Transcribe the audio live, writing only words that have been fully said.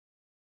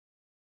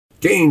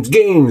Games,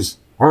 games!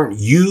 Aren't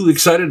you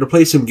excited to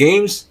play some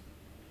games?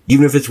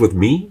 Even if it's with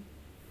me?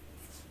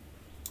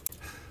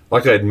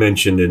 Like I had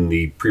mentioned in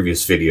the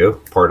previous video,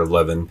 part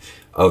 11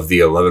 of the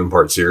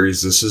 11-part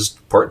series, this is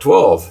part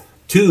 12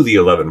 to the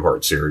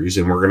 11-part series,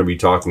 and we're going to be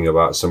talking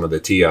about some of the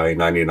TI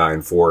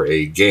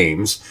 99-4A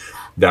games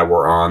that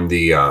were on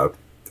the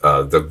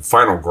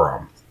Final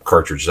Grom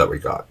cartridge that we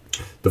got.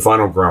 The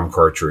Final Grom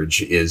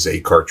cartridge is a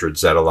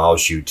cartridge that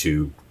allows you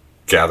to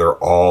gather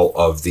all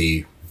of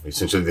the,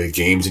 essentially the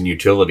games and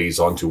utilities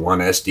onto one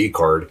SD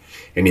card,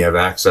 and you have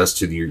access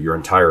to your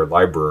entire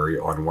library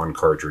on one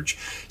cartridge.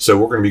 So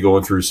we're going to be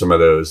going through some of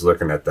those,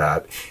 looking at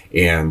that.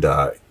 And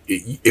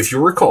if you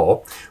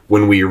recall,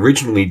 when we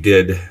originally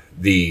did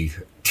the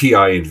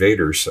TI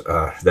Invaders,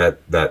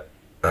 that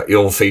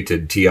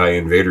ill-fated TI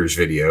Invaders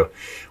video,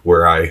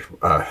 where I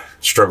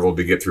struggled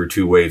to get through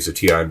 2 waves of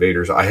TI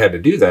Invaders, I had to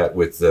do that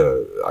with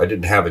I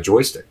didn't have a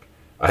joystick.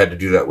 I had to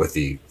do that with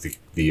the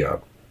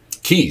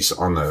keys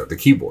on the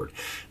keyboard.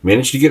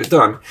 Managed to get it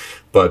done,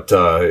 but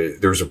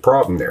there's a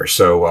problem there.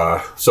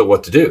 So so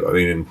what to do? I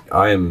mean,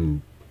 I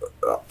am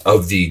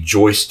of the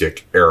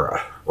joystick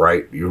era,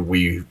 right?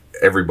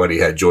 Everybody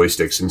had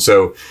joysticks, and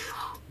so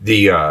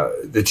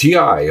the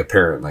TI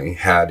apparently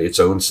had its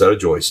own set of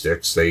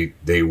joysticks.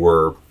 They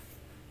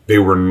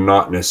were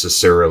not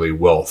necessarily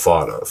well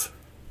thought of.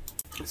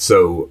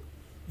 So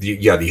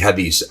yeah, they had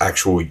these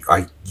actual,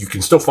 you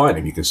can still find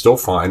them. You can still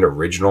find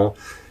original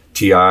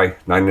TI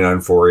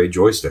 99-4A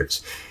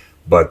joysticks.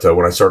 But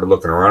when I started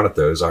looking around at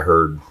those, I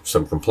heard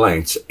some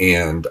complaints.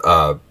 And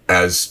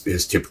as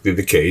is typically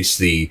the case,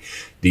 the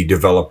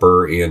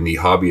developer and the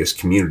hobbyist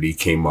community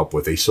came up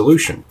with a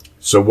solution.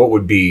 So what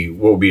would be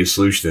a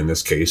solution in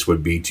this case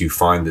would be to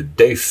find the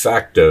de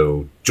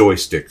facto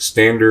joystick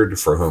standard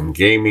for home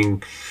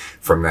gaming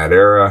from that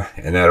era.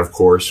 And that, of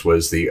course,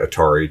 was the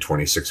Atari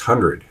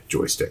 2600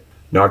 joystick.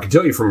 Now, I can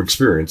tell you from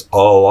experience, a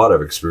lot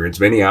of experience,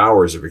 many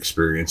hours of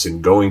experience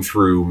in going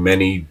through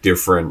many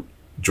different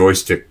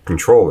joystick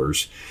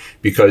controllers,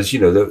 because, you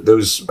know,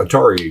 those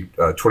Atari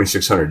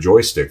 2600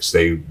 joysticks,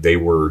 they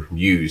were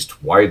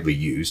widely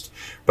used,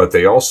 but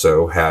they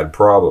also had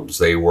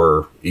problems.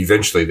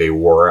 Eventually they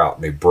wore out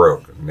and they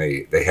broke, and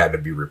they had to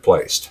be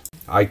replaced.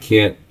 I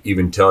can't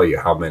even tell you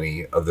how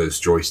many of those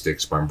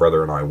joysticks my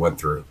brother and I went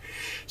through.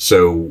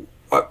 So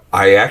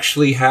I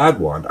actually had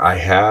one. I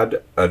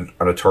had an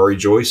Atari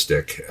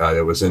joystick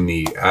that was in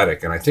the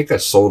attic, and I think I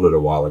sold it a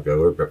while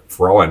ago, but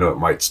for all I know, it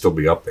might still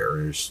be up there.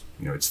 It's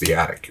the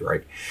attic,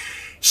 right?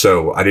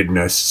 So I didn't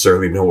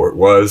necessarily know where it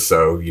was.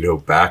 So,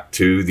 back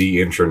to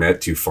the internet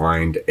to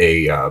find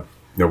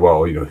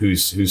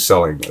who's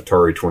selling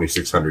Atari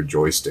 2600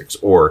 joysticks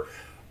or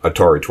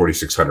Atari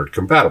 2600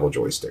 compatible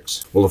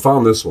joysticks. Well, I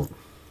found this one.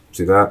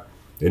 See that?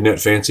 Isn't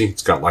that fancy?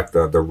 It's got like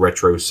the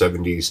retro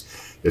 70s.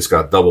 It's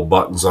got double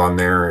buttons on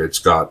there. It's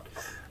got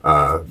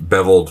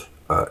beveled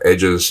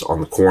edges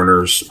on the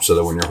corners so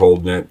that when you're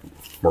holding it,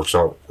 works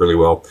out really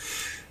well.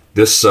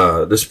 This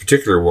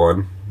particular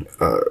one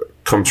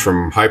comes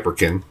from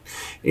Hyperkin,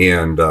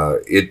 and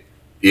it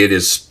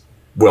is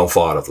well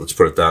thought of. Let's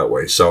put it that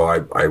way. So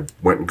I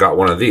went and got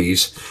one of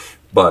these,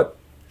 but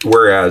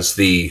whereas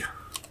the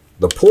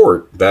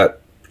port,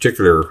 that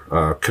particular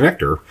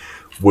connector,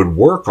 would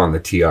work on the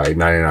TI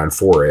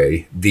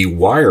 99-4A, the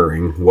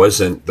wiring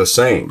wasn't the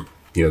same.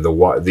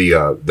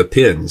 The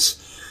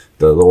pins,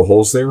 the little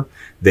holes there,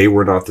 they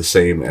were not the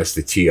same as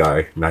the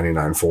TI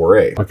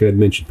 99-4A. Like I had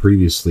mentioned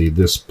previously,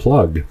 this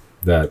plug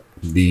that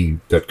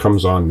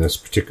comes on this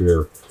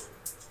particular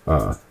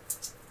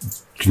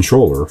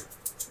controller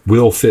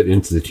will fit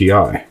into the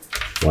TI,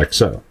 like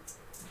so.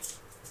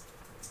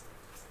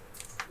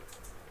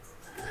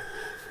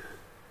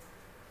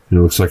 And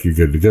it looks like you're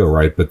good to go,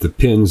 right? But the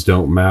pins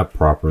don't map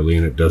properly,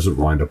 and it doesn't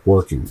wind up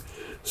working.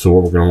 So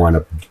what we're going to wind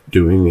up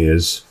doing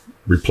is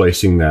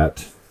replacing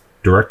that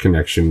direct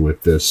connection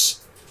with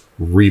this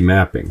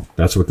remapping.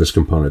 That's what this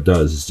component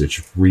does, is it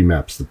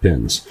remaps the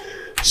pins.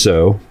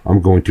 So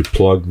I'm going to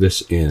plug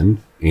this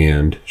in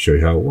and show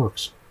you how it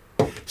works.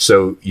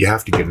 So you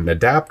have to get an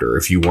adapter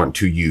if you want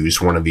to use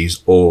one of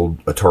these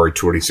old Atari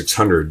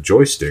 2600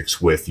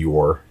 joysticks with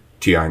your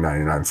TI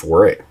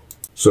 99-4A.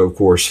 So, of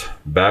course,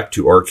 back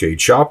to Arcade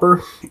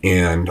Shopper,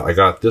 and I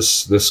got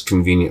this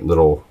convenient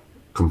little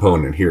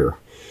component here.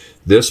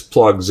 This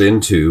plugs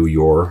into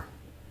your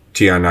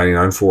TI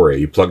 99-4A.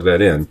 You plug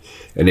that in,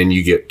 and then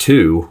you get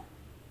 2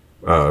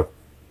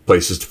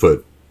 places to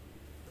put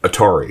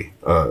Atari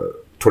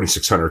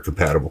 2600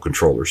 compatible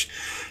controllers.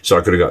 So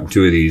I could have gotten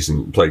 2 of these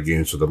and played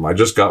games with them. I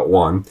just got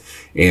one,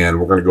 and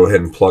we're going to go ahead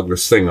and plug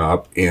this thing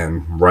up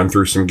and run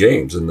through some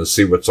games, and let's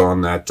see what's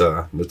on that.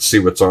 Let's see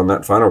what's on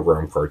that Final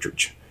Grom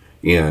cartridge,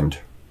 and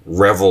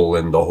revel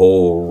in the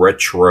whole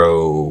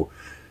retro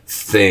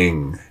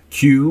thing.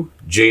 Cue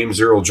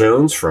James Earl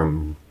Jones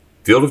from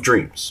Field of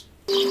Dreams.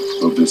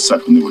 Of this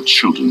sat when they were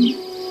children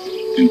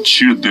and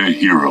cheered their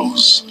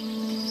heroes.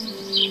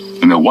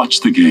 And they'll watch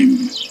the game.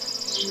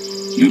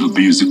 And it'll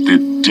be as if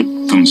they'd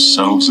dipped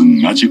themselves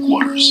in magic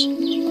waters.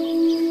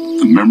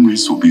 The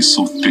memories will be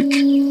so thick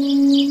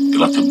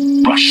they'll have to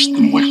brush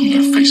them away from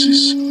their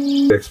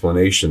faces.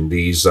 Explanation,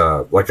 these,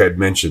 like I'd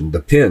mentioned,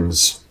 the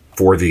pins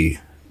for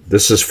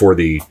this is for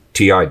the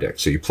TI deck,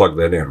 so you plug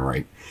that in,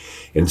 right?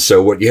 And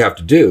so what you have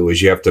to do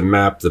is you have to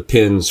map the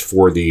pins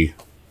for the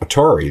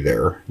Atari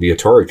there, the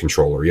Atari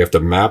controller. You have to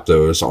map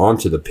those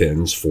onto the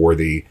pins for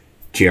the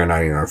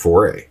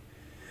TI-99/4A.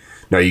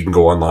 Now you can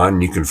go online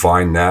and you can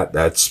find that.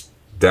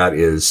 That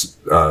is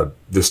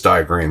this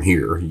diagram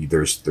here.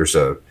 There's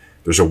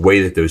a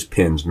way that those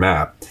pins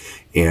map,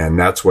 and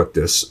that's what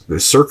this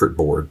circuit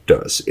board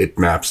does. It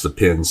maps the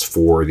pins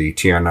for the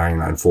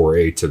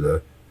TI-99/4A to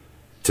the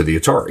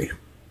Atari.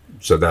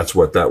 So that's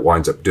what that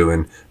winds up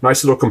doing.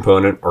 Nice little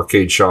component,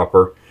 arcade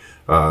shopper.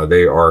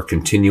 They are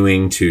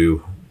continuing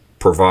to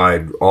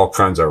provide all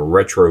kinds of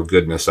retro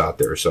goodness out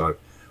there. So I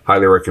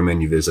highly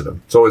recommend you visit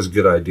them. It's always a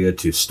good idea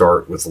to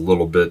start with a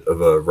little bit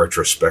of a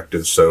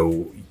retrospective.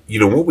 So, you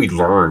know, what we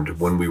learned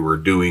when we were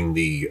doing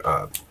the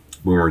 11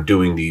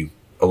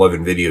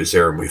 videos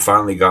there, and we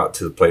finally got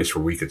to the place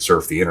where we could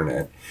surf the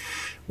internet,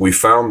 we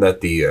found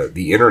that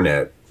the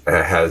internet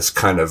has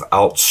kind of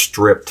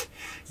outstripped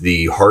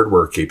the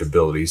hardware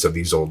capabilities of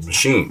these old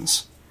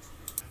machines.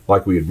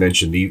 Like we had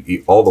mentioned,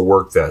 all the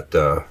work that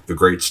the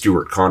great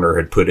Stuart Connor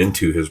had put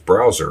into his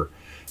browser,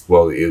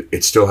 well,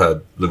 it still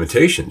had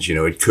limitations. You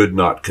know, it could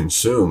not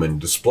consume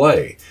and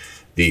display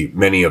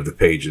many of the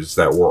pages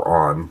that were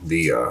on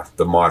the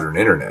modern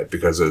internet,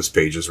 because those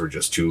pages were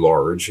just too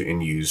large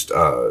and used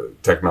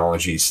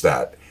technologies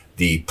that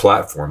the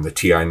platform, the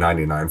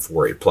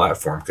TI-99/4A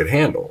platform, could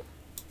handle.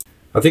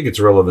 I think it's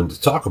relevant to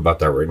talk about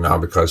that right now,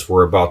 because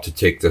we're about to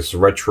take this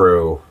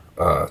retro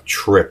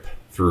trip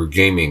through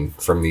gaming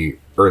from the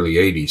early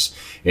 80s,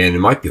 and it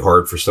might be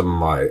hard for some of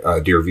my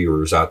dear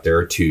viewers out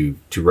there to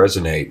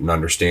resonate and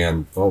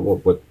understand,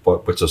 well,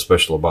 what's so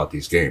special about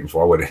these games?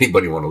 Why would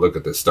anybody want to look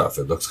at this stuff?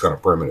 It looks kind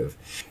of primitive.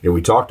 And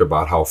we talked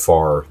about how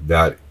far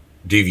that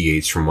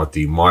deviates from what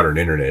the modern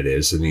internet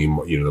is, and the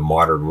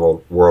modern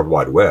World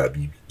Wide Web.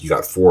 You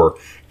got 4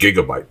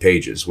 gigabyte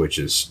pages, which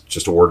is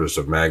just orders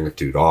of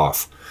magnitude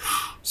off.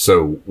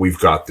 So we've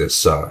got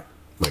this,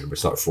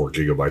 it's not 4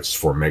 gigabytes, it's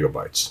 4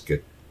 megabytes.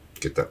 Get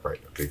that right.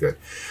 Okay, good.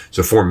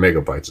 So 4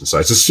 megabytes in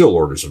size. It's still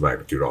orders of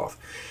magnitude off.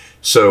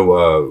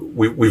 So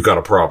we've got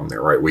a problem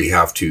there, right? We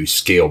have to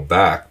scale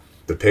back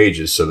the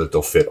pages so that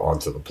they'll fit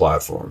onto the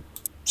platform.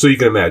 So you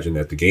can imagine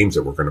that the games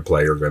that we're going to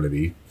play are going to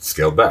be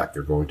scaled back.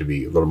 They're going to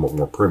be a little bit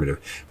more primitive.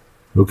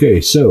 Okay,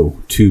 so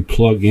to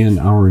plug in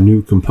our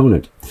new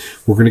component,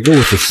 we're going to go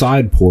with the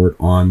side port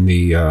on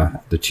the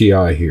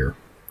TI here.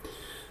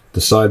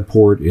 The side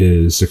port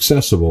is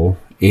accessible,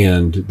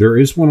 and there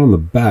is one on the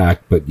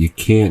back, but you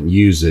can't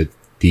use it.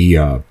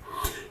 The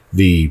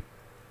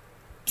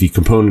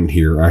component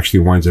here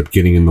actually winds up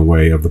getting in the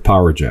way of the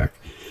power jack.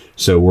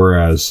 So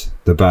whereas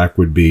the back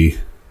would be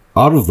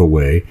out of the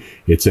way,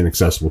 it's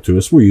inaccessible to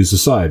us. We'll use the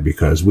side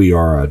because we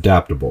are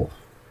adaptable.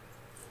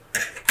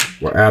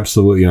 We're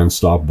absolutely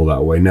unstoppable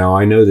that way. Now,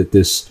 I know that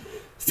this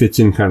fits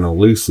in kind of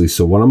loosely,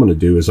 so what I'm going to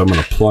do is I'm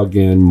going to plug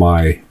in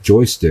my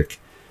joystick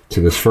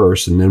to this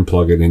first and then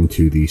plug it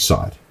into the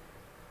side.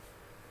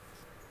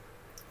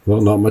 Well,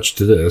 not much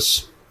to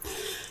this.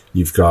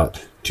 You've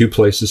got 2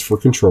 places for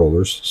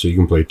controllers, so you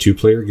can play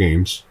 2-player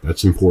games.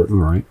 That's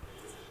important, right?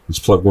 Let's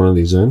plug one of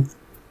these in.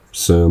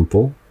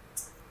 Simple.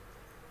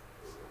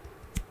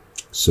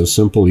 So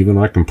simple, even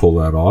I can pull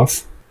that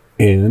off.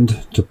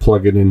 And to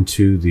plug it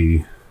into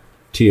the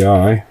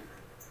TI,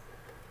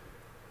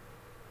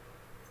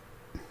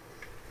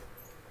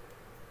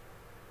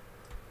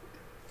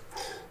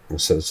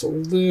 so it's a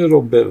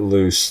little bit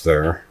loose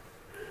there,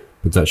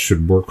 but that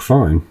should work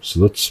fine.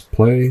 So let's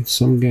play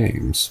some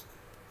games.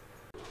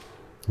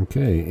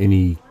 Okay,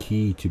 any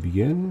key to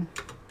begin?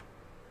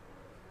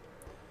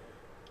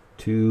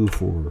 2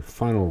 for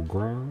Final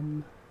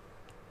Grom.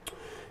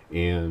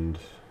 And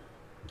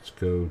let's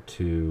go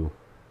to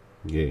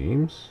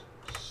games.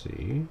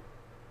 See.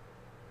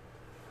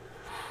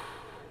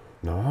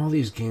 Now all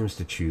these games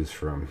to choose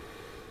from.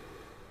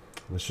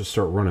 Let's just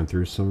start running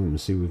through some of them and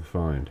see what we can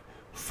find.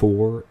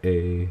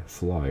 4A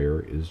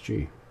flyer is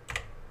G.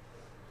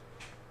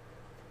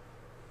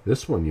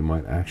 This one you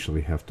might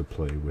actually have to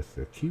play with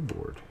the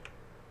keyboard.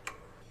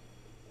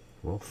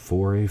 Well,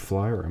 4A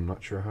flyer, I'm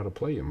not sure how to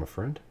play you, my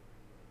friend.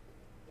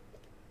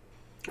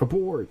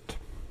 Abort.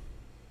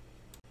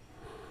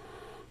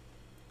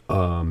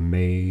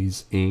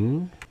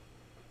 Amazing.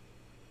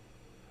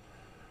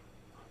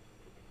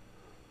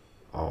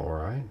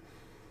 Alright.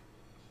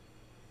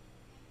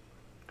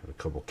 Got a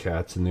couple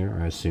cats in there.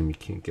 I assume you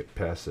can't get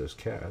past those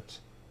cats.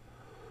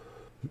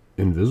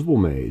 Invisible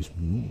maze.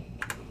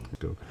 Let's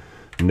go.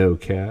 No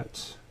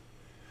cats.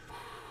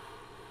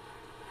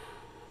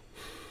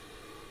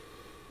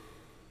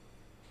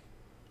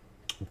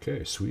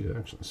 Okay, sweet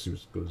action. Let's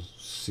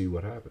see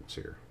what happens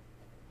here.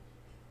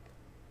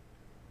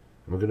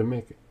 I'm gonna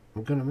make it.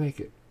 I'm gonna make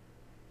it.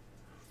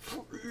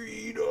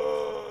 Freedom!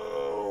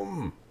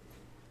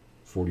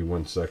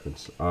 41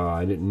 seconds.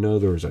 I didn't know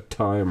there was a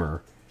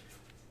timer.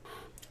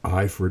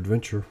 I for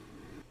adventure.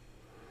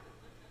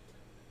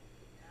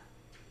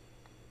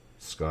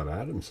 Scott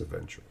Adams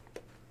adventure.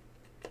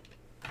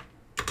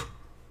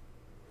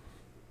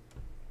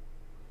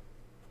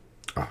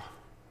 Ah,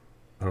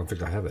 I don't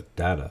think I have a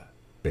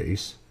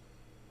database.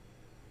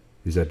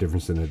 Is that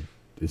different than a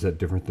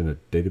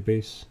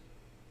database?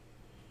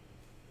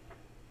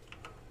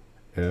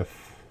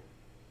 F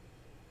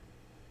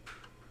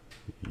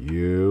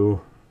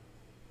U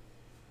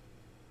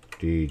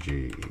D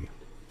G.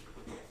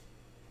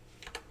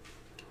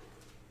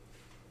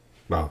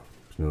 Wow,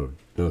 there's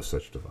no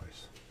such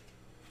device.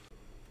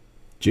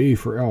 J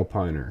for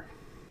Alpiner.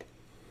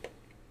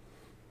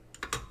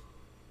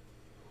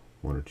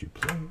 1 or 2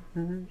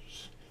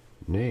 players.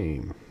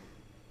 Name.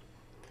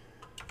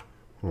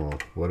 Well,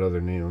 what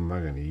other name am I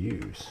going to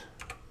use?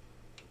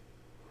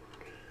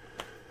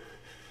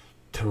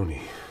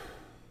 Tony.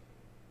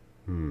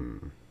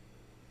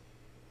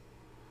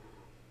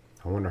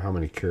 I wonder how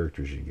many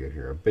characters you get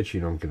here. I bet you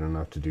don't get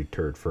enough to do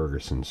Turd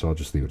Ferguson, so I'll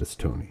just leave it as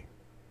Tony.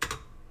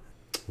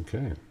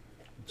 Okay,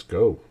 let's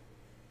go.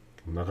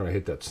 I'm not going to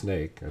hit that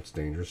snake. That's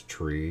dangerous.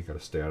 Tree. Got to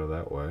stay out of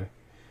that way.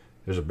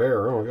 There's a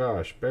bear. Oh my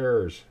gosh,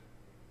 bears.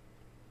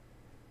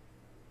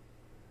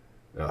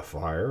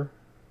 Fire.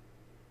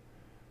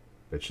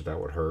 Bet you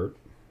that would hurt.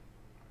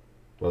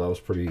 Well, that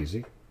was pretty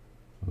easy.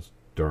 That was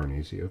darn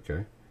easy.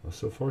 Okay. Well,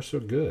 so far so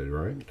good,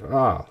 right?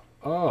 Ah.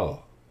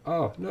 Oh.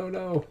 Oh. No,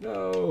 no,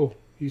 no.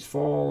 He's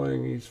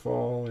falling. He's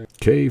falling.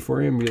 K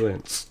for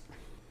ambulance.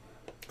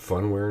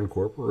 Funware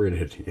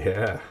Incorporated.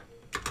 Yeah.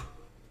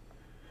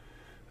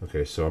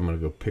 Okay, so I'm going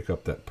to go pick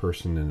up that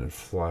person in a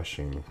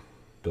flashing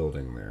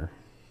building there.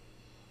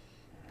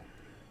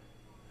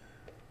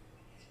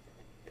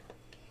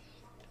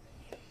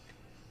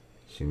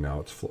 See,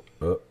 now it's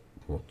oh,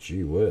 well,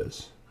 gee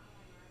whiz.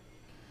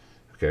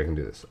 Okay, I can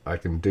do this. I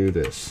can do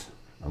this.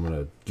 I'm going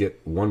to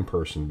get one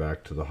person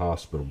back to the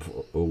hospital.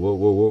 Whoa, whoa,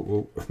 whoa, whoa,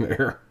 whoa.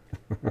 There.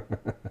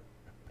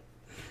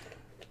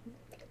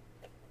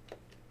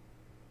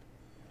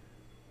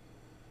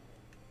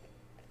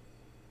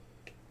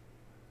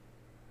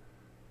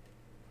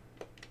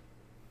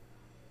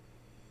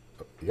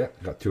 Yeah,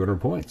 got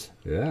 200 points.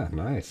 Yeah,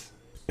 nice.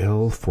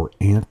 L for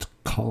Ant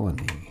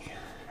Colony.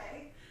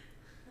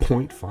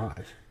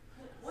 0.5.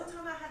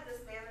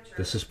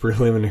 This is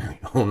preliminary.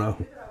 Oh no.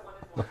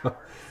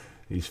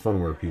 These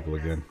funware people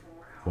again.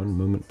 One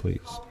moment,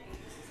 please.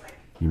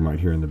 You might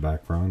hear in the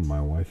background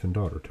my wife and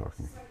daughter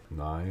talking.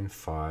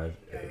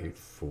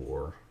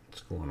 9584.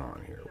 What's going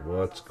on here?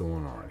 What's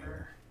going on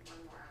here?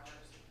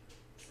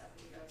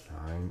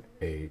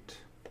 98.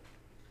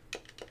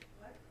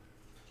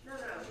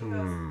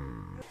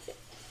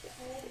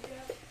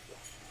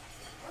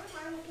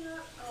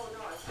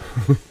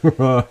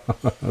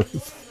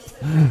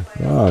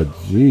 Oh,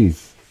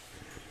 jeez.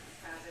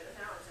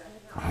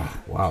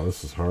 Oh, wow,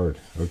 this is hard.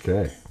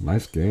 Okay,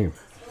 nice game.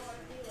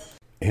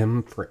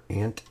 M for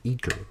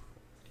Anteater.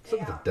 Let's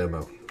look at the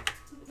demo.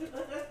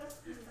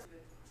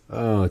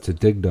 Oh, it's a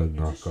Dig Dug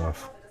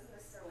knockoff.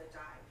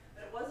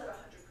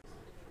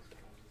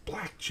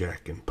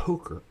 Blackjack and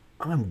poker.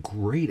 I'm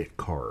great at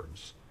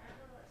cards.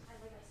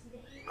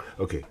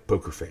 Okay,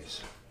 poker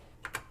face.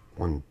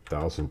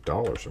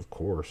 $1,000, of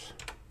course.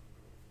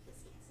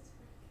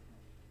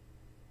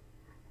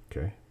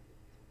 Okay.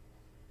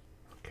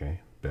 Okay,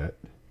 bet.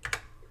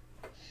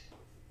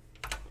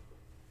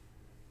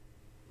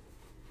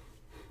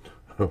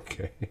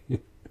 Okay.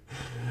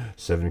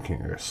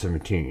 17. I got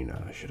 17.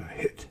 Should I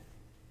hit?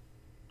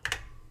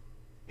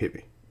 Hit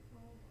me.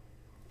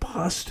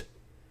 Bust.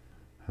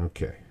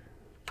 Okay.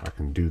 I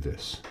can do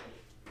this.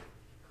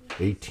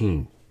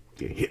 18.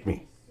 Yeah, hit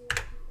me.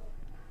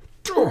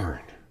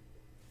 Darn.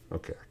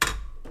 Okay.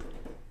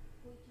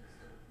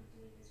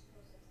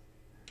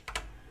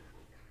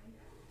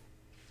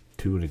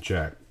 Two and a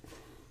jack.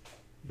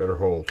 Better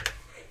hold.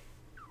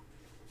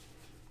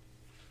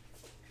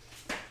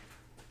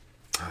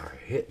 Ah,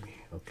 hit me.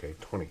 Okay,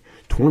 20.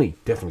 20.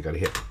 Definitely got to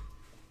hit.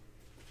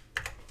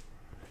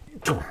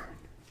 Darn.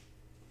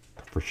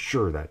 For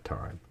sure that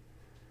time.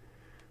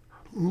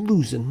 I'm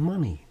losing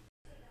money.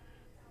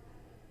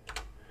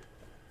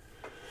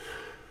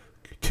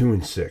 2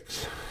 and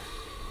 6.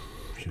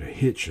 Should I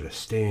hit? Should I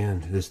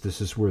stand? This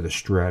is where the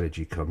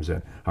strategy comes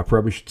in. I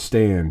probably should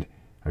stand.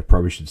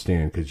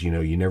 Because, you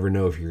know, you never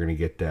know if you're going to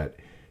get that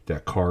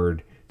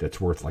card that's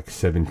worth like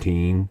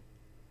 17.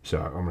 So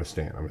I'm going to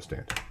stand.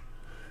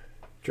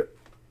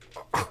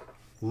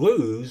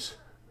 Lose.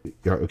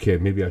 Okay,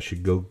 maybe I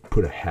should go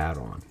put a hat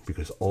on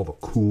because all the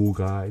cool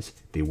guys,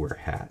 they wear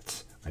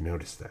hats. I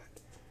noticed that.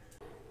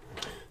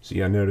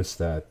 See, I noticed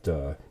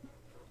that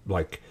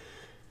like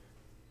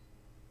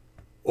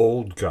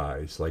old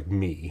guys like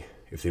me,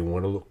 if they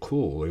want to look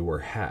cool, they wear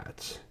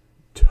hats.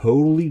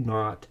 Totally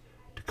not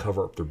to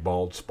cover up their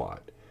bald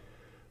spot.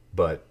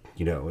 But,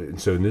 you know,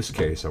 and so in this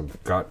case, I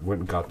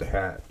went and got the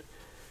hat,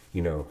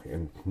 you know,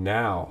 and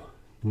now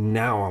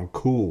I'm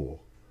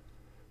cool.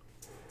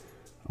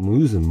 I'm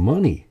losing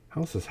money.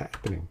 How's this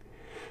happening?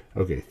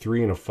 Okay,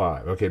 3 and a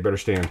 5. Okay, better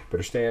stand.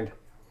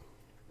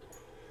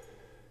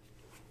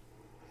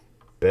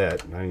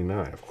 Bet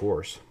 99, of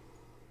course.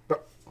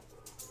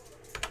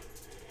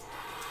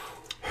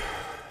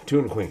 2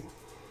 and a queen.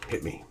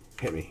 Hit me.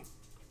 Hit me.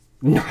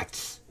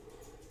 Nuts.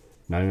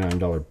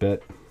 $99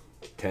 bet.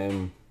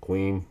 10,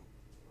 queen.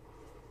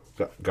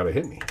 Gotta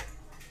hit me.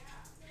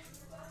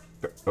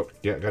 Oh,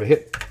 yeah, gotta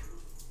hit.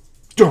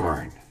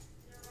 Darn.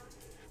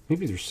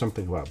 Maybe there's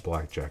something about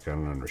blackjack I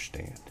don't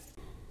understand.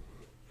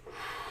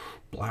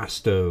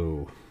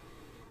 Blasto.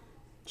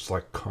 It's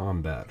like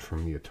combat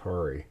from the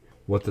Atari.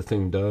 What the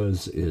thing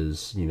does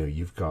is, you know,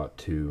 you've got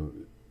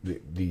to...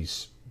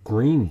 These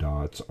green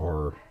dots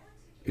are...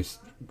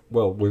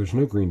 well, where there's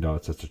no green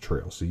dots, that's a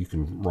trail. So you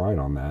can ride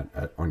on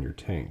that on your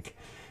tank.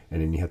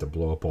 And then you have to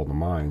blow up all the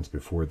mines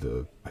before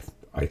the...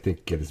 I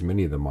think get as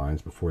many of the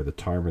mines before the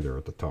timer there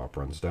at the top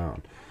runs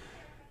down.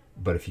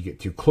 But if you get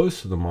too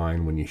close to the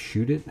mine, when you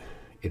shoot it,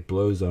 it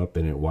blows up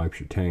and it wipes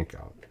your tank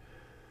out.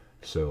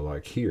 So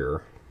like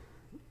here,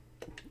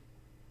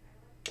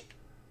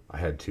 I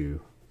had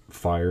to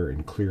fire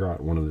and clear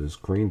out one of those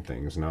green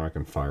things. Now I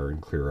can fire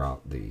and clear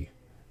out the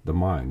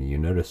mine. And you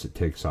notice it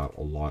takes out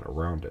a lot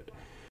around it.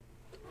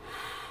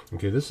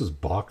 Okay, this is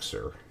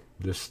Boxer.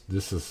 This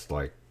is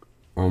like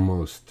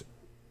almost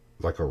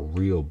like a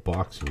real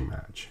boxing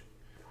match.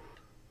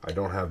 I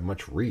don't have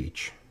much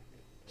reach,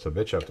 so I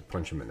bet you have to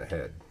punch him in the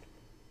head.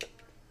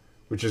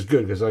 Which is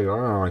good, because I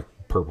don't like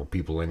purple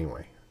people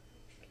anyway.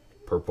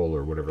 Purple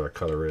or whatever that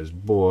color is.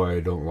 Boy, I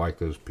don't like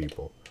those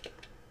people.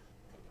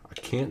 I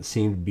can't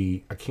seem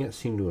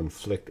to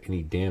inflict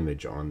any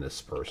damage on this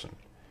person.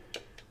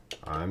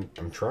 I'm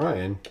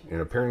trying,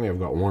 and apparently I've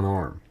got one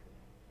arm.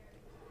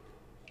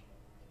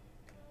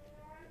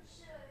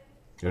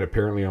 And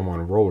apparently I'm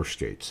on roller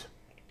skates.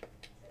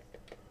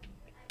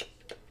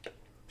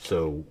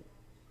 So,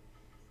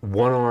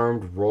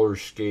 one-armed roller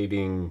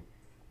skating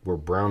where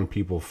brown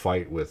people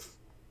fight with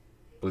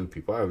blue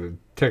people.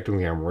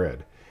 Technically I'm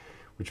red,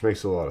 which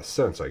makes a lot of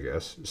sense, I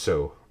guess.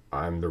 So,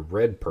 I'm the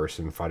red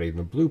person fighting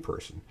the blue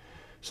person.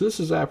 So this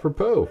is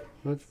apropos.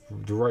 That's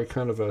the right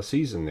kind of a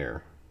season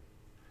there.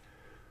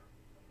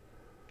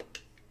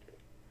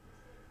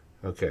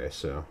 Okay,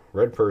 so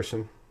red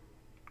person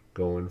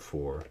going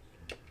for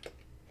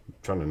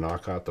trying to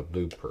knock out the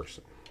blue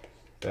person.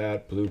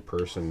 That blue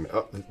person.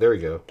 Oh, there we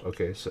go.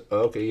 Okay, so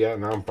okay, yeah.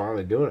 Now I'm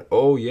finally doing it.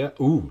 Oh yeah.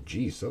 Ooh,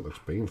 geez, that looks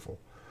painful.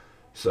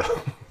 So,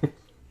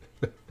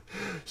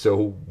 so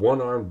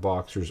one-armed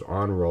boxers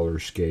on roller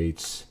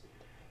skates,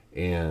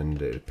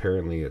 and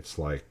apparently it's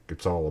like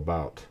it's all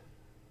about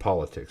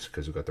politics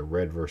because we've got the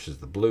red versus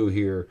the blue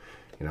here,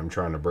 and I'm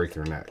trying to break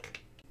their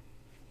neck.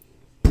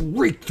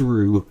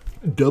 Breakthrough!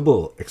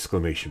 Double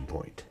exclamation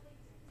point.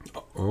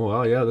 Oh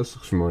well, yeah. This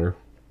looks familiar.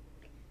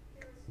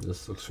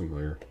 This looks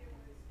familiar.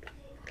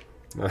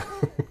 Kind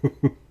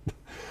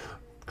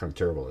of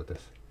terrible at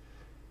this.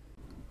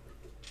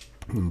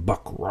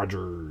 Buck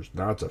Rogers.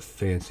 Now it's a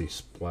fancy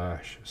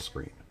splash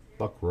screen.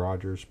 Buck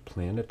Rogers,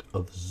 Planet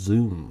of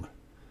Zoom.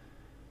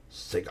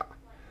 Sega.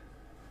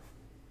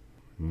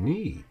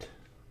 Neat.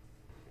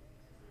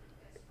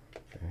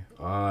 Okay.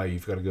 Ah,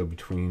 you've got to go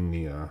between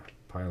the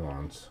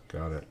pylons.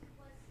 Got it.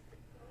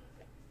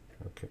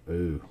 Okay.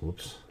 Ooh,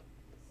 whoops.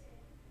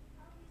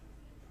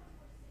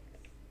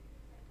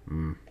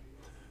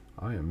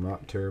 I am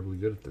not terribly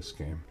good at this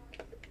game.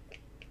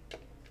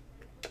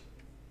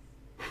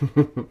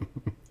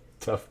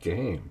 Tough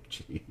game.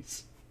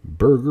 Jeez.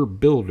 Burger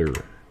Builder.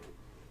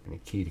 Any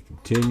key to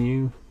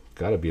continue?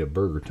 Gotta be a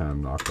Burger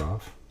Time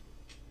knockoff.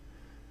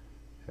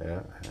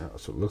 Yeah,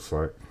 that's what it looks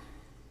like.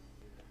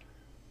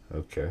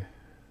 Okay.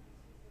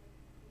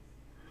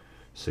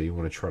 So you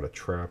want to try to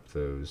trap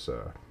those,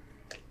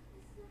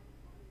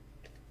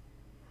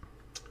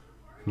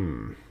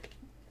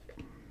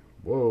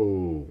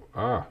 Whoa.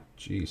 Ah,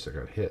 jeez, I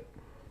got hit.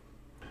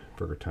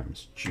 Burger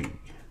times G.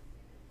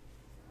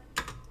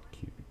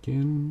 Keep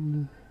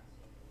again.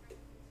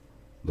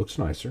 Looks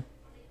nicer.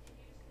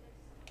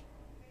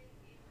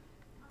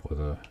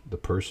 Well, the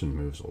person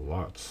moves a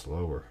lot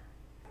slower.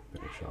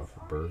 Finish off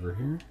a burger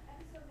here.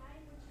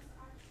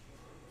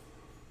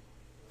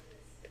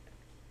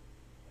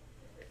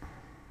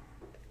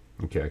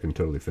 Okay, I can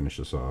totally finish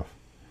this off.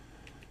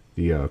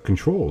 The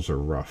controls are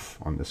rough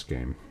on this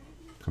game.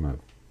 Kind of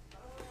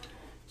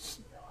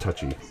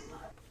touchy.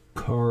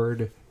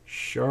 Card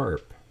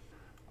Sharp.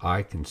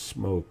 I can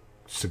smoke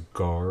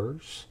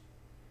cigars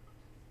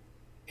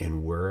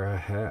and wear a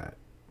hat.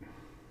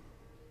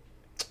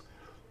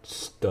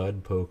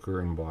 Stud poker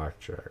and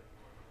blackjack.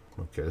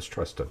 Okay, let's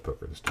try stud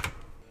poker this time.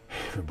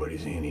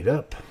 Everybody's anteed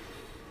up.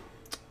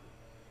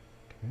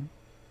 Okay.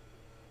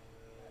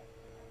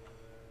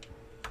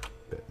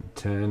 Betting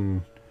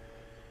 10.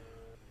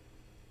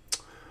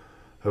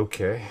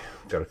 Okay,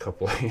 got a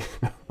couple.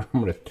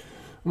 I'm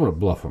gonna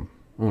bluff him.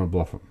 I'm gonna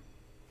bluff him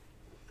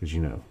because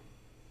you know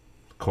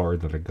the card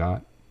that I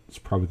got is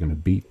probably gonna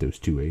beat those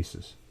two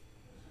aces.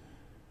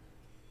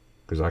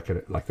 Because I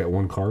could, like that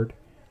one card,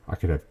 I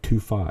could have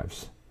 2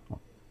 5s,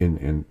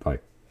 in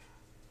like.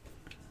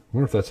 I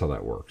wonder if that's how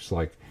that works.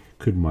 Like,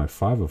 could my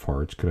 5 of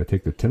hearts? Could I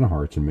take the 10 of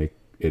hearts and make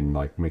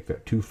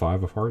that 2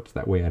 5 of hearts?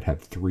 That way, I'd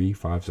have 3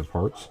 5s of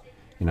hearts,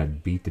 and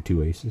I'd beat the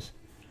 2 aces.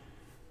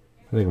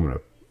 I think I'm gonna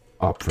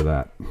opt for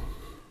that.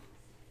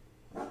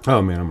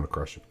 Oh man, I'm gonna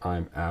crush it.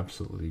 I'm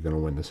absolutely gonna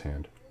win this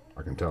hand.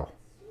 I can tell.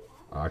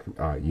 I can.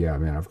 Yeah,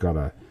 man. I've got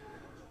to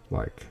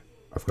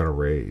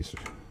raise.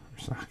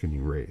 How can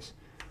you raise?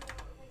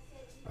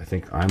 I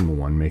think I'm the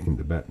one making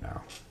the bet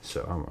now.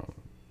 So I'm gonna.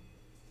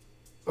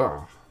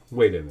 Oh,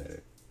 wait a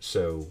minute.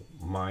 So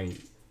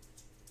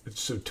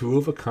two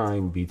of a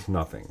kind beats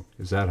nothing.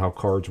 Is that how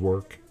cards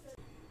work?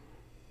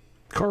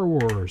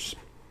 Carwars.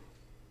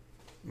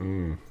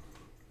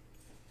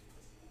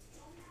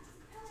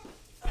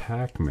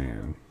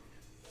 Pac-Man.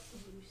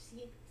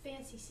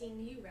 Fancy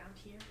seeing you around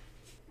here.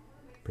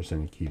 Press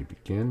any key to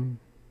begin.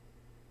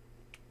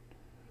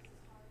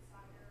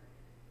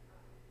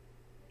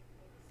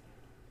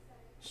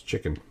 It's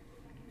chicken.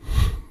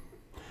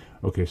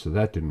 Okay, so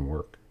that didn't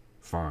work.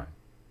 Fine.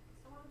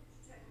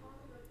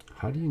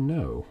 How do you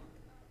know?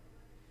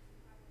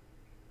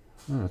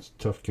 Oh, that's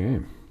a tough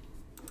game.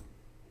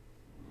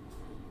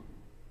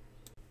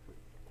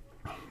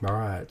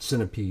 Alright,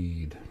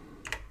 Centipede.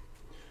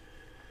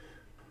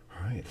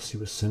 Alright, let's see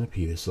what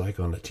Centipede is like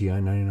on the TI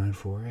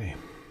 99-4A.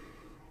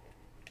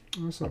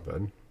 That's not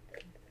bad.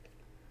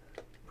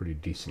 Pretty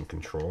decent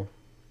control.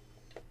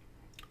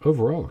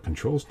 Overall, the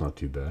control's not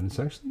too bad. It's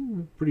actually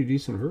a pretty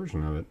decent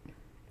version of it.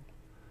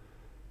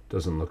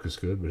 Doesn't look as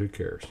good, but who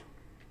cares?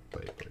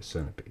 Play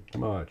Centipede.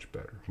 Much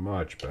better.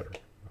 Much better.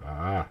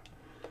 Ah.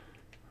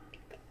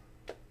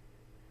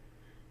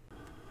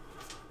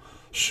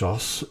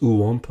 Chasse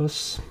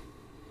Wumpus.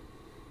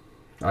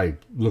 I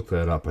looked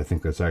that up. I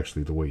think that's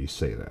actually the way you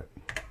say that.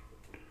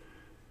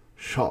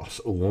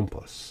 Chasse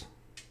Wumpus.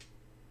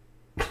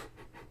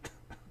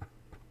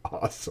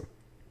 Awesome.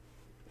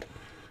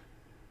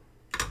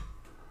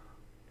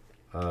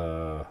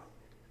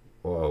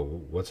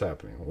 Whoa, what's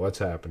happening? What's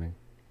happening?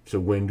 So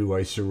when do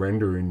I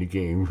surrender in the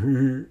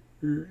game?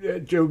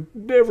 That joke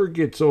never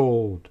gets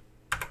old.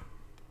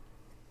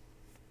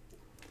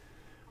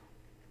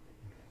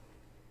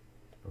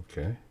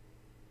 Okay.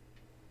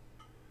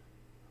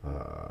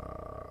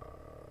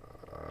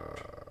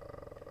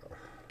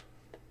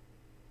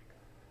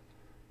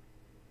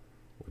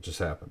 What just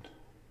happened?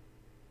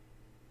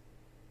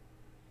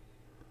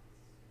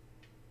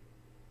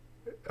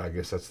 I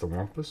guess that's the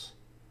Wumpus.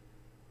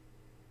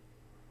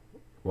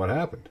 What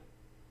happened?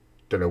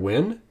 Did I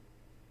win?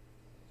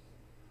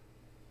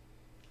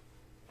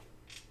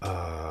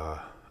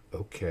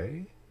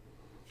 Okay.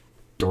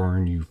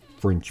 Darn you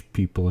French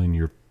people and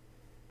your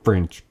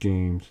French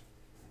games.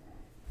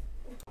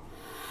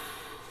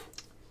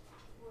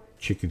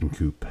 Chicken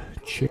Coop.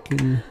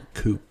 Chicken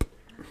Coop.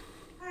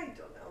 I don't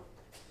know.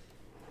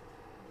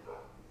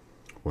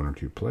 1 or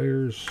 2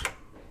 players.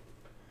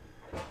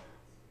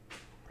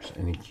 There's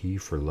any key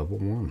for level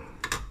 1.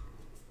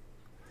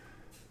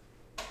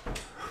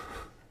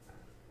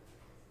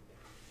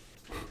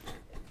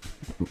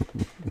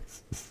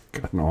 This is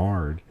kind of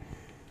hard.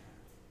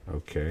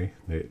 Okay.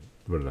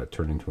 What did I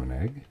turn into an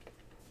egg?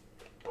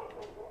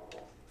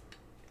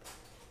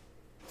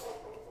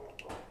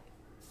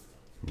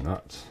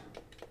 Nuts.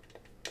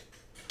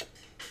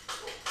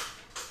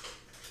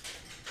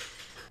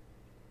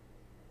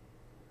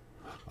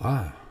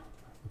 Ah,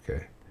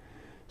 okay.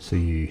 So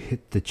you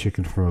hit the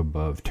chicken from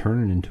above,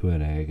 turn it into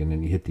an egg, and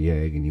then you hit the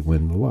egg and you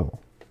win the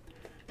level.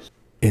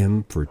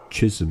 M for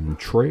Chisholm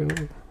Trail.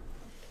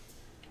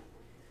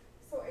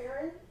 So,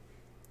 Aaron?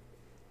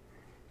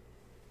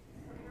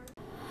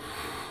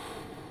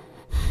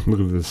 Look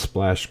at this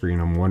splash screen.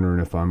 I'm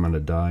wondering if I'm going to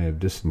die of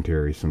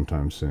dysentery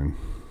sometime soon.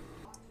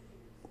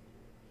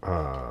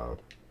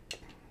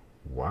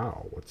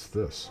 Wow, what's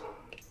this?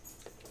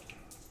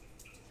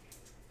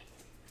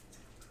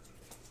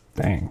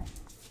 Dang.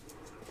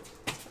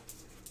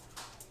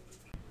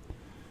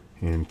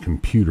 And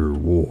Computer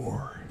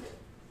War.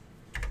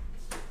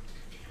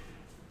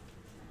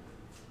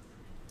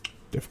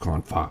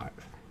 DEFCON 5.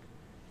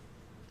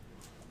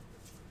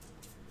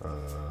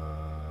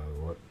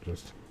 What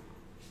just...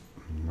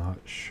 I'm not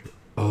sure.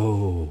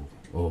 Oh,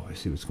 I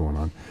see what's going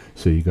on.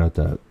 So you got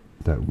that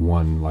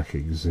one like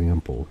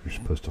example you're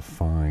supposed to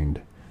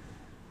find.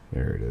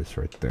 There it is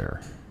right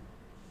there.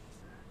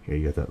 Yeah,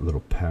 you got that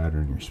little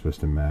pattern you're supposed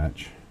to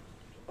match.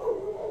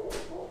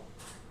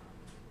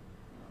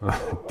 I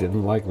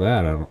didn't like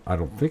that. I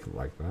don't think it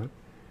like that.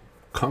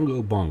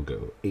 Congo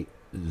Bongo 800.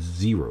 Let's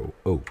see what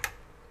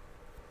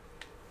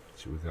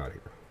we got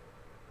here.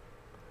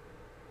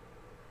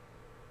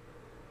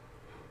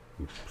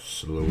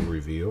 Slow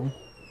reveal.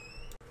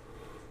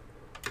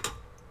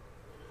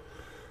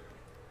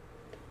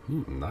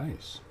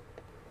 Nice.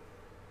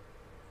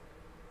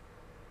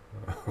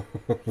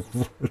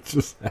 What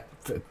just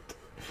happened?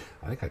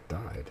 I think I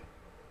died.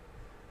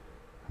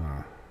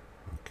 Huh.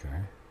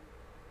 Okay.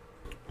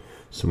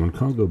 So in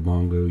Congo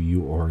Bongo,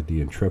 you are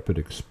the intrepid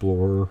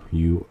explorer.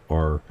 You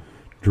are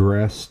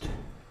dressed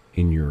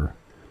in your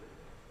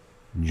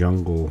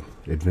jungle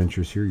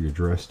adventures here. You're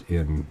dressed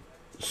in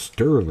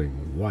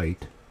sterling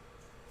white.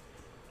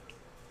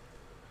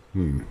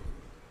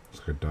 This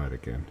guy died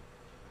again.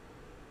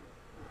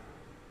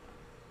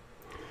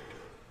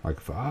 Like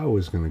if I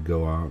was going to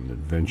go out and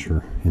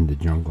adventure in the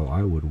jungle,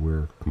 I would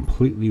wear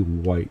completely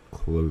white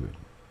clothing.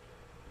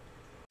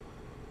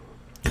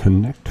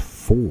 Connect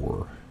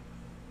 4.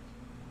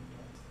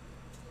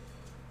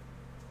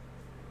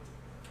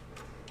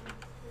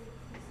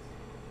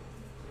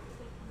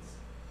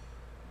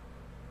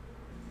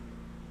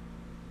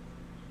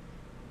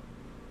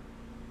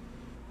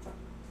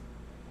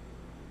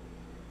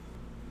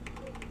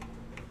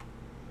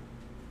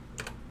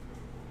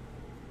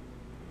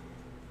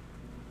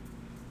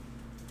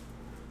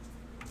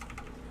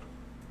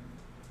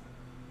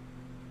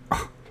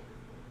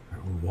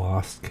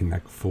 Lost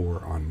Connect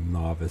 4 on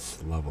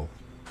novice level.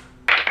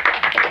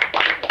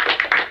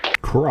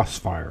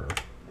 Crossfire.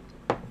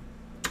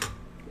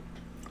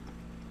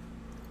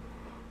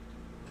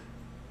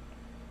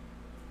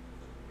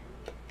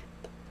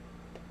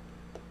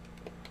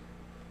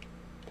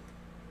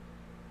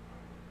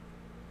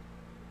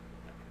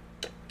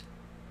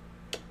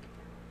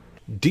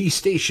 D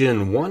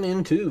Station 1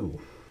 and 2.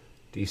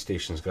 D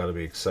Station's got to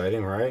be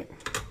exciting, right?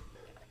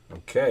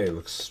 Okay,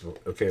 looks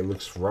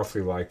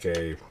roughly like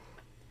a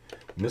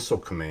Missile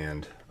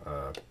Command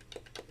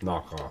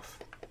knockoff.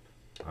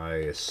 I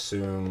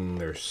assume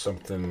there's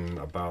something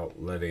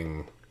about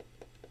letting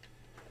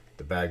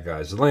the bad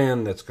guys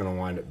land that's going to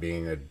wind up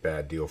being a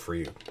bad deal for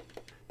you.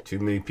 Too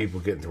many people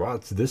getting through.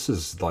 Wow, this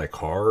is like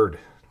hard.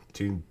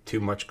 Too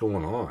much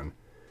going on.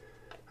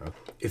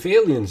 If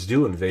aliens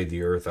do invade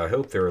the Earth, I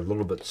hope they're a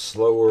little bit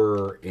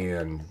slower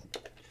and,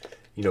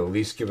 you know, at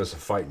least give us a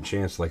fighting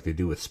chance like they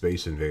do with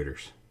Space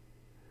Invaders.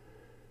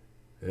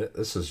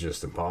 This is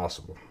just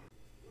impossible.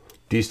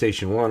 D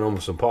Station 1,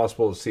 almost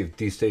impossible. Let's see if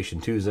D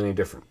Station 2 is any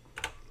different.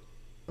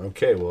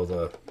 Okay, well,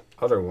 the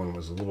other one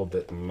was a little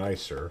bit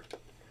nicer.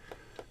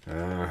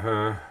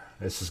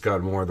 This has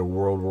got more of the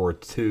World War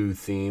II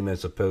theme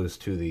as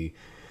opposed to the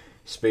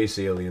Space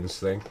Aliens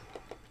thing.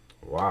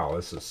 Wow,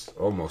 this is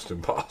almost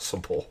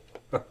impossible.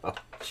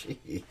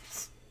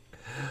 Jeez.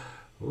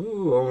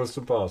 Ooh, almost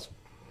impossible.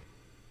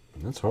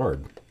 That's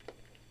hard.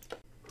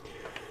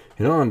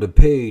 And on to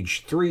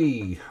page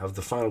 3 of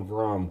the Final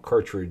Grom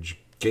cartridge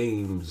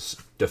games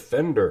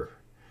Defender.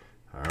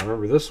 I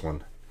remember this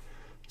one.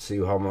 Let's see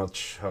how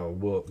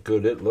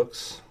good it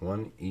looks.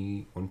 One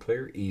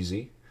player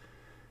easy.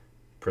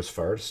 Press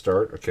fire to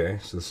start. Okay,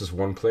 so this is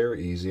one player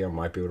easy. I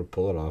might be able to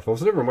pull it off. I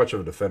was never much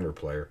of a Defender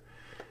player.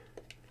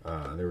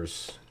 There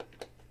was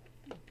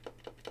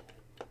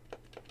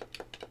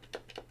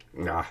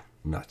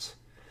nuts.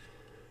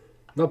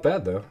 Not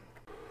bad though.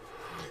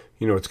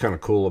 You know what's kind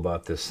of cool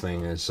about this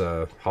thing is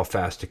how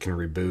fast it can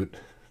reboot.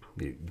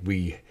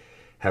 We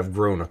have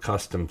grown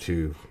accustomed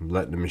to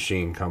letting the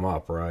machine come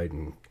up, right,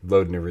 and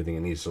loading everything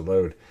it needs to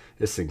load.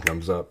 This thing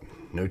comes up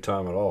no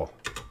time at all.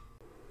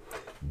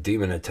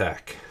 Demon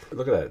Attack.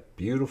 Look at that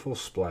beautiful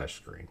splash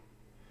screen.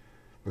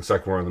 Looks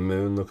like we're on the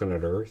moon looking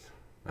at Earth.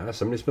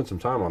 Somebody spent some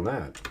time on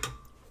that.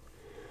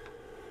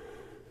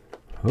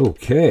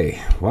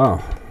 Okay,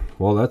 wow.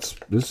 Well, this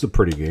is a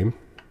pretty game.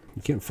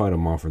 You can't fight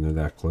them off when they're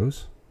that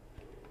close.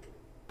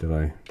 Did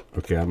I?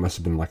 Okay, that must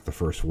have been like the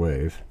first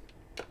wave.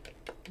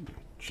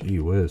 Gee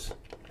whiz.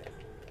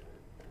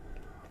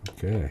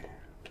 Okay.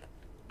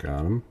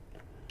 Got him.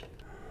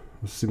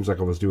 Seems like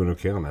I was doing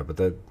okay on that, but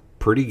that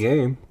pretty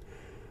game.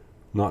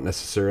 Not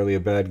necessarily a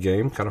bad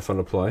game. Kind of fun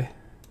to play.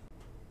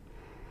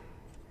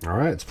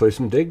 Alright, let's play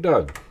some Dig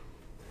Dug.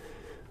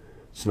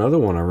 It's another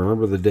one. I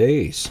remember the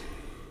days.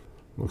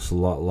 Looks a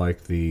lot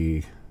like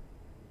the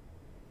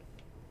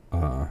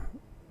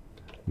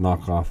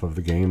knockoff of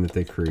the game that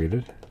they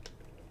created.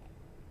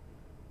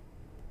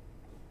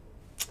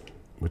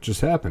 What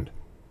just happened?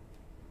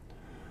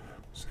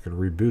 It's like it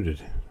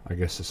rebooted. I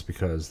guess it's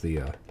because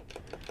the I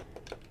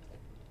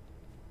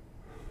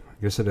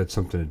guess it had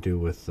something to do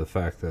with the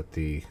fact that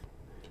the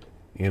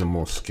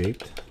animal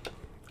escaped.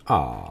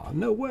 Ah,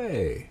 no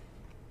way.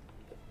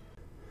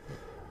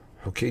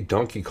 Okay,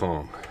 Donkey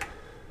Kong.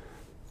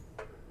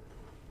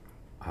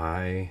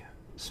 I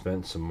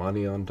spent some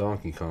money on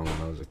Donkey Kong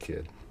when I was a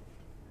kid.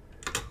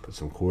 Put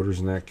some quarters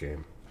in that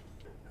game.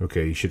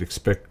 Okay, you should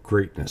expect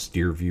greatness,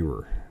 dear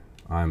viewer.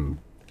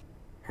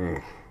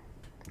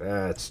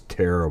 That's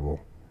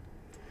terrible.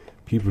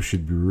 People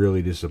should be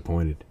really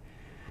disappointed.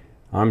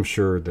 I'm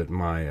sure that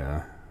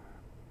my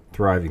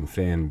thriving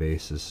fan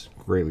base is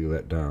greatly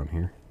let down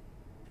here.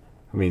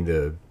 I mean,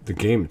 the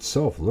game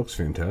itself looks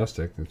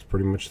fantastic. It's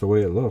pretty much the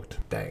way it looked.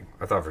 Dang,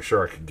 I thought for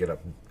sure I could get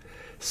up,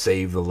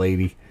 save the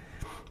lady,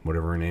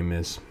 whatever her name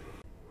is.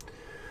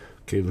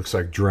 Okay, looks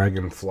like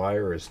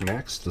Dragonflyer is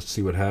next. Let's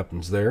see what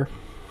happens there.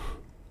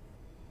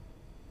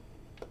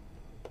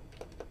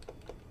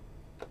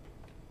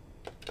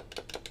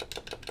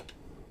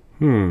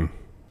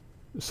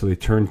 So they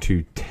turn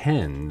to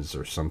 10s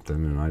or something,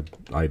 and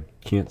I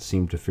can't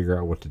seem to figure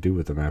out what to do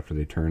with them after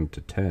they turn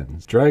to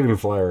 10s.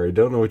 Dragonflyer, I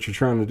don't know what you're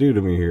trying to do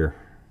to me here.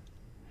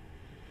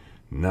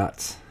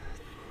 Nuts.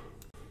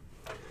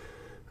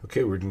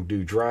 Okay, we're going to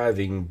do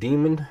Driving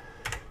Demon.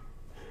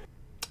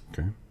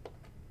 Okay.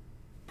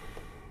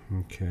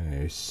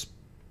 Okay,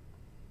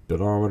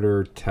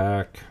 speedometer,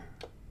 tack.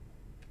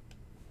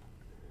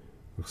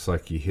 Looks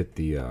like you hit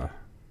the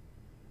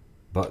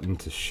button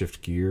to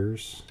shift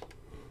gears.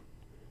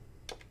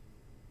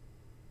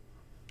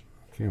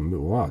 Okay,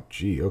 wow,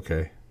 gee,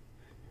 okay.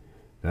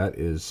 That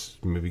is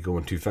maybe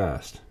going too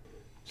fast.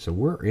 So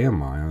where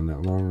am I on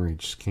that long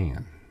range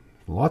scan?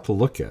 A lot to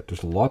look at.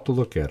 There's a lot to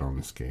look at on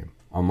this game.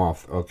 I'm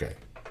off. Okay.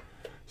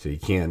 So you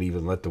can't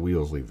even let the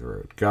wheels leave the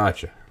road.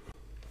 Gotcha.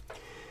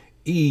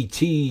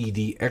 E.T.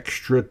 the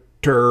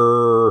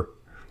Extraterrestrial.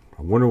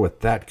 I wonder what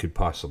that could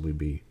possibly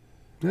be.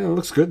 Yeah, it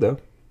looks good though.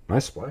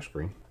 Nice splash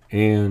screen.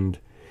 And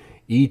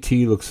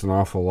E.T. looks an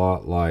awful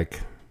lot like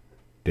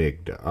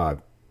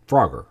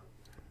Frogger.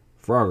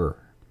 Frogger.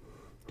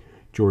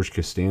 George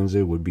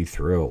Costanza would be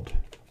thrilled.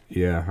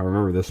 Yeah, I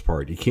remember this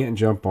part. You can't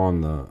jump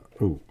on the...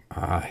 you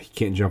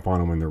can't jump on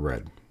them when they're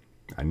red.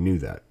 I knew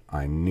that.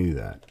 I knew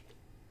that.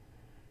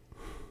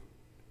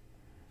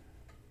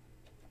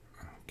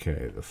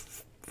 Okay, the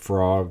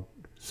frog.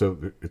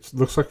 So it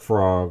looks like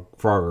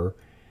Frogger,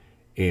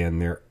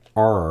 and there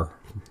are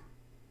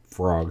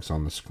frogs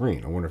on the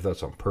screen. I wonder if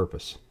that's on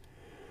purpose.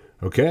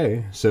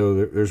 Okay,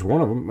 so there's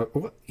one of them.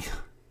 What?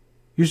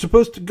 You're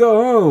supposed to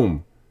go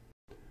home.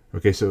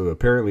 Okay, so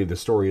apparently the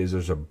story is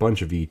there's a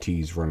bunch of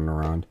ETs running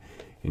around,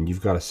 and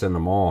you've got to send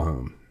them all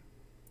home.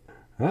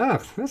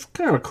 Ah, that's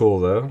kind of cool,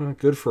 though.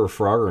 Good for a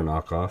Frogger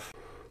knockoff.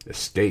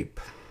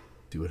 Escape.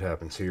 See what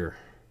happens here.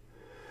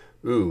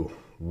 Ooh,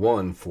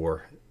 1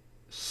 for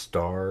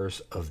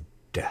Stars of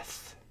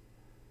Death,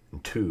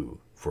 and 2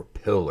 for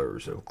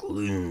Pillars of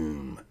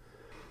Gloom.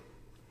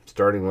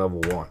 Starting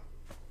level 1.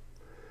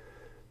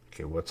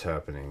 Okay, what's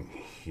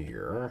happening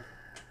here?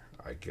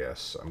 I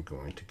guess I'm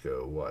going to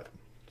go, what?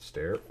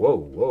 Stare? Whoa,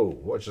 whoa,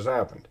 what just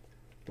happened?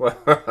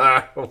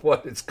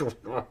 What is going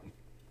on?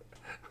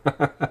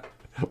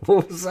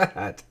 What was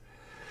that?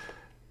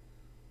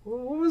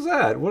 What was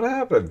that? What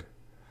happened?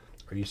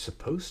 Are you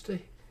supposed to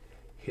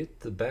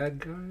hit the bad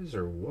guys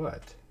or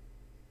what?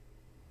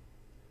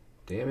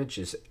 Damage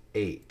is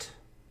 8.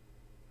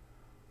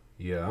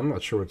 Yeah, I'm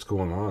not sure what's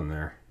going on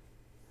there.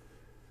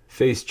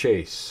 Face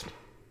chase.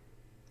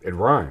 It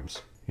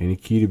rhymes. Any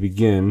key to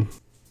begin.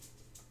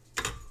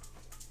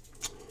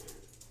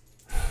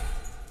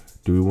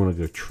 Do we want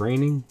to go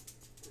training?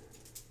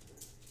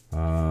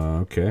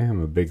 Okay,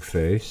 I'm a big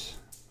face.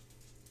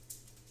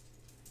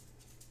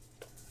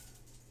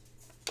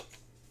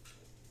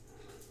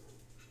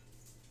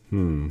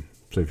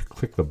 So if you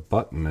click the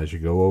button as you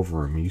go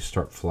over him, you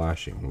start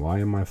flashing. Why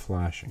am I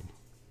flashing?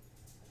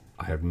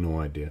 I have no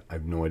idea. I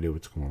have no idea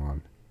what's going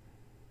on.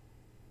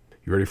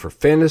 You ready for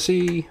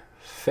fantasy?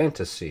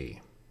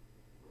 Fantasy.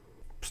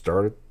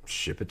 Start it,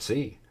 ship at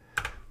sea.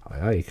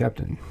 Aye, aye,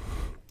 Captain.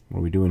 What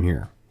are we doing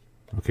here?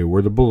 Okay,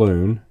 we're the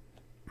balloon.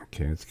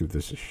 Okay, let's give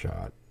this a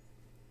shot.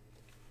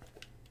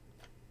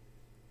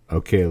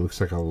 Okay, it looks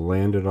like I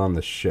landed on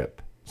the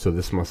ship. So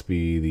this must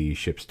be the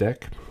ship's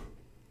deck.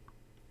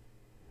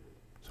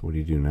 So what do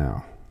you do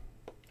now?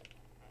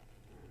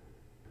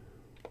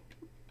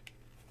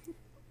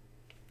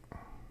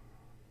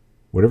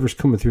 Whatever's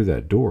coming through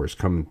that door is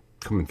coming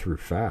through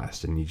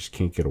fast, and you just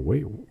can't get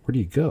away. Where do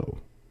you go?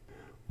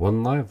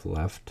 1 life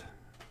left.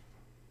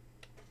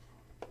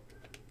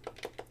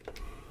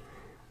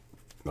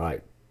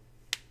 Right.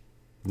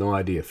 No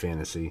idea,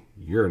 fantasy.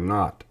 You're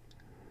not.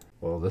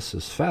 Well, this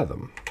is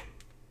Fathom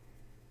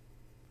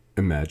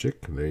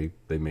Imagic.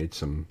 They made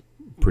some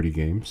pretty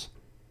games.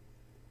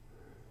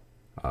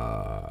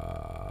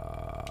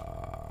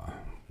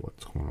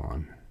 What's going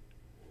on?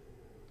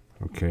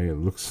 Okay, it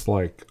looks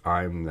like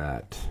I'm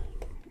that.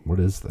 What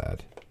is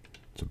that?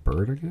 It's a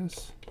bird, I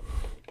guess?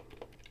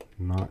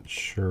 Not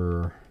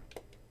sure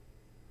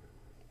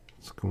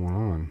what's going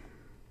on.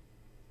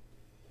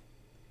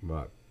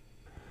 But,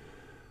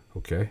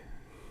 okay.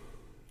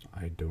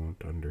 I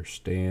don't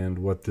understand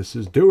what this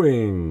is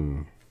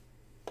doing.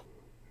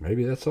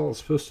 Maybe that's all it's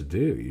supposed to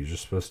do. You're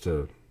just supposed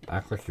to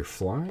act like you're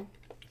flying?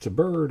 It's a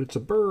bird. It's a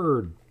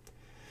bird.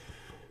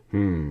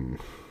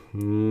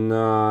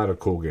 Not a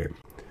cool game.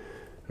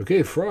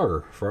 Okay,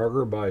 Frogger.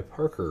 Frogger by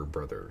Parker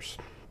Brothers.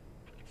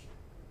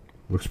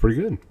 Looks pretty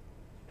good.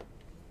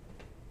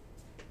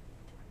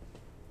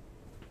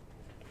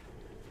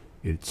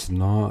 It's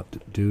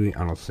not doing...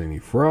 I don't see any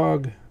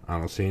frog. I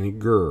don't see any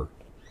grr.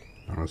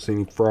 I don't see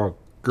any frog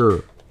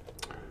grr.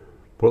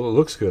 Well, it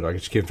looks good. I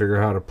just can't figure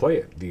out how to play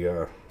it.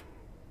 It's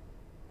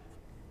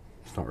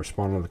not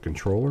responding to the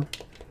controller.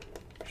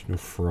 There's no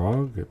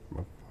frog.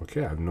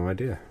 Okay, I have no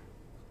idea.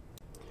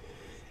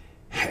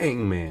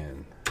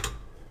 Hangman.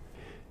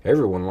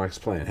 Everyone likes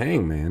playing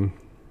Hangman.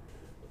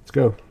 Let's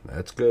go.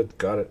 That's good.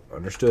 Got it.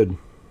 Understood.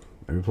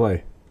 Let me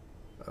play.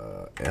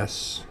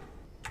 S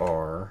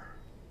R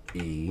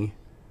E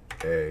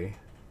A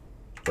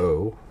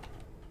O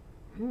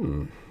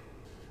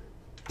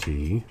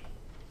T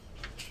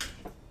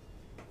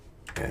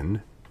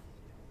N.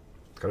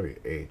 It's gotta be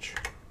H.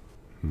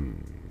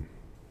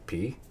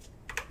 P.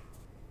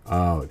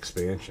 Oh,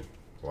 expansion.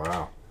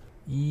 Wow.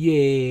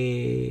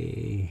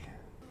 Yay.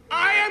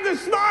 I am the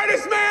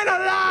smartest man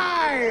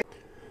alive!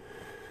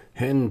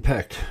 Hen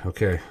Pecked.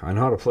 Okay, I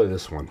know how to play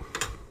this one.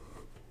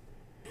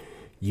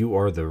 You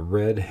are the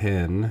red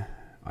hen.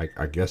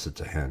 I guess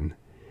it's a hen.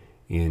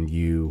 And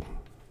you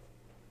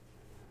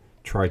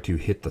try to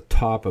hit the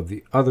top of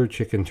the other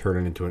chicken,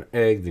 turn it into an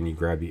egg, then you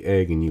grab the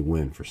egg and you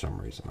win for some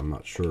reason. I'm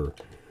not sure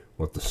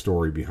what the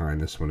story behind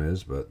this one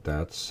is, but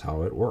that's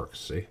how it works.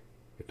 See?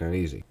 It's that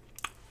easy.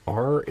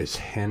 R is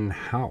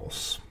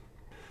Henhouse.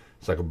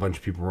 It's like a bunch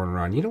of people running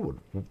around. You know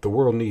what the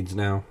world needs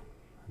now?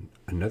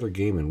 Another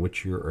game in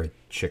which you're a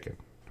chicken.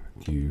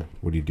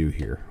 What do you do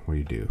here? What do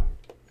you do?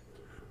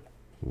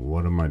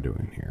 What am I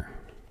doing here?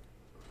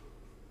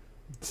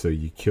 So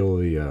you kill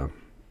the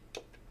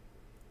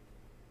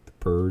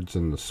birds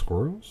and the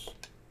squirrels?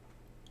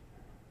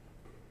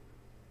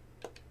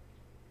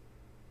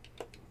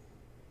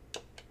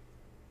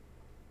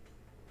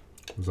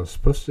 Was I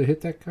supposed to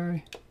hit that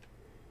guy?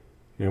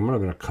 Yeah, it might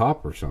have been a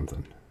cop or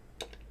something.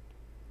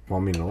 Well,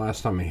 I mean, the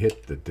last time I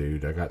hit the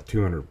dude, I got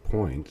 200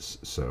 points,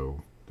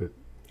 so that,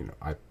 you know,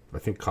 I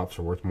think cops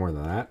are worth more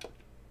than that.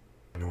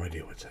 No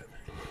idea what's happening.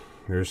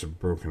 There's a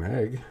broken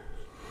egg.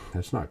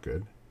 That's not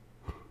good.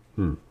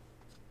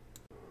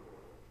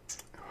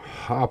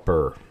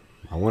 Hopper.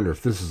 I wonder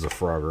if this is a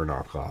Frogger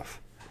knockoff.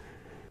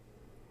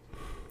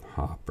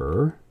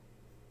 Hopper.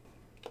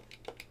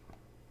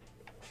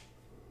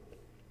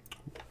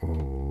 Oh,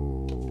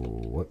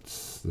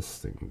 what's this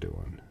thing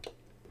doing?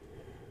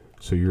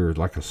 So you're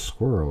like a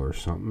squirrel or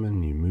something,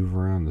 and you move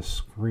around the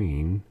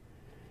screen,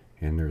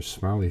 and there's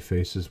smiley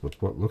faces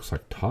with what looks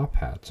like top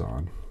hats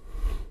on.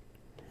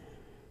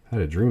 I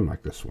had a dream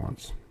like this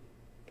once.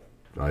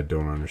 I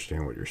don't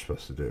understand what you're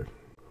supposed to do.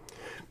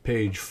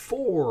 Page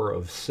 4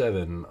 of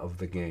 7 of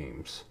the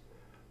games.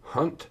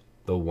 Hunt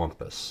the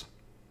Wumpus.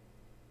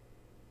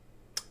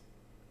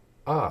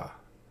 Ah,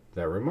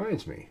 that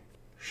reminds me.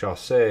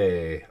 Chasse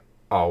a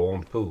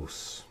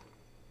Wumpus.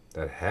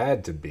 That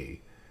had to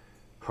be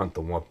Hunt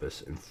the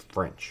Wumpus in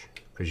French.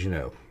 Because, you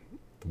know,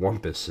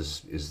 Wumpus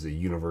is the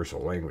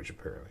universal language,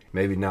 apparently.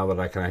 Maybe now that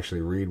I can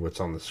actually read what's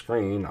on the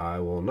screen, I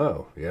will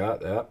know. Yeah,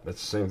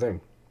 that's the same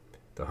thing.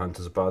 The hunt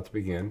is about to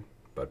begin,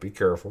 but be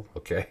careful,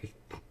 okay?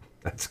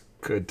 That's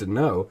good to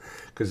know,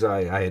 because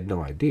I had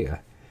no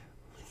idea.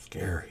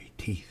 Scary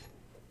teeth.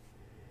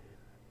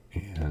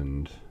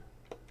 And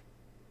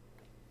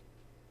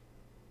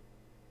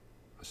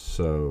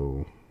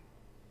so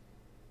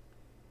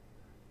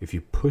if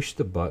you push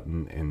the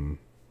button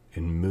and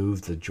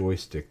move the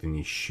joystick, then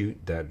you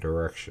shoot that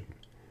direction.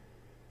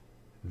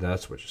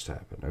 That's what just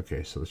happened.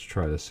 Okay, so let's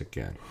try this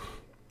again.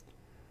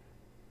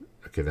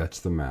 Okay, that's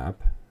the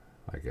map,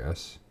 I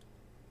guess.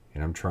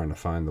 And I'm trying to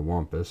find the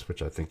Wumpus,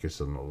 which I think is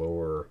in the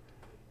lower...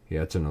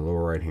 Yeah, it's in the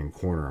lower right-hand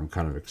corner. I'm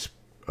kind of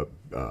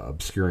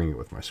obscuring it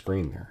with my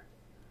screen there.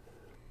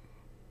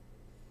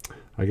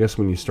 I guess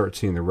when you start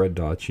seeing the red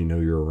dots, you know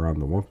you're around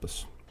the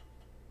Wumpus.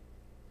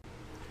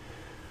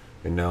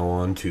 And now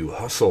on to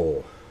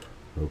Hustle.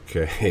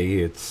 Okay,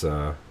 it's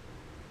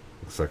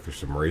looks like there's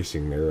some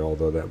racing there,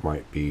 although that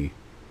might be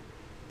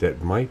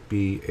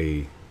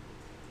a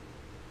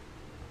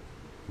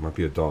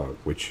dog,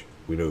 which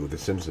we know the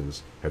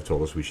Simpsons have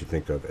told us we should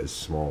think of as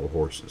small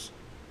horses.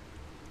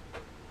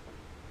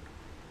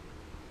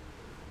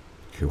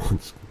 Okay,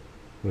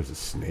 what is a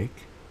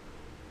snake?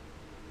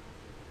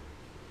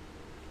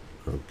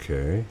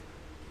 Okay,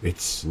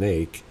 it's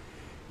Snake,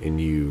 and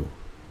you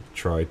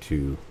try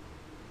to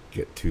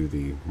get to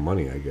the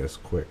money, I guess,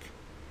 quick.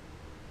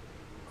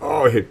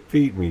 Oh, it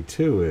beat me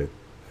to it.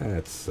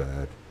 That's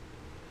sad.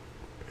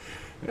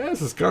 Yeah,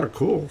 this is kind of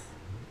cool.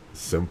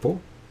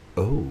 Simple.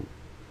 Oh,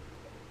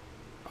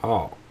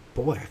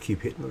 boy, I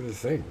keep hitting other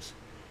things.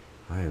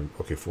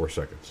 Okay, 4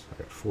 seconds. I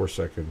got 4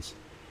 seconds.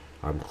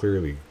 I'm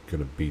clearly going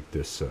to beat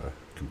this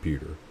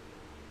computer.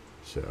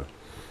 So,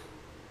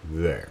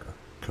 there.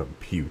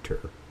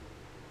 Computer.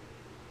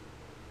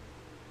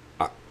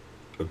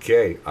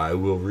 Okay, I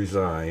will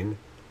resign.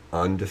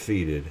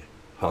 Undefeated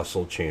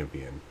Hustle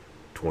Champion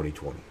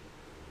 2020.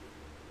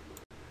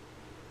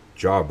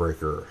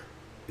 Jawbreaker.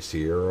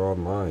 Sierra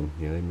Online.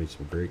 Yeah, they made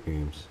some great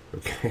games.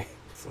 Okay.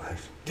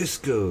 Flash.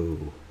 Disco.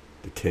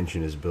 The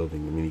tension is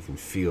building. I mean, you can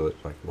feel it.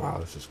 Like, wow,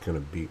 this is going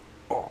to be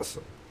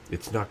awesome.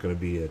 It's not going to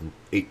be an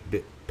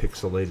 8-bit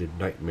pixelated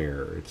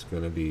nightmare. It's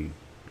going to be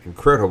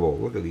incredible.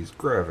 Look at these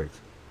graphics.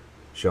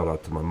 Shout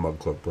out to my Mug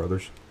Club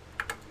brothers.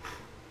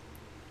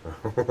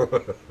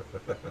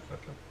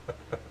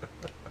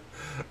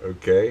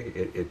 Okay,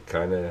 it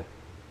kind of...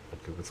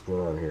 Okay, what's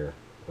going on here?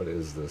 What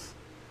is this?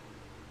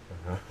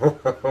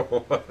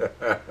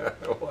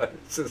 What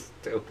is this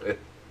doing?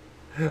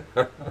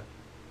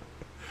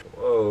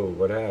 Whoa,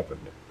 what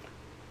happened?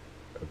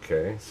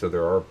 Okay, so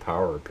there are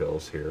power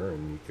pills here,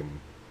 and you can,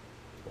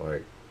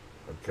 like...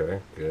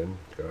 Okay, good,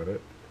 got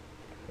it.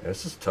 Yeah,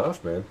 this is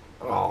tough, man.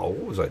 Oh,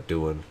 what was I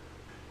doing?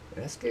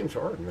 Yeah, this game's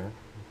hard, man.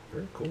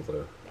 Very cool,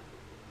 though.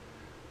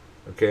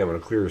 Okay, I'm going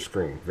to clear the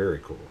screen. Very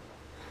cool.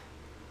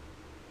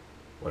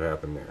 What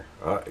happened there?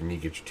 And you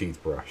get your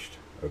teeth brushed.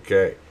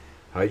 Okay.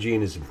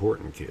 Hygiene is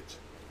important, kids.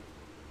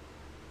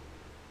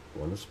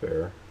 One to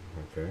spare.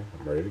 Okay,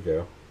 I'm ready to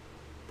go.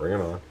 Bring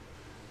it on.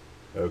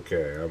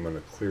 Okay, I'm going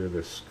to clear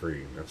this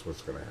screen. That's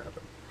what's going to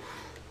happen.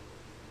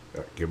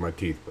 Get my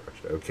teeth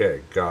brushed.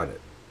 Okay, got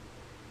it.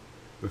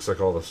 Looks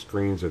like all the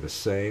screens are the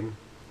same.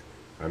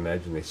 I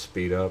imagine they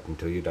speed up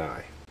until you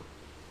die.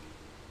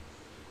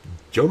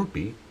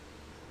 Jumpy.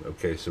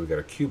 Okay, so we got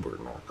a Cuber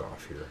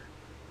knockoff here.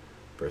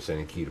 Press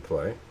any key to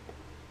play.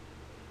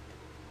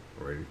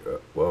 Ready?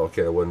 Well,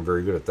 okay, I wasn't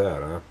very good at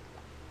that, huh?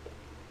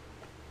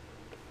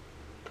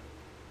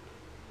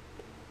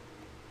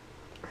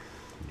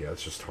 Yeah,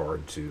 it's just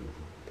hard to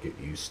get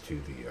used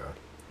to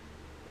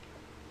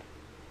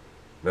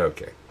the...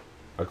 Okay,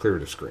 I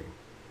cleared the screen.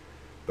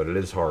 But it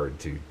is hard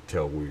to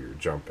tell where you're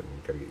jumping.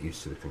 You gotta get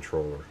used to the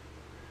controller.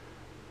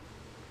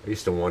 I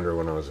used to wonder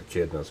when I was a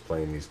kid and I was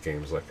playing these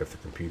games, like if the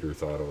computer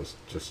thought I was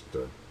just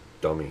a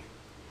dummy.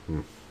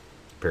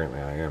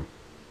 Apparently I am.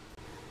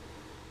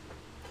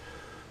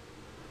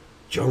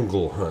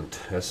 Jungle Hunt.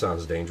 That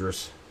sounds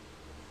dangerous.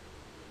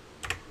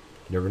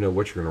 Never know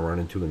what you're going to run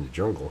into in the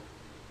jungle.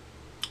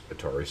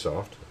 Atari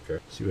Soft.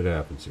 Okay. See what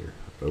happens here.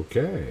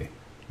 Okay.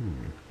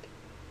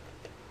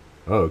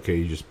 Oh, okay.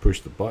 You just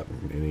push the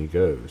button and he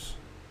goes.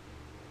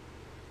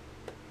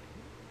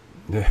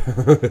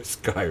 This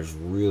guy's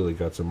really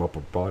got some upper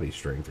body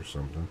strength or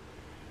something.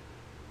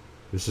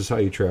 This is how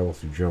you travel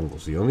through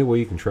jungles. The only way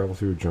you can travel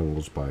through a jungle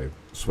is by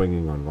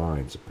swinging on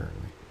vines,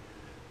 apparently.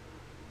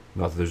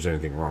 Not that there's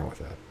anything wrong with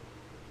that.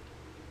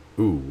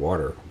 Ooh,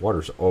 water.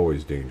 Water's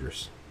always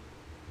dangerous.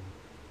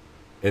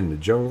 In the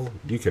jungle,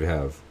 you could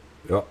have...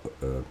 Oh,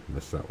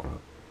 messed that one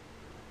up.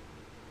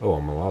 Oh,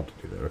 I'm allowed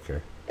to do that,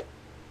 okay.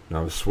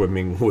 Now I'm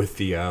swimming with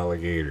the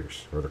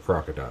alligators, or the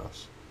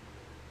crocodiles,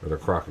 or the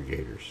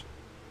crocodigators.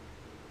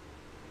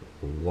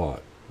 A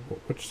lot.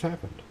 What just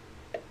happened?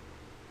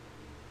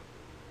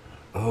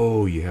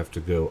 Oh, you have to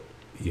go...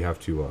 You have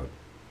to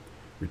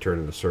return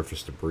to the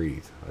surface to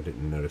breathe. I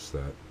didn't notice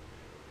that.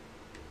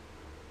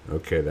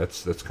 Okay,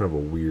 that's kind of a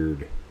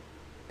weird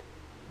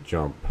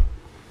jump.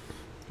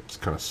 It's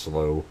kind of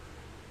slow.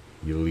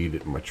 You lead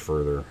it much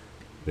further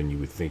than you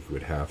would think you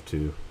would have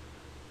to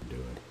do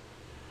it.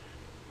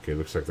 Okay,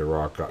 looks like the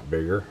rock got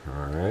bigger.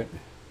 All right.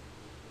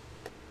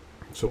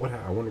 So what?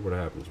 I wonder what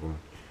happens when.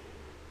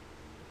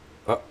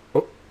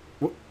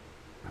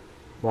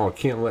 Well, I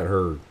can't let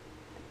her.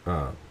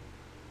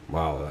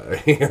 Wow,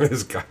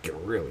 this guy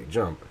can really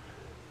jump.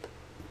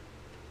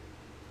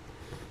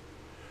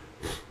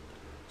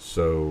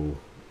 So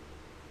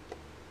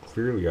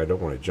clearly, I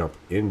don't want to jump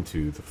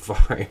into the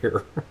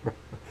fire.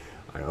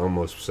 I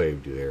almost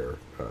saved you there,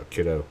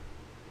 kiddo.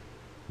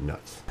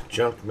 Nuts.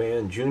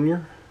 Junkman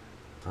Junior.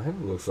 Kind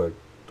of looks like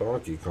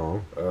Donkey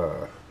Kong.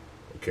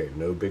 Okay,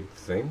 no big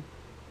thing.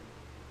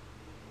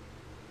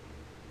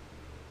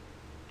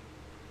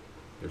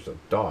 There's a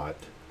dot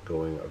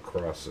going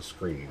across the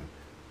screen.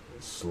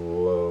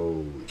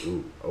 Slowly.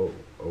 Ooh, oh,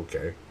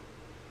 okay.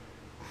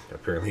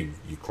 Apparently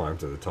you climb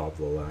to the top of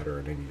the ladder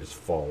and then you just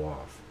fall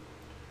off.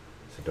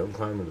 So don't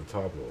climb to the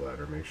top of the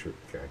ladder. Make sure.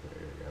 Okay,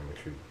 make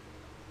sure.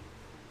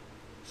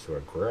 So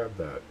I grab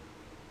that.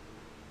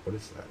 What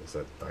is that? Is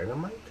that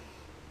dynamite?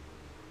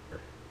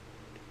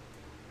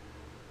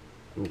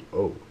 Ooh,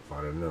 oh, if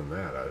I'd have known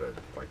that, I'd have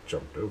like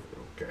jumped over.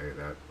 Okay,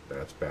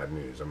 that's bad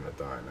news. I'm gonna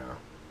die now.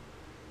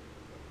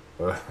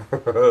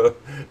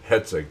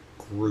 That's a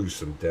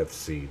gruesome death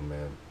scene,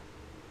 man.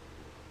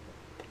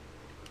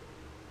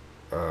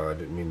 I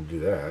didn't mean to do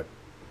that.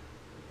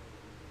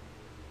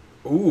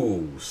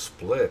 Ooh,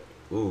 split.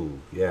 Ooh,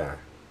 yeah.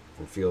 I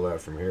can feel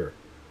that from here.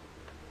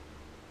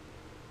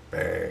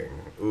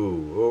 Bang.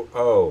 Ooh,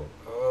 oh,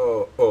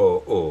 oh,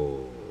 oh,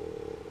 oh.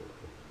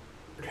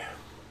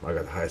 I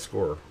got the high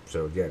score.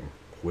 So again,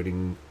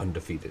 quitting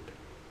undefeated.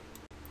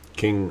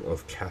 King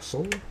of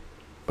Castle?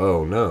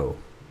 Oh no.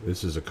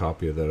 This is a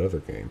copy of that other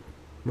game.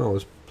 No,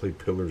 let's play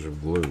Pillars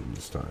of Gloom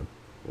this time.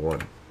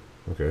 1.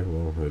 Okay,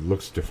 well, it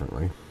looks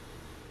differently.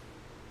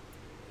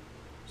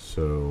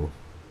 So,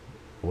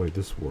 the way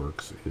this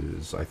works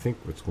is, I think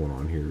what's going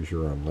on here is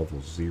you're on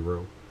level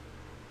 0,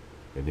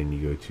 and then you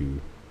go to,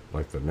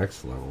 like, the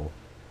next level,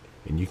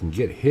 and you can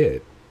get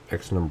hit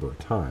X number of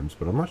times,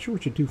 but I'm not sure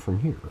what you do from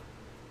here.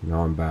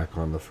 Now I'm back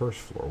on the first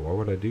floor. Why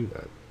would I do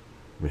that?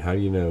 I mean, how do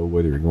you know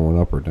whether you're going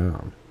up or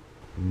down?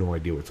 No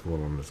idea what's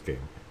going on in this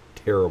game.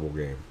 Terrible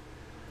game.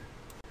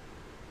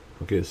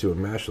 Okay, let's see what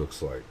MASH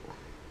looks like.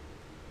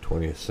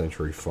 20th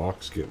Century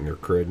Fox getting their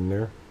cred in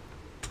there.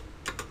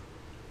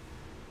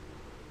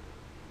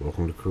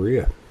 Welcome to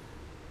Korea.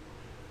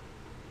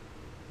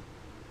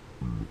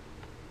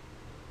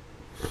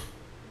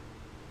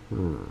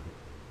 I'm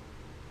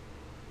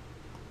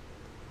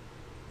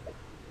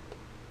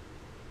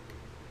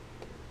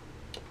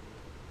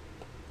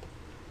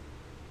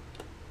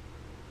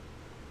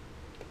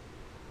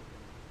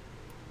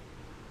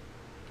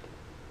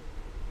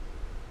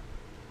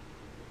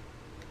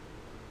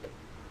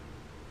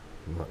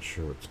not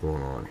sure what's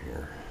going on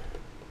here.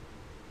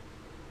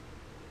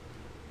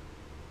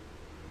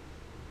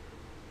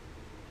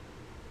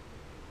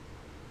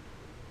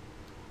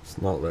 It's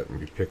not letting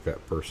me pick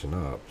that person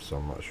up, so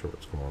I'm not sure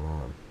what's going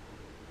on.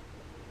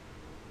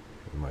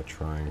 Am I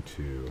trying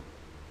to...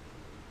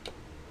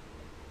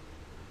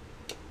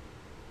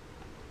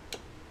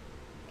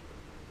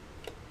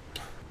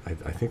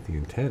 I think the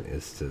intent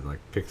is to like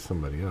pick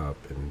somebody up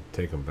and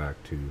take them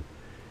back to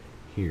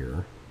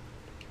here.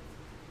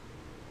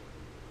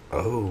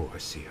 Oh, I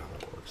see how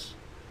that works.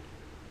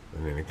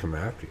 And then they come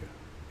after you.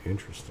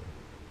 Interesting.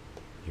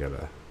 You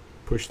gotta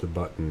push the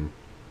button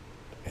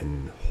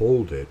and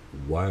hold it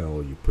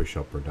while you push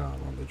up or down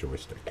on the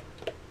joystick.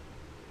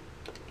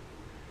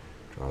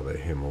 Draw the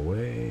him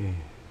away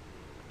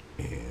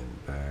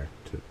and back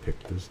to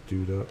pick this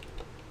dude up.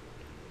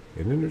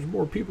 And then there's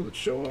more people that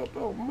show up.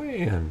 Oh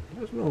man,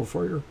 there's no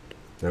fire.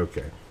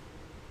 Okay,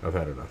 I've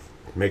had enough.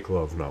 Make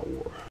love, not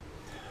war.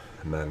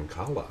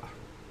 Mancala.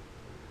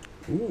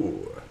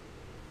 Ooh,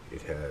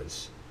 it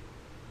has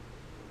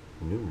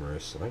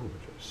numerous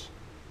languages.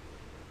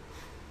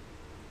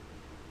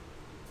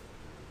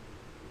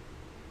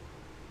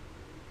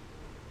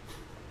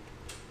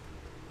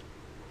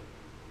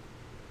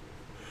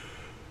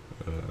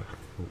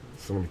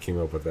 Somebody came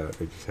up with that.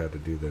 They just had to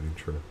do that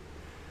intro.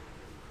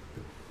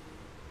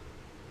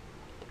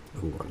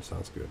 Ooh, one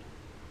sounds good.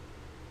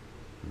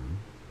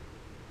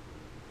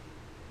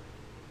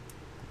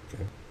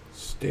 Okay.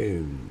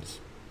 Stones.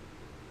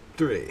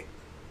 3.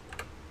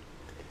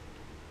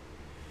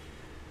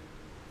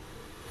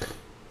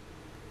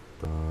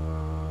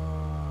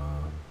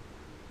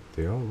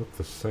 They all look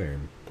the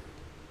same.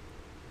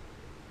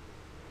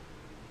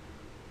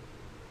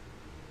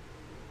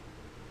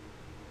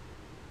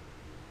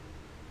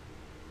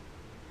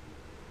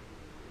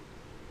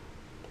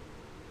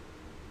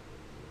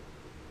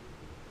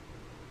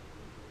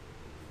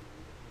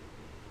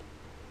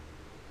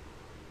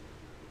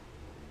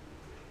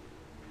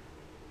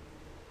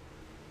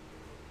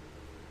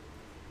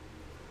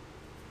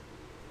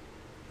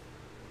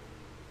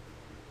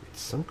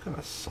 Some kind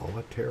of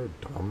solitaire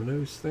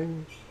dominoes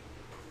thing?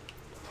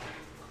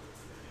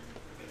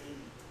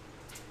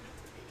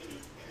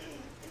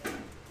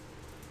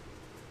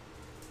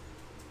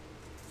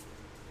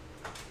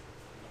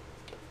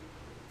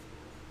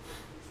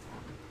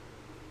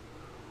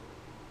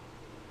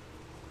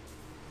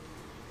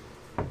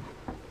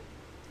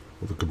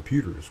 Well, the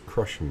computer is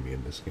crushing me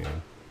in this game.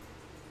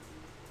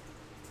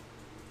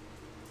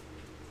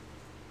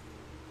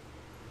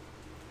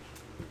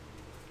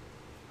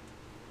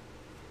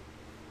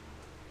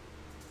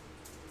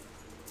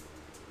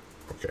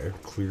 Okay,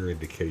 clear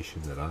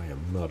indication that I am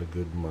not a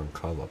good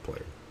Mancala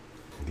player.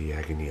 The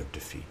agony of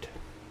defeat.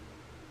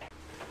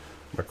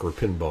 Micro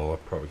pinball, I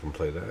probably can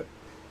play that.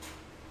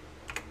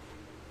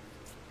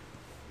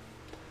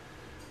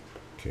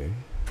 Okay,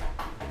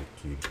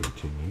 you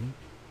continue.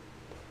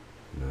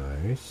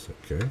 Nice,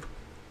 okay.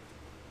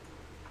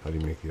 How do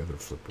you make the other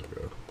flipper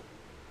go?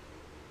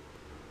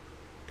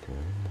 Okay,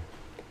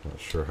 not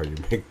sure how you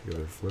make the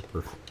other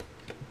flipper.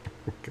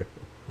 Okay.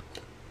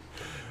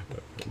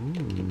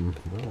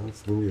 Well,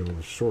 it's going to be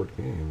a short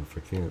game if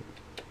I can't.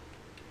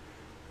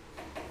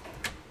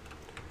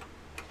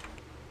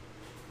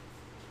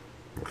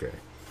 Okay,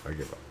 I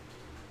give up.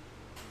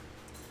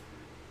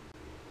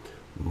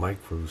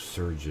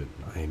 Microsurgeon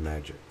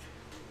Imagic.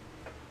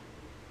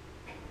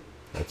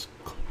 That's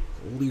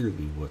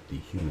clearly what the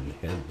human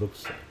head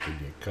looks like when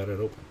you cut it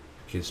open.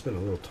 Okay, spend a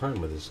little time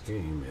with this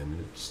game, and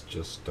it's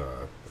just,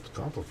 it's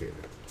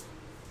complicated.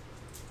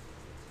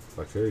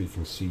 Like there you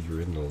can see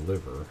you're in the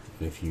liver,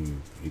 and if you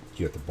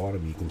at the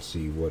bottom you can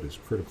see what is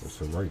critical.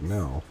 So right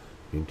now,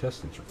 the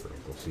intestines are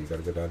critical, so you got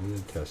to go down the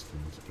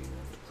intestines and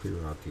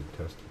clear out the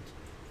intestines.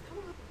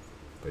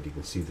 But you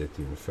can see that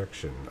the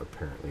infection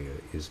apparently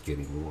is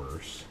getting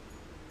worse,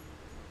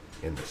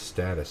 and the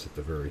status at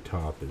the very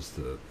top is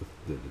the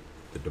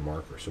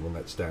demarker. So when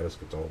that status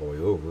gets all the way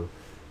over,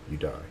 you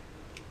die.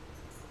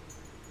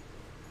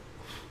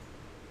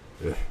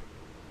 Ugh.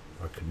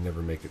 I could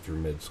never make it through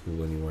med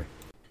school anyway.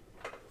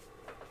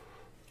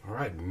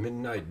 Alright,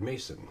 Midnite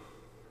Mason.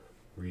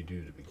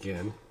 Redo to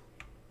begin.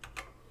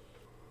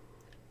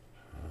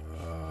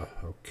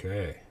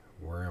 Okay.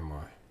 Where am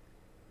I?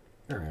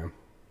 There I am.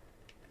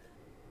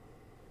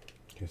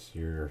 Guess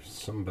you're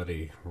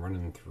somebody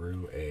running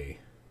through a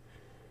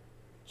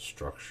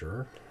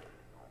structure,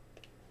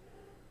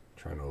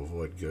 trying to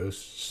avoid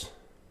ghosts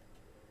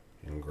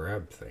and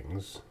grab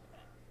things.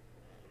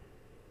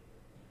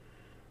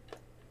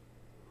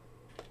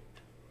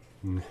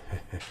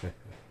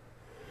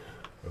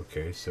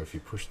 Okay, so if you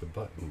push the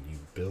button, you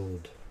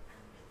build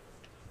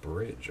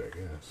bridge, I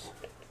guess.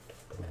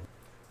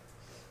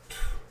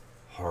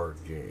 Hard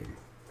game.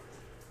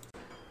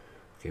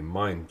 Okay,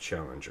 mind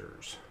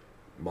challengers.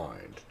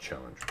 Mind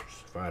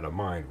challengers. If I had a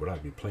mind, would I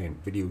be playing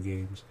video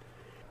games?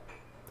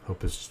 Hope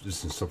this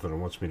isn't something that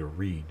wants me to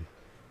read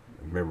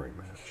a memory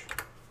match.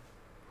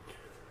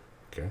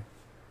 Okay.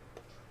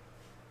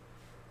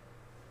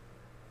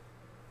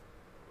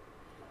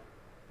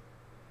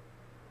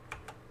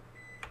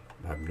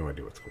 I have no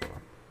idea what's going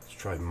on. Let's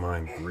try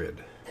Mind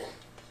Grid.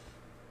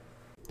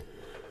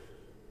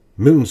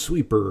 Moon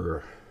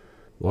Sweeper.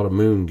 A lot of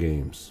moon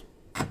games.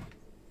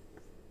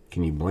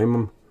 Can you blame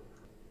them?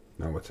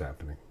 Now what's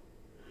happening?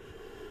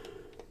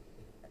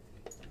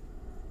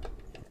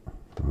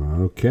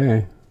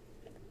 Okay.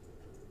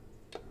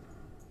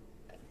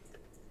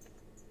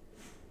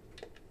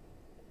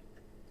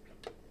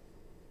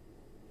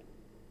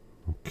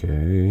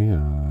 Okay.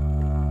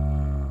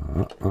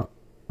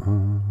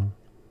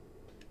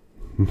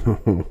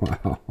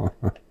 Wow.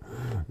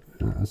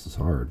 This is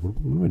hard. What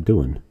am I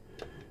doing?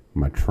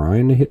 Am I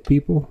trying to hit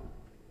people?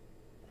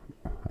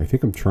 I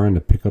think I'm trying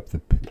to pick up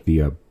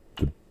the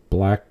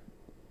black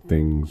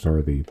things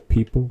are the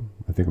people.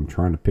 I think I'm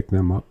trying to pick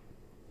them up.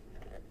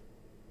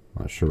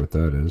 Not sure what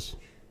that is.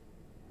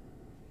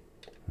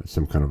 That's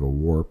some kind of a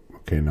warp.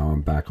 Okay, now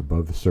I'm back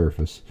above the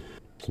surface.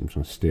 So I'm just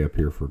going to stay up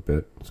here for a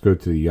bit. Let's go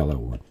to the yellow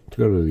one. Let's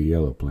go to the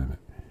yellow planet.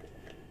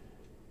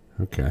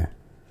 Okay.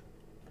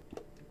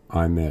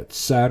 I'm at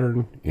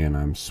Saturn, and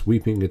I'm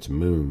sweeping its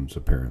moons,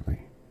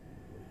 apparently.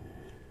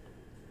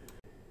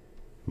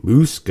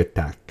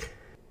 Muscatak.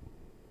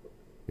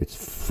 It's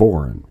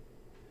foreign.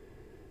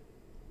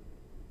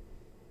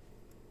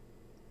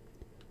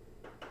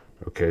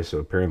 Okay, so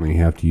apparently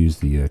you have to use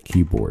the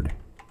keyboard.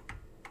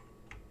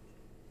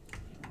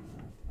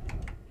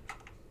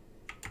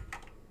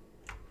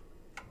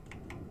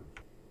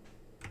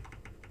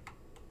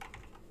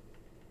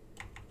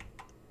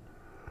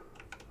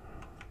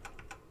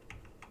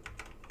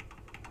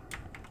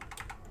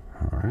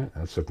 Alright,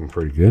 that's looking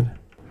pretty good.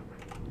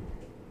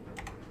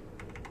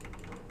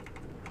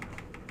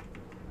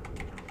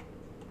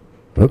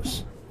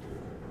 Oops.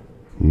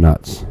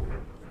 Nuts.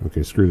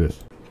 Okay, screw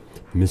this.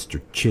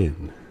 Mr.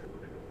 Chin.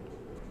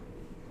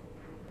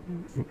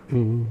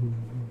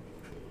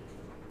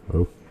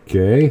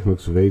 Okay,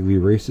 looks vaguely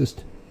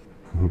racist.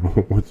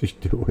 What's he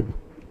doing?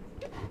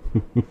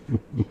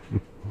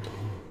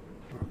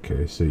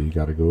 Okay, so you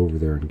gotta go over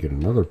there and get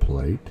another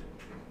plate.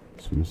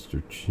 So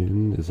Mr.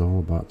 Chin is all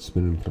about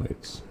spinning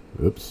plates.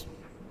 Oops.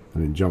 I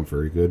didn't jump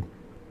very good.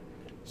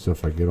 So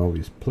if I get all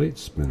these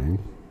plates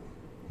spinning,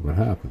 what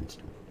happens?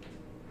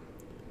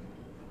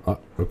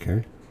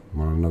 Okay.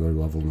 I'm on another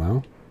level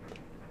now.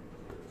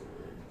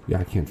 Yeah,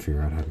 I can't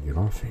figure out how to get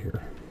off of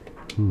here.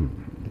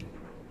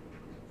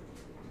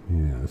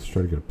 Yeah, let's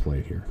try to get a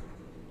plate here.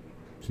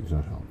 See if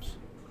that helps.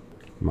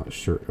 I'm not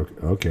sure.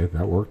 Okay,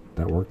 that worked.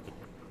 That worked.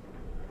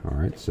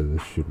 Alright, so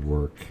this should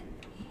work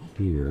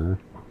here.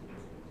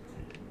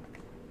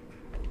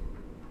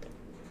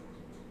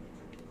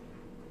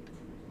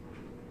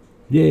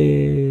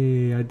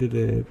 Yay! I did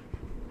it.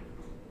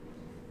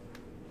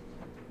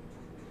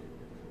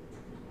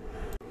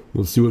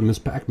 Let's see what Miss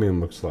Pac-Man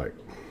looks like.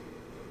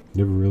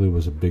 Never really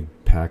was a big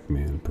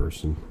Pac-Man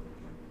person.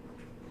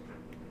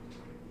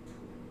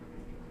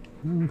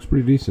 That looks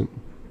pretty decent.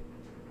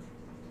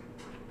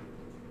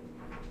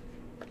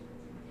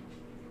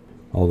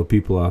 All the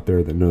people out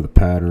there that know the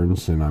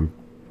patterns, and I'm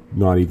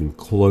not even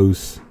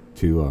close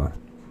to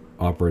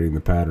operating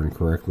the pattern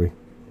correctly.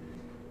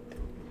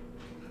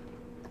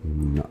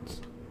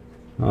 Nuts.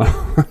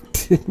 I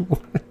didn't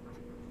want.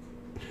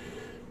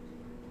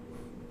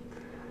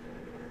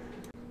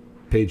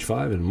 Page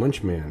 5 in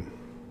Munchman.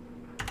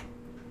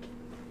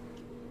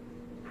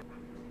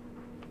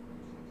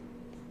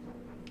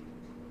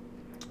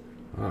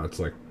 Oh, it's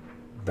like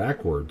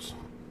backwards.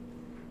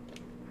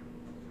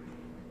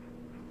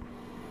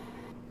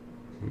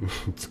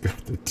 It's got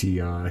the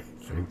TI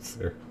things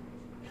there.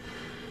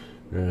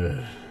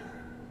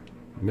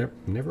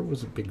 Never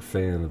was a big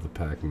fan of the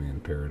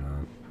Pac-Man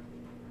paradigm.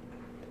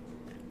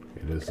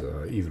 It is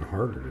even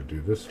harder to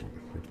do this one.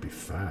 It'd be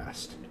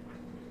fast.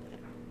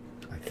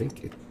 I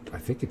think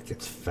it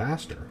gets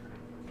faster.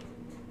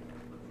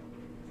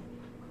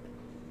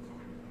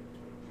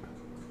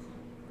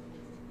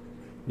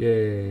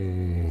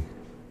 Yay!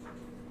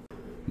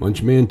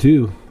 Munchman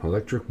 2,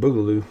 Electric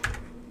Boogaloo.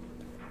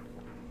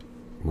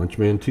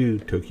 Munchman 2,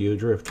 Tokyo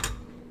Drift.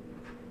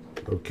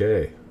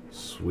 Okay,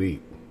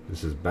 sweet.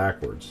 This is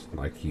backwards,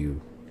 like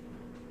you.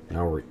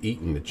 Now we're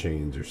eating the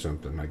chains or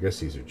something. I guess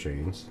these are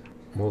chains.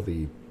 Well,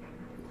 the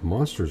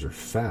monsters are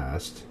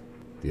fast.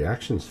 The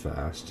action's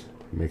fast.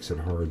 It makes it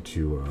hard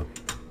to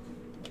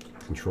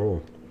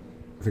control.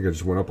 I think I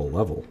just went up a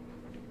level.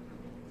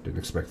 Didn't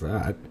expect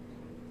that.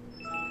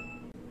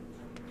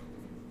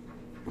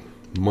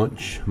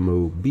 Munch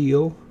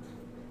Mobile.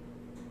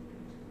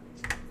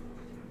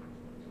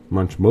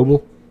 Munch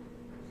Mobile.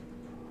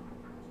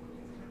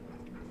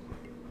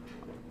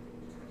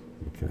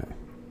 Okay.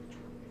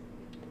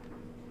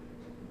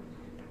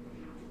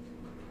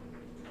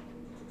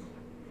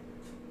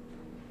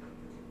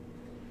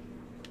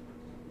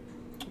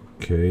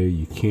 Okay,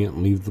 you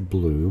can't leave the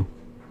blue.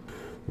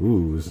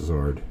 Ooh, this is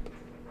hard.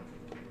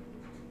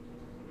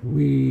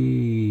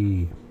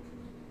 Whee!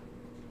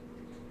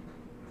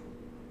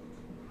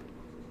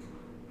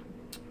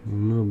 I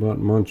don't know about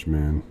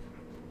Munchman.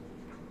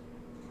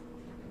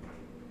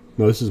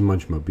 No, this is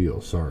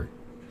Munchmobile. Sorry,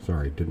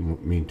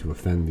 didn't mean to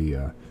offend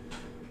the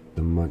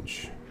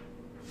Munch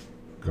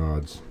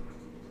gods.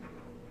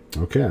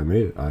 Okay, I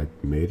made it. I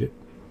made it.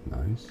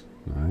 Nice,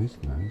 nice,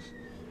 nice.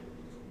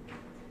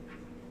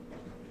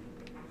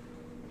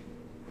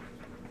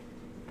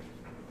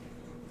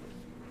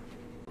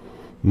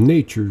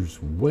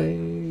 Nature's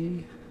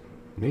way.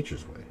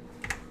 Nature's way.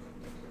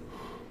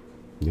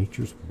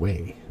 Nature's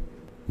way.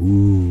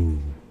 Ooh,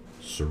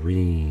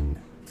 serene.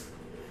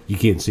 You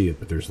can't see it,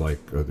 but there's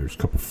like, there's a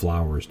couple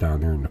flowers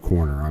down there in the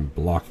corner. I'm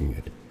blocking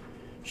it.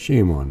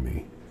 Shame on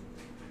me.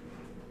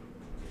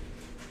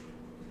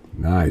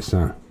 Nice,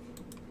 huh?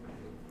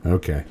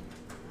 Okay.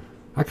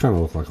 I kind of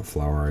look like a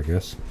flower, I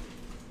guess.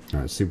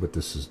 Alright, let's see what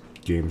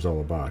game's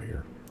all about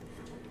here.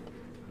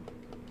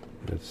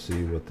 Let's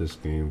see what this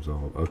game's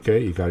all about.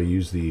 Okay, you got to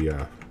use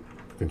the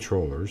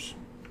controllers.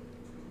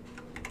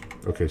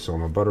 Okay, so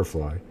I'm a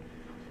butterfly,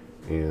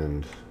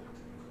 and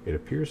it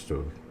appears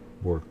to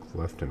work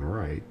left and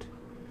right,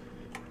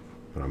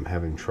 but I'm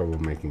having trouble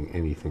making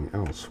anything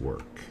else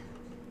work.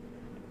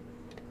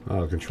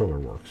 Oh, the controller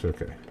works.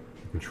 Okay,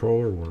 the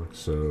controller works.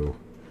 So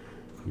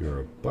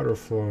you're a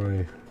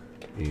butterfly,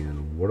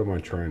 and what am I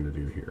trying to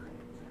do here?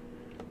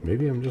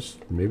 Maybe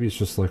it's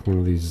just like one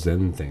of these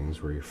Zen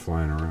things where you're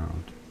flying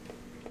around.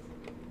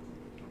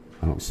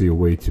 I don't see a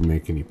way to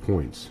make any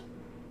points.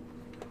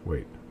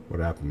 Wait, what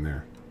happened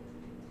there?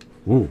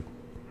 Ooh,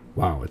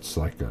 wow, it's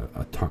like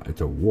it's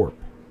a warp.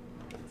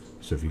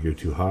 So if you go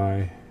too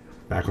high,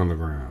 back on the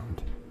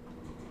ground.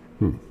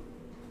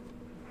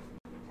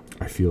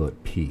 I feel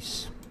at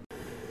peace.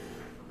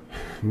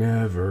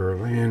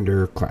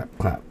 Neverlander, clap,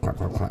 clap, clap,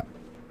 clap, clap.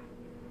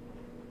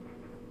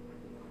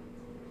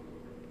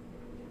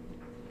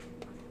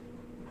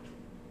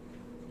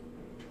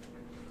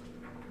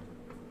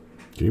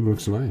 Game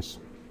looks nice.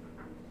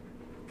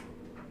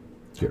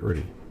 Get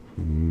ready.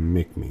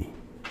 Make me.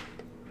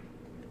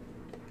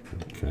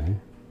 Okay.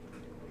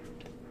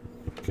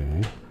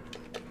 Okay.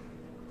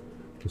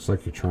 Looks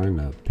like you're trying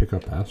to pick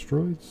up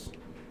asteroids?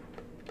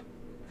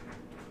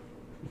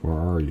 Where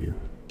are you?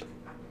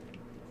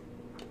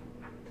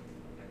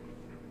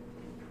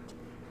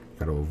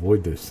 Gotta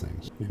avoid those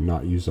things and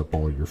not use up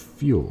all your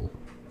fuel.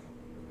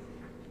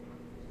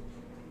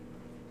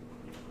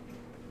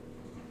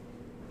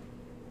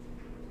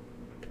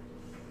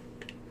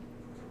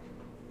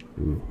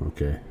 Ooh,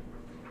 okay.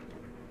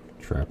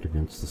 Trapped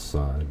against the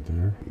side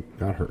there.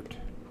 Got hurt.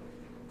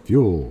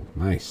 Fuel.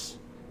 Nice.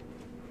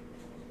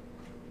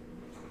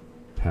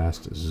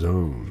 Past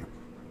zone.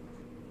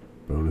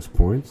 Bonus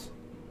points.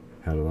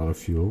 Had a lot of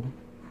fuel.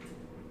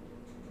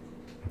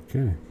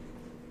 Okay.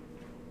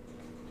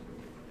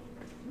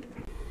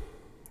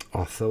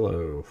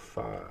 Othello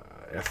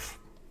F.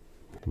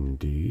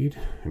 Indeed.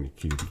 And you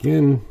keep it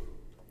again.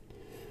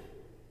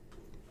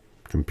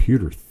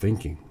 Computer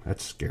thinking.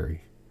 That's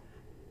scary.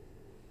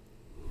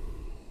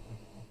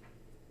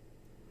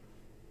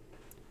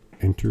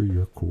 Enter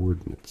your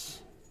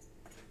coordinates.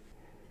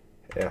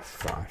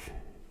 F5.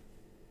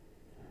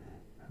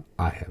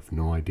 I have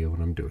no idea what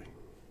I'm doing.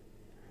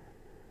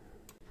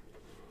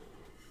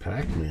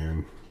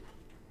 Pac-Man?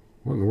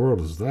 What in the world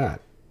is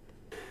that?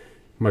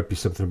 Might be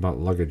something about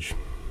luggage.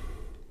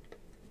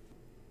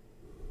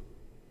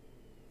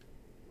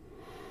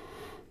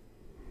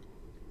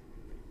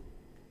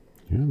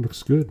 Yeah,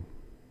 looks good.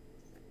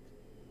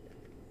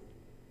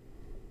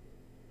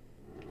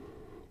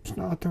 It's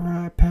not the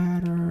right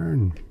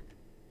pattern.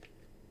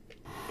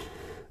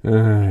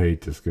 I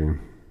hate this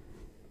game.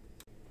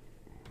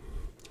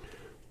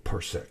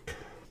 Parsec.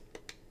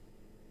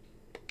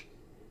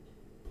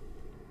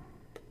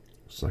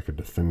 It's like a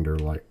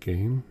Defender-like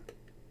game.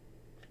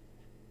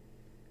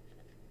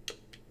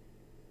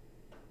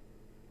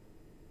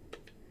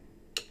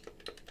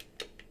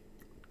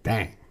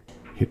 Dang.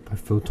 Hit by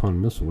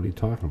photon missile. What are you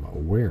talking about?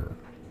 Where?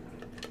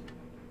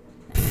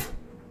 Pfft,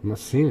 I'm not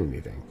seeing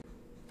anything.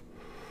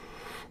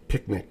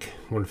 Picnic.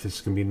 What if this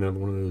is going to be another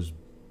one of those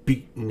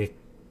beatnik,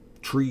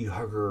 tree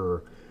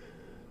hugger,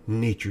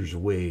 nature's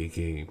way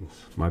games?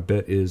 My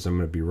bet is I'm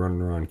going to be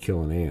running around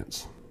killing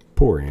ants.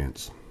 Poor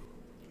ants.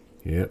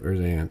 Yep, there's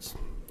ants.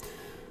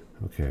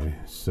 Okay,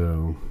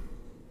 so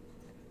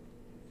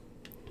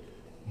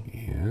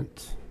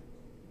ant.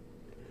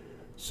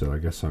 So I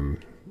guess I'm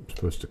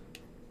supposed to.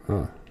 What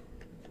are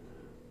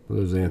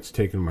those ants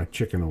taking my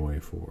chicken away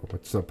for?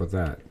 What's up with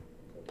that?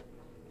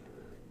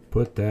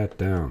 Put that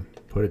down.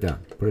 Put it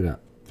down. Put it down.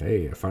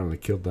 Hey, I finally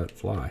killed that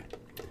fly.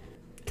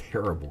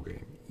 Terrible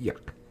game.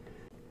 Yuck.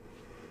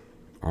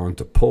 On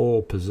to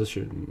pole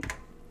position.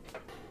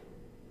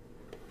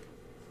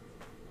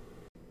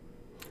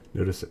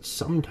 Notice that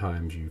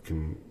sometimes you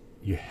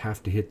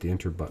have to hit the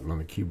enter button on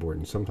the keyboard,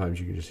 and sometimes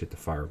you can just hit the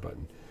fire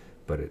button,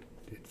 but it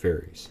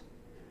varies.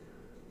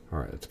 All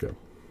right, let's go.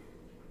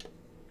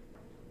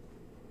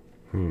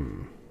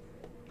 I'm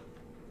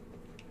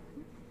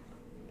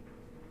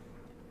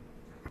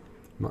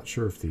not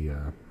sure if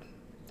the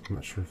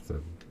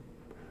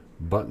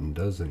button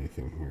does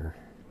anything here.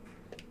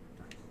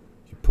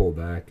 If you pull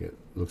back, it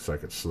looks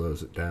like it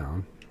slows it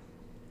down.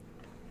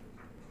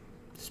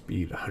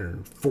 Speed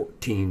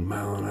 114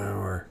 mile an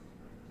hour.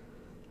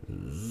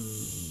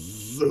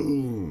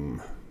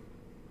 Zoom.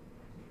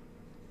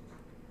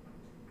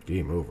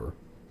 Game over.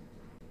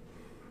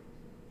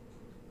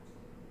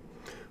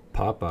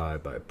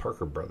 Popeye by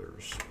Parker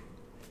Brothers.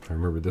 I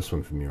remember this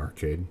one from the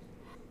arcade.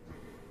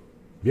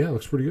 Yeah, it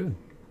looks pretty good.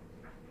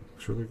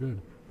 Looks really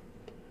good.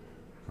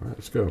 All right,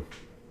 let's go.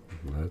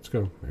 Let's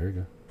go. There you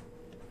go.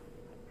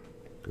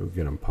 Go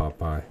get him,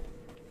 Popeye.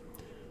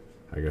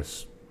 I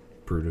guess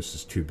Brutus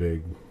is too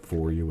big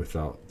for you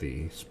without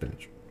the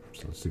spinach.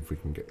 So let's see if we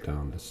can get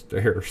down the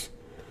stairs.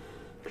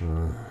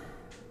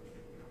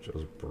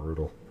 Just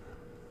brutal.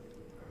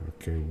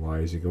 Okay, why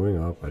is he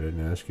going up? I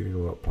didn't ask you to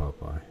go up,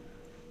 Popeye.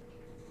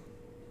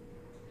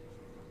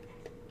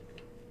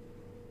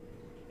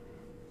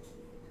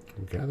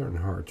 I'm gathering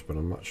hearts, but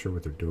I'm not sure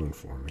what they're doing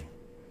for me.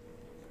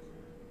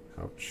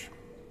 Ouch.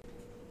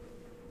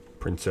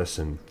 Princess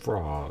and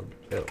Frog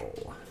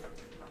L.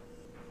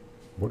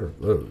 What are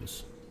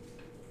those?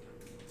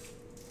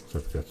 So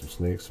I've got some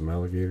snakes, some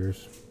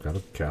alligators. Got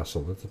a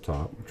castle at the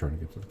top. I'm trying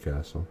to get to the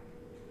castle.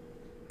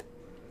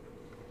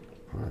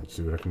 Alright, let's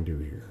see what I can do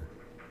here.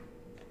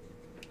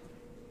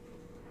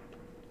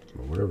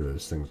 Well, whatever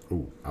those things...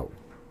 Ooh, ow.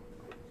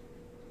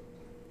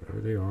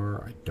 Whatever they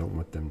are, I don't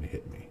want them to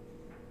hit me.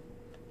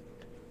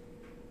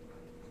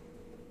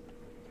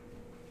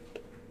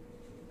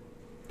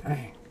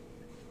 Dang.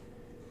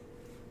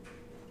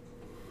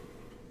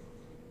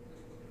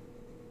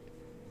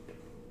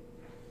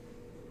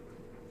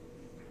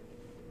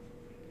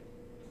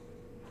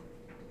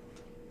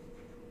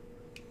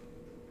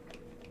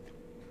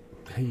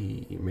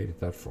 Hey, you made it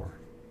that far.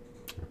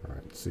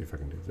 Alright, let's see if I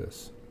can do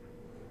this.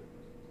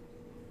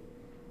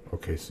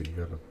 Okay, so you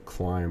gotta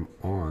climb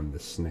on the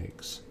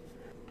snakes.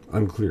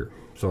 Unclear.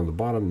 So on the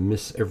bottom,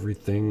 miss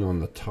everything. On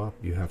the top,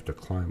 you have to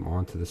climb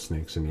onto the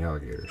snakes and the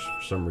alligators.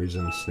 For some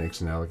reason,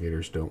 snakes and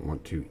alligators don't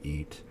want to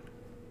eat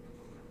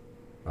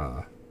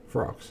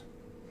frogs.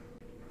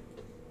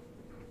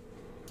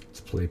 Let's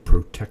play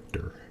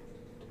Protector.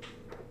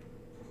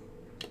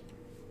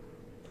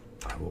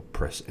 I will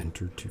press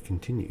enter to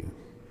continue.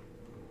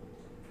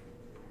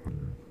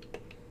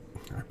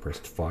 I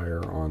pressed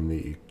fire on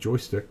the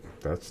joystick.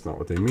 That's not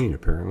what they mean,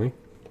 apparently.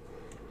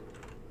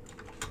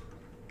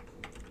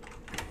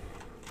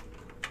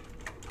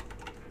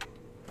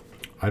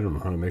 I don't know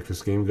how to make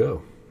this game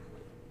go.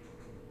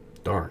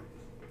 Darn.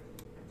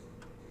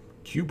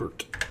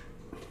 Hubert.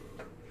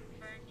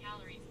 Burn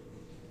calories.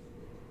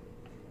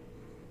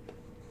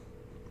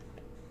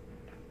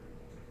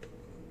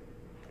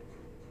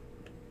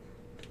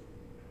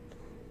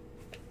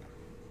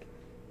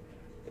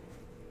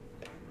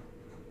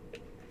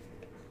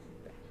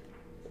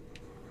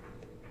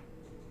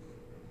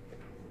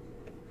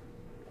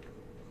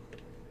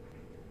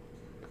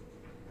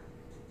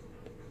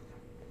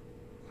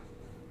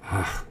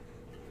 Ah.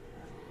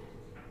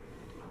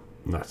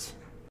 Nuts.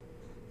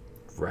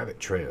 Rabbit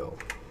Trail.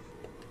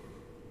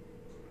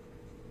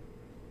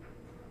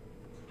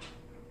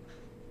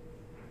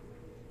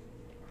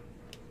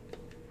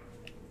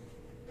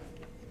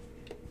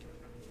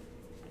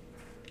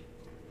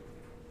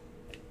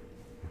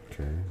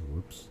 Okay,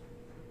 whoops.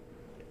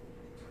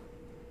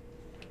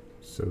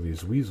 So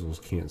these weasels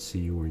can't see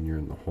you when you're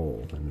in the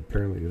hole, and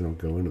apparently they don't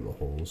go into the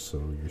holes,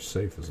 so you're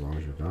safe as long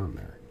as you're down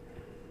there.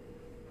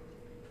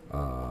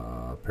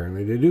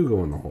 Apparently they do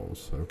go in the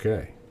holes.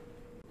 Okay.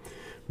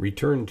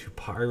 Return to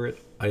Pirate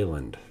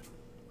Island.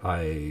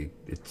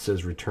 It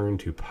says return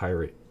to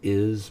Pirates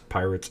is.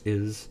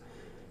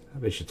 I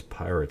bet it's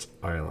Pirates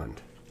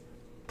Island.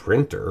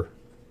 Printer.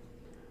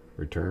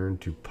 Return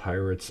to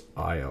Pirates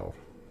Isle.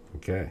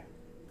 Okay.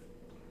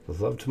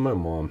 With love to my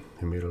mom,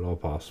 who made it all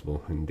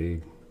possible.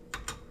 Indeed.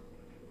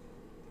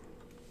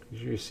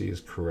 UGC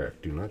is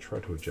correct. Do not try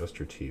to adjust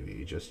your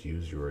TV. Just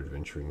use your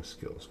adventuring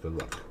skills. Good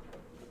luck.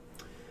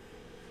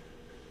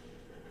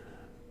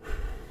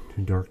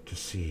 Too Dark to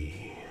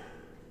See.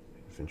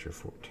 Adventure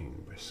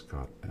 14 by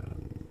Scott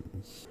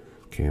Adams.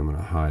 Okay, I'm going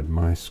to hide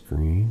my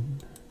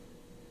screen.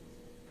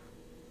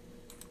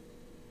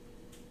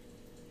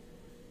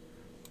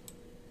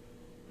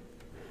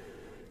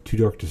 Too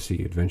Dark to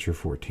See. Adventure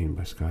 14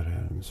 by Scott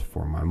Adams.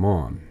 For my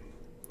mom.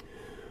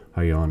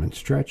 I yawn and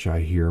stretch. I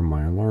hear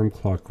my alarm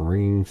clock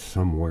ring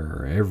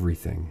somewhere.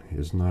 Everything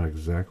is not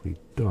exactly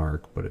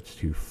dark, but it's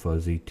too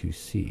fuzzy to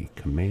see.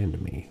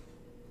 Command me.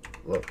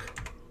 Look.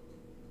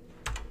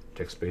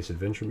 Text-based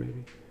adventure,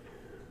 maybe?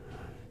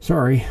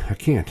 Sorry, I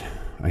can't.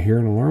 I hear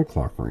an alarm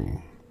clock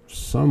ringing.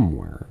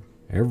 Somewhere.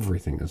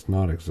 Everything is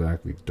not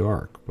exactly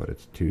dark, but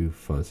it's too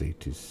fuzzy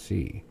to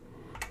see.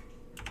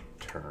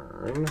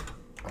 Turn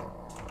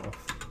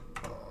off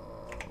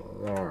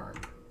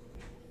alarm.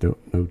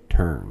 Don't know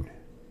turn.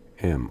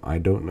 M. I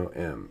don't know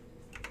M.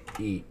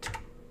 Eat.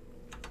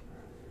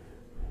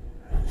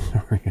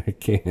 Sorry, I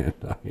can't.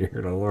 I hear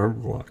an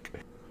alarm clock.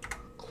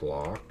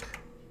 Clock.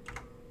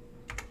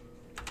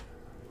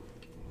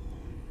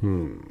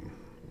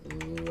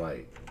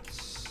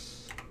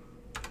 Lights.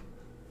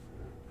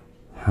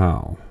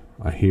 How?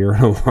 I hear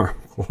an alarm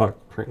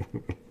clock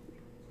ring.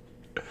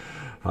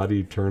 How do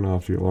you turn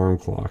off the alarm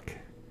clock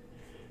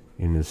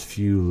in as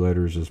few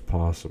letters as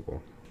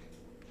possible?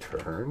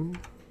 Turn.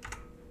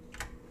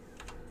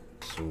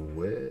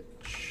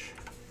 Switch.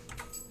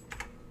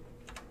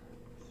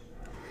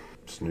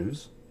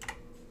 Snooze.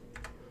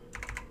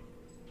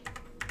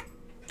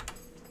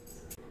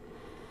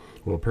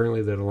 Well,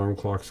 apparently that alarm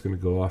clock's going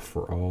to go off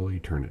for all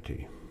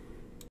eternity.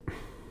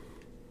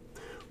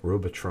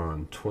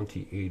 Robotron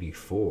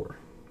 2084.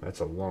 That's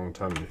a long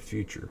time in the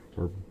future.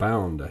 We're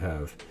bound to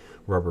have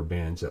rubber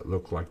bands that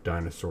look like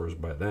dinosaurs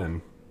by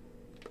then.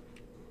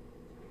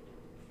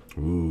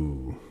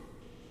 Ooh.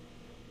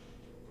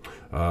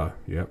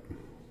 Yep.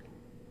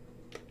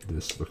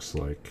 This looks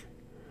like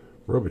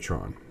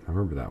Robotron. I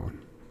remember that one.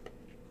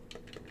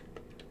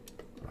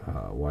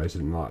 Why is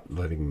it not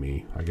letting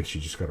me? I guess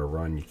you just gotta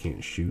run. You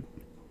can't shoot.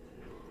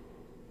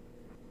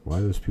 Why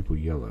are those people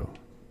yellow?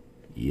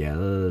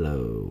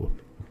 Yellow.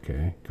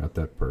 Okay, got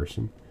that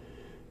person.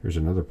 There's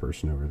another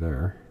person over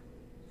there.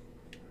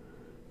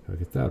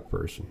 Look at that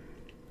person.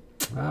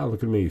 Ah,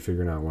 look at me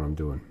figuring out what I'm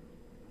doing.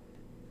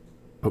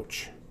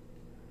 Ouch.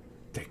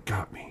 They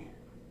got me.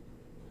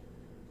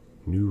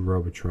 New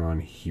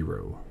Robotron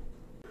hero.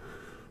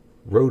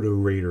 Roto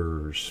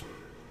Raiders.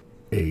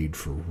 Aid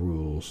for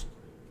rules.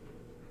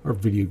 Our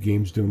video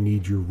games don't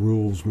need your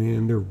rules,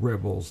 man. They're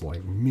rebels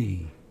like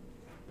me.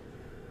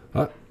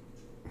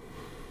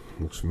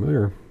 Looks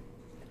familiar.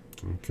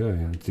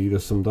 Okay, let's eat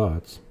us some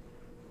dots.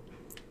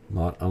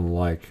 Not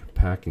unlike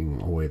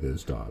packing away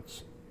those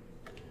dots.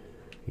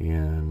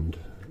 And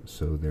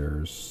so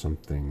there's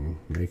something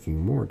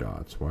making more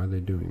dots. Why are they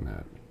doing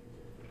that?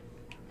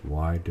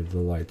 Why did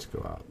the lights go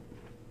out?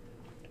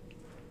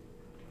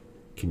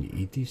 Can you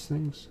eat these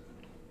things?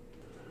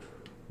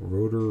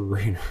 Rotor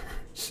Raider.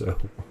 So,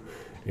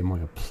 am I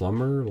a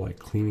plumber, like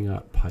cleaning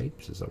out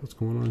pipes? Is that what's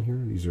going on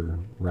here? These are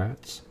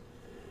rats?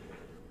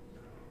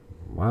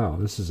 Wow,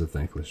 this is a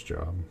thankless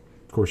job.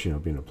 Of course, you know,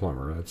 being a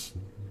plumber, that's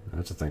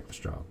a thankless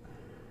job.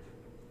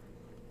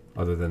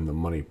 Other than the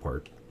money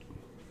part.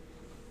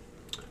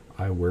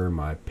 I wear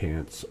my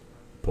pants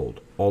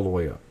pulled all the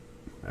way up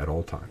at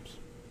all times.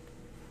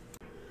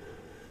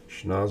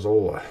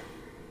 Schnozola.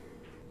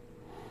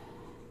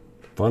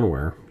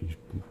 Funware.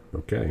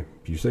 Okay,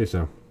 if you say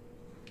so.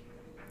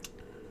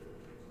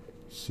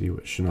 See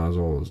what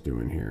Schnozola is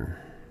doing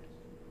here.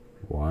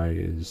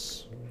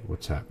 What's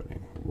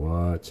happening?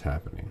 What's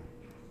happening?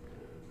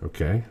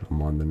 Okay,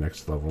 I'm on the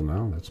next level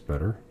now. That's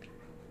better.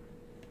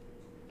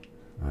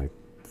 I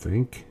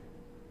think.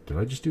 Did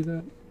I just do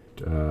that?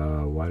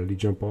 Why did he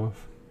jump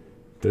off?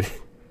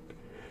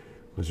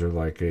 Was there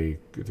like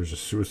there's a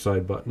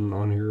suicide button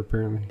on here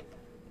apparently?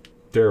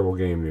 Terrible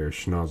game there,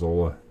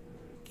 Schnozola.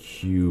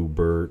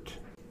 Q-Bert.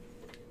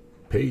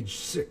 Page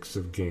 6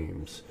 of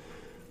games.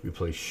 We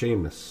play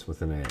Shamus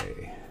with an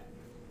A.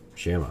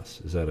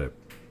 Shamus. Is that a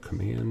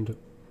command?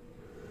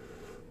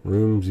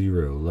 Room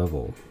 0,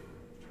 level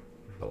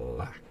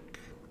black.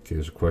 Okay,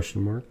 there's a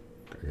question mark.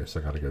 I guess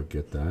I gotta go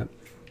get that.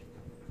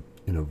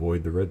 And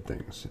avoid the red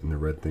things. And the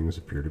red things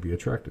appear to be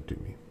attracted to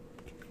me.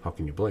 How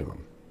can you blame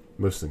them?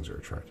 Most things are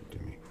attracted to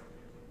me.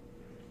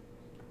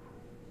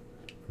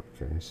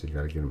 Okay, so you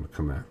gotta get them to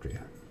come after you.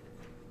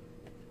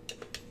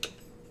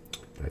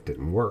 That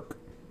didn't work.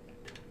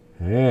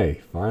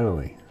 Hey,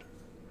 finally.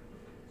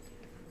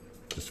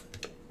 Just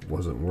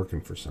wasn't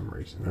working for some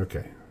reason.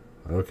 Okay.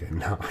 Okay,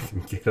 now I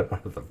can get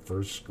out of the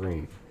first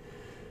screen.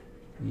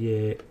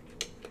 Yeah.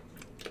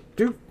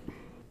 Dude.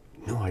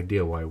 No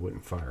idea why I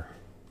wouldn't fire.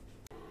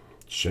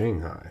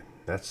 Shanghai.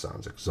 That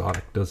sounds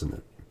exotic, doesn't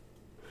it?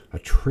 A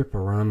trip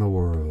around the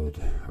world.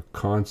 A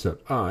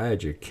concept.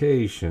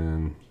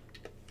 Education.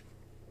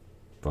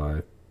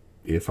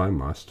 If I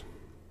must.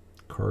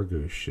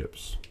 Cargo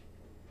ships.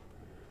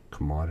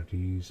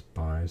 Commodities,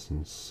 buys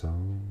and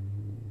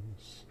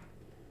sells.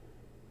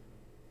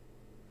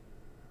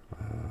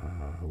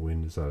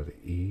 Wind is out of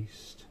the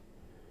east.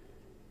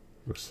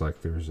 Looks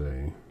like there's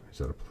is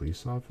that a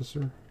police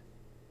officer?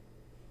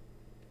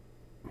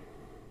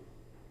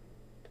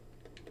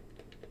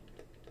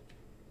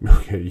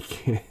 Okay,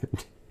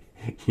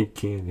 you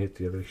can't hit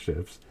the other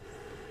ships,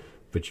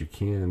 but you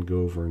can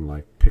go over and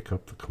like pick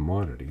up the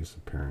commodities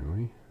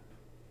apparently.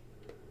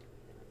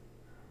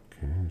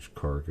 Okay, there's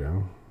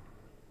cargo.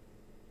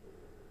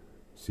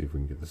 See if we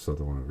can get this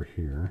other one over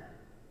here.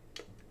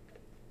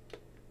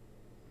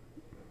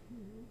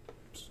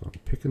 So I'm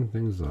picking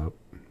things up.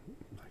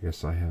 I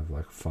guess I have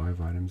like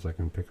 5 items I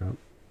can pick up.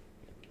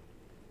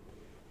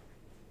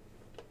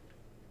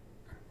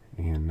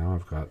 And now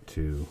I've got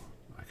to,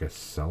 I guess,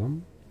 sell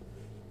them.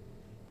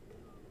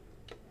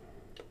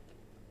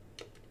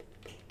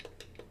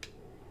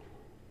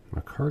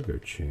 My cargo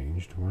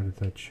changed. Why did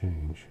that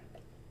change?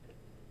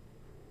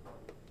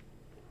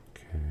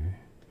 Okay.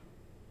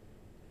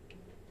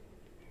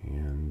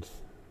 And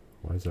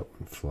why is that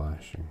one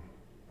flashing?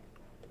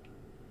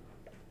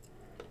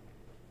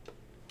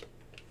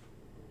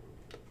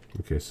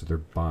 Okay, so they're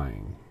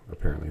buying.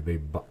 Apparently,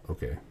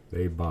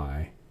 they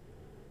buy.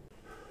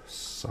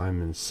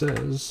 Simon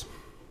says.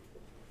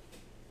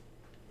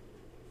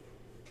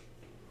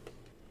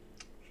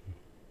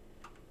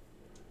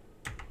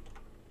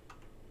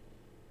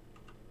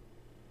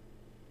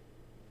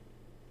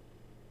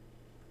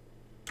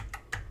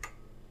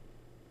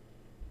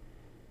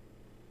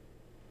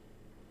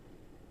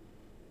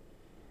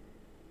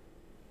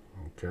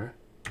 Okay.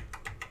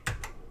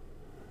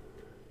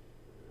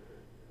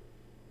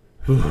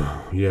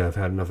 Yeah, I've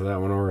had enough of that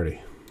one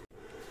already.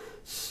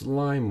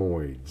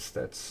 Slimoids.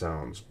 That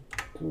sounds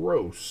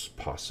gross,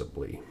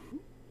 possibly.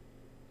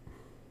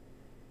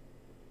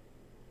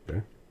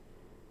 Okay.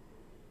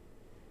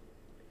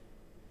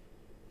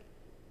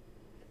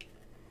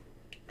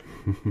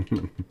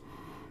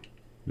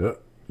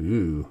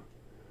 Ooh.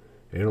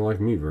 They don't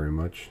like me very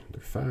much.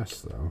 They're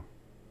fast, though.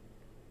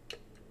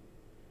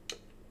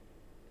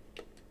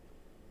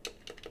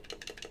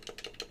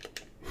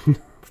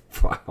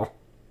 Wow.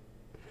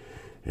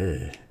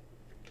 Eh.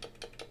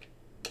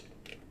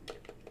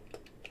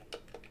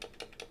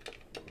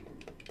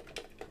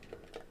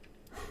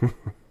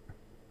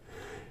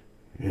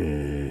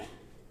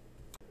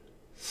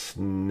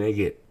 Snag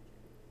it.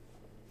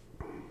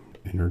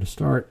 Enter to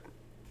start.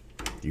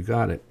 You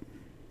got it.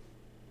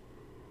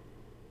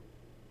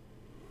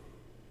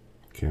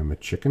 Okay, I'm a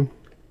chicken.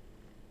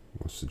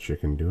 What's the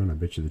chicken doing? I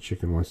bet you the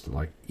chicken wants to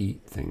like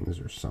eat things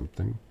or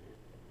something.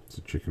 Does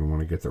the chicken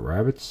want to get the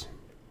rabbits?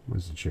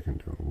 What's the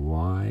chicken doing?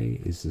 Why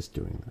is this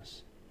doing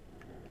this?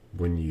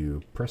 When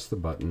you press the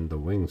button, the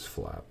wings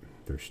flap.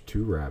 There's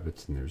 2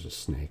 rabbits and there's a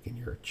snake, and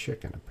you're a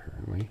chicken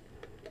apparently.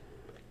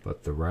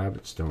 But the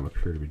rabbits don't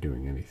appear to be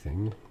doing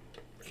anything.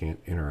 Can't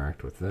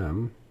interact with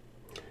them.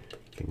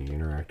 Can you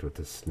interact with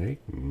the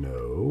snake?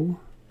 No.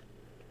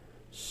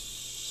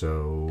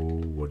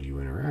 So what do you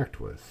interact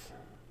with?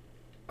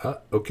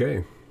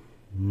 Okay.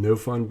 No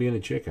fun being a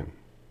chicken.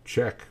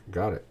 Check.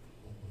 Got it.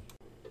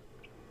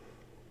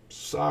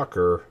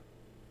 Soccer.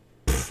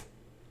 Pfft.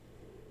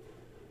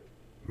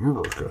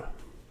 America.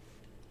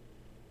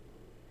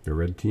 The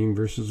red team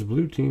versus the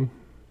blue team.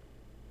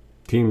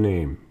 Team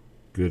name.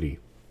 Goody.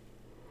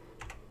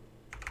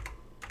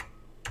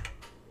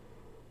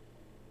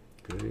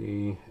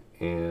 Goody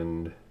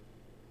and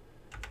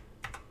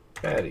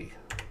Patty.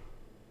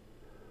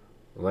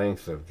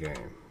 Length of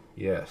game.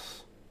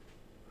 Yes.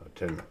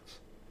 10 minutes.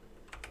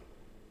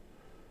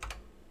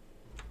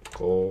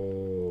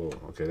 Goal.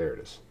 Okay, there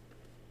it is.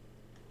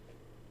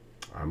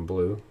 I'm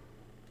blue.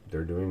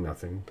 They're doing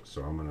nothing,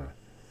 so I'm going to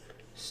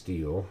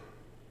steal.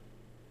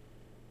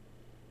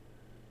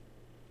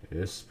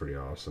 This is pretty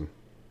awesome.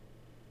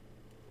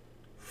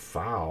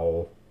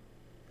 Foul.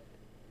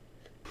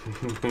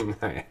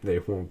 They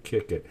won't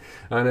kick it.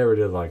 I never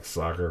did like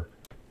soccer.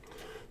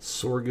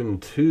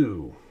 Sorgan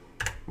 2.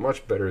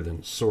 Much better than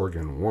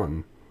Sorgan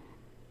 1.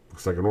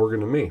 Looks like an organ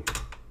to me.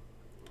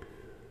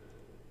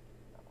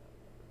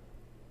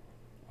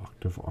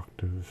 Octave,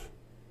 octave.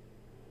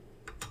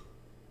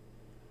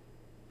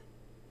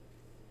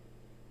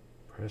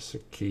 Press a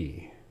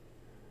key.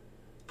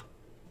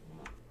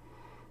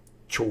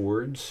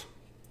 Chords.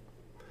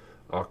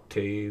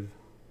 Octave.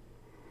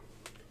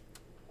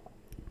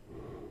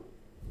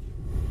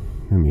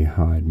 Let me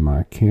hide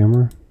my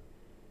camera.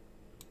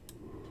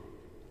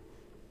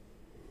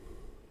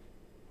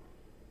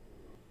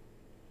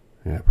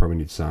 Yeah, probably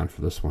need sound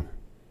for this one.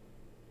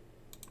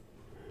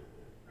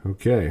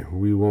 Okay,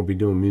 we won't be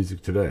doing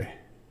music today.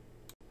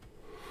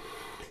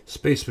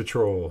 Space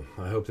Patrol.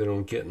 I hope they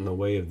don't get in the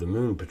way of the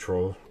Moon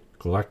Patrol.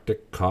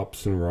 Galactic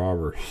Cops and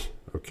Robbers.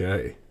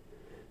 Okay.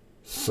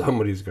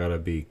 Somebody's got to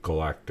be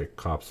Galactic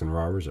Cops and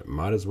Robbers. It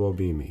might as well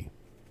be me.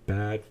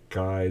 Bad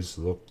guys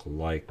look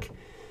like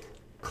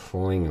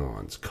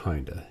Klingons,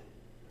 kinda.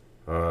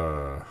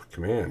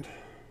 Command.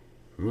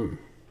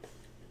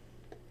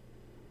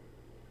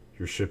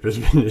 Your ship has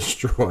been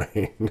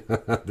destroyed.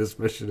 This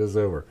mission is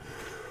over.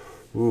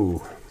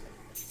 Ooh.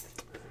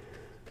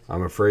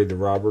 I'm afraid the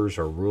robbers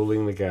are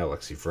ruling the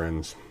galaxy,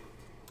 friends.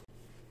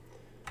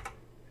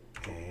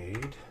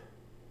 Aid.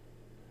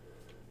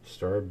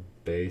 Star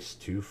base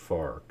too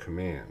far.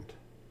 Command.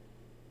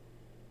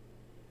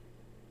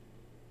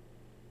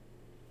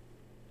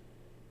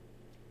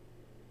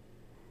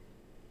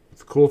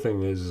 The cool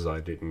thing is I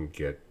didn't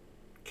get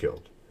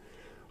killed.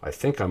 I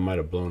think I might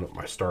have blown up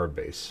my star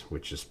base,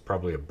 which is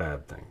probably a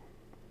bad thing.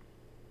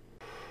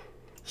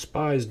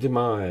 Spy's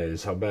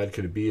demise. How bad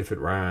could it be if it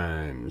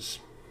rhymes?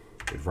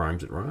 It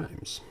rhymes, it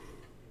rhymes.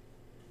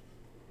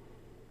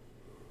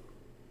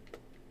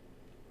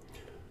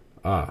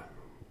 Ah.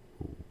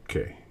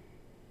 Okay.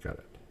 Got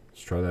it.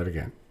 Let's try that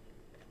again.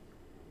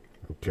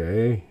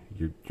 Okay.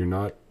 You're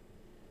not...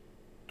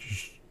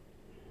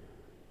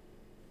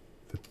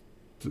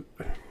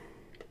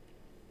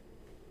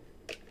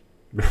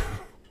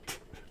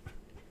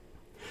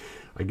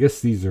 I guess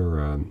these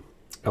are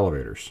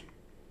elevators.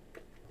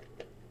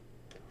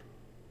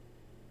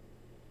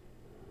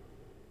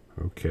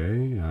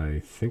 Okay,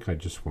 I think I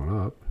just went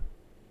up.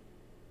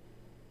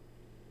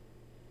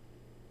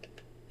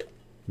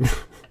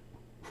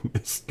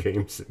 This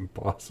game's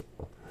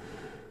impossible.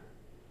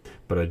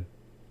 But I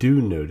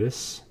do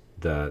notice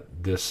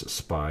that this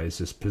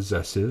Spies is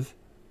possessive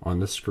on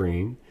the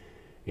screen,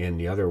 and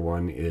the other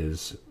one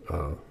is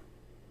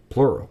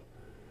plural.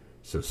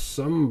 So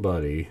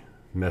somebody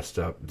messed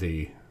up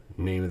the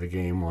name of the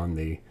game on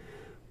the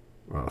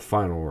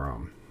final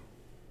ROM.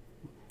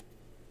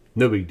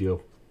 No big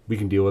deal. We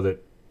can deal with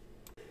it.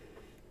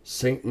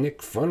 St.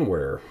 Nick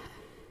Funware.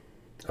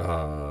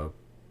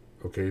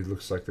 Okay, it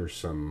looks like there's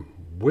some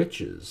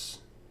witches.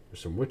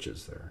 There's some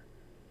witches there.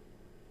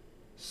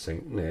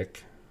 St.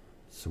 Nick.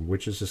 Some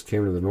witches just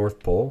came to the North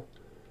Pole.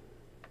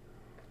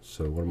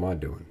 So what am I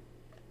doing?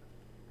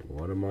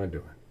 What am I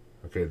doing?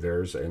 Okay,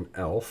 there's an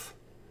elf.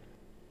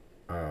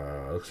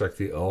 Looks like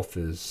the elf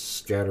is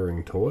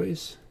scattering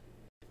toys.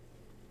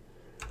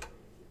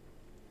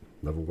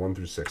 Level 1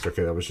 through 6.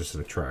 Okay, that was just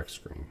an attract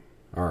screen.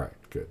 Alright,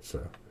 good.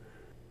 So,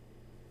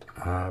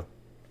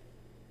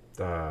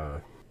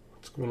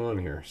 what's going on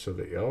here? So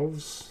the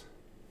elves,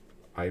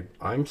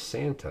 I'm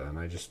Santa, and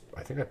I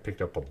think I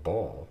picked up a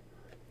ball,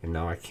 and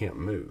now I can't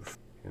move.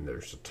 And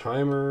there's a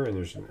timer, and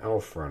there's an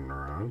elf running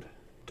around.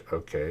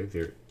 Okay,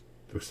 there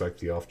looks like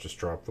the elf just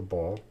dropped the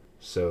ball.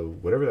 So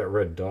whatever that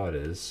red dot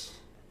is,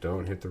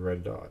 don't hit the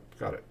red dot.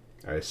 Got it.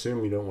 I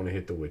assume you don't want to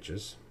hit the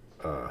witches.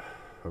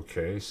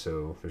 Okay,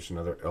 so there's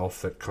another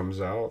elf that comes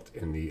out,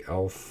 and the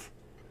elf...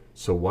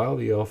 So while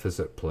the elf is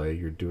at play,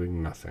 you're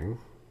doing nothing.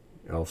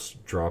 Elf's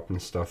dropping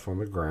stuff on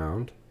the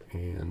ground,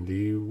 and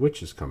the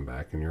witches come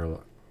back, and you're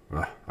like...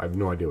 I have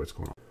no idea what's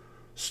going on.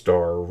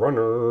 Star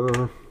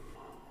Runner!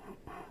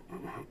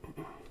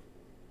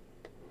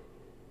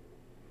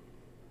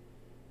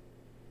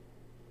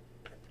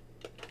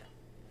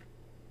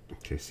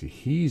 Okay, see,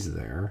 he's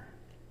there.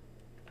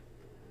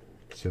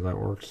 See how that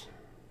works?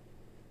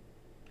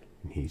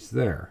 And he's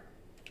there.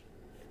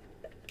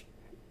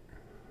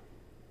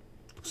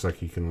 Looks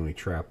like you can only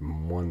trap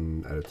him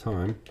one at a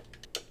time.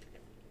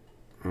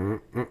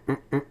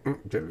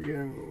 There we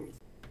go.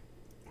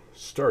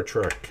 Star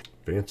Trek.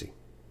 Fancy.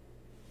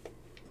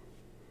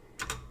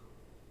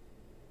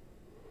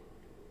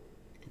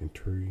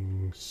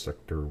 Entering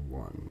Sector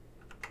 1.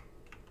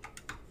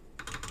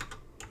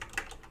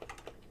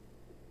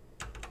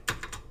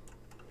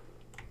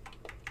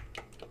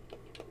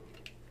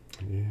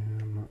 Yeah,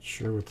 I'm not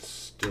sure what this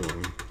is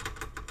doing.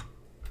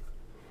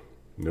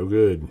 No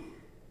good.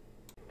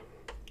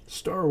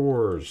 Star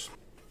Wars.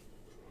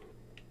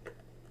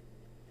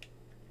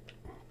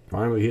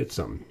 Finally hit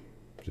something.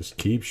 Just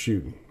keep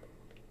shooting.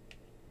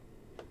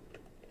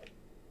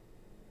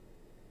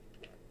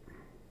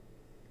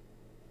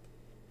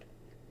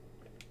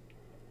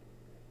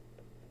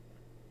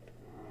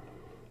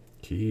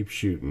 Keep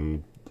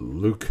shooting,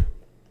 Luke.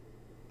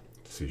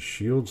 See,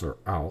 shields are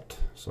out,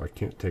 so I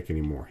can't take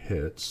any more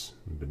hits.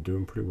 I've been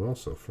doing pretty well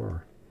so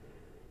far.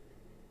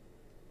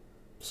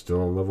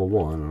 Still on level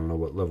 1. I don't know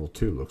what level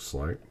 2 looks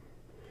like.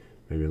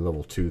 Maybe in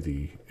level 2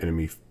 the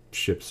enemy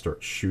ships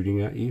start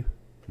shooting at you.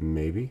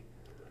 Maybe.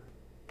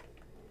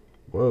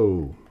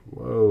 Whoa,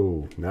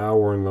 whoa. Now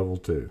we're in level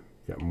 2.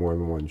 Got more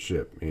than one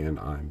ship, and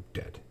I'm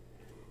dead.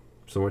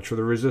 So much for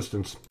the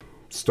resistance.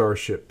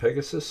 Starship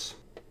Pegasus.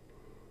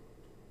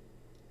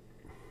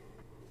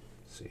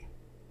 Let's see.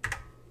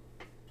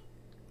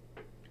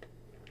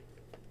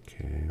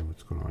 Okay,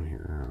 what's going on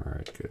here?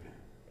 Alright, good.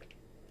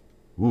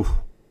 Ooh.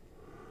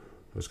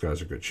 Those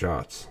guys are good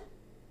shots.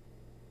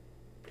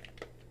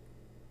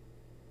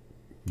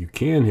 You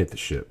can hit the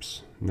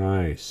ships.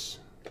 Nice.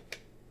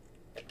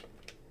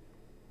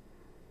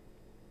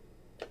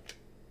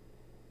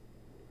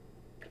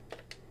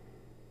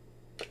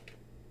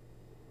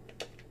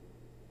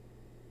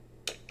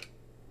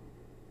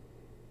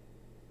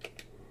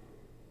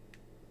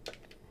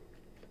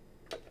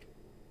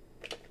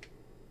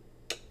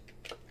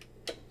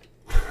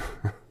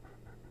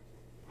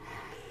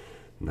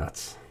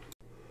 Nuts.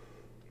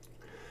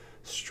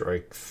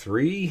 Strike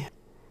 3.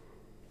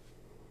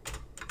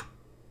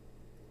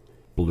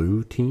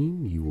 Blue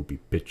team, you will be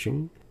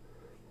pitching.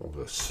 We'll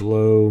go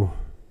slow,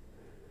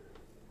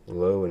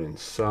 low and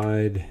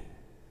inside,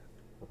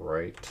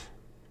 right.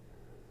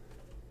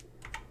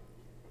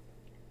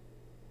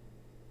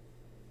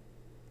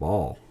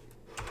 Ball.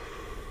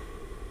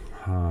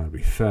 It'll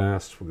be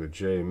fast. We'll go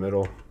J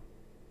middle.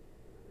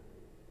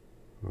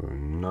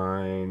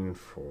 9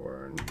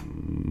 for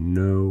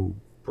no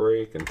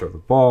break and throw the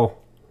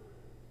ball.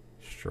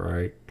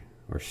 Strike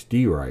or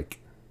strike.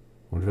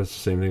 I wonder if that's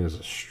the same thing as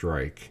a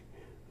strike.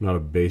 Not a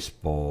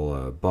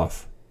baseball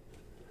buff.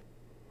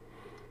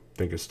 I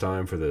think it's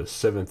time for the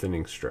 7th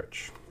inning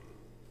stretch.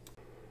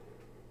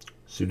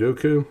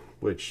 Sudoku,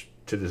 which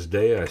to this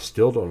day I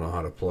still don't know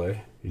how to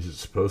play. Is it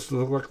supposed to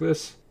look like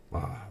this?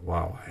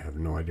 Wow, I have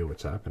no idea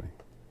what's happening.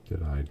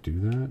 Did I do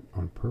that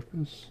on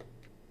purpose?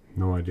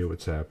 No idea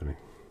what's happening.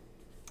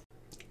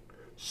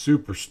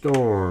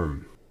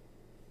 Superstorm.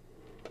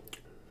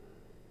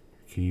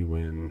 Key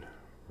when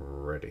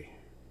ready.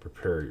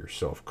 Prepare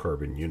yourself,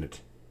 carbon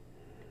unit.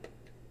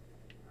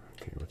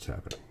 Okay, what's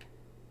happening?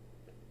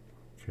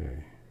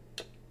 Okay.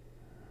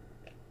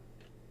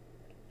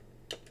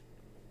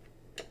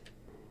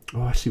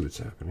 Oh, I see what's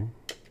happening.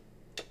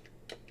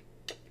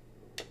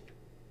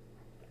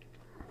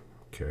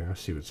 Okay, I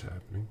see what's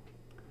happening.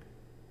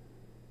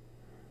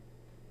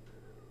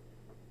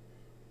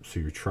 So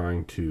you're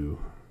trying to...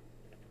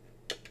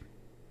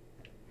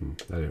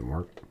 that didn't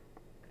work.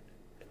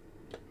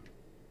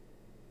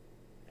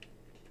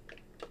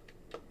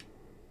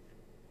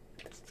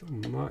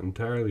 I'm not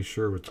entirely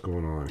sure what's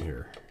going on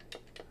here.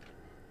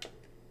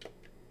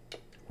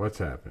 What's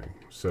happening?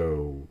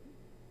 So,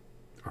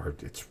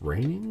 it's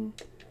raining?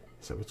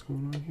 Is that what's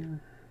going on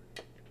here?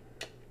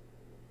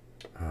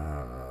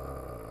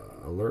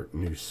 Alert,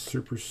 new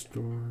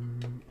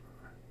superstorm.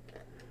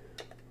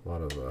 A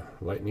lot of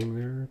lightning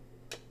there.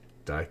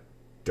 I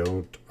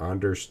don't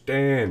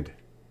understand.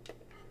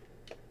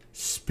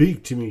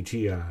 Speak to me,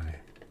 TI.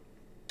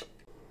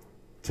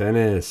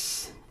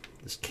 Tennis.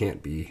 This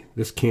can't be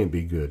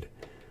good.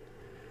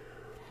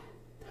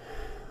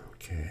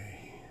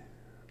 Okay.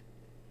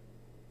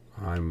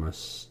 I'm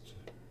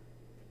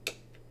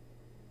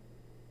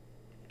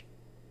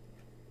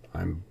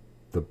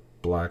the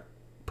black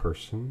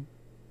person.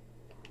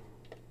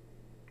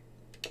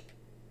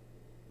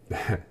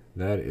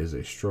 That is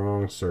a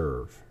strong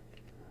serve.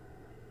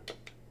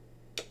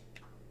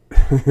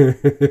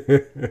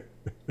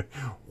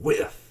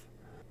 Whiff.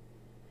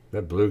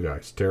 That blue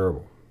guy's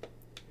terrible.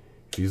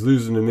 If he's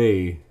losing to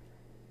me,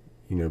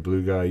 you know,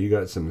 blue guy, you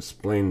got some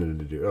explaining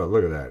to do. Oh,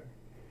 look at that.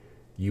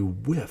 You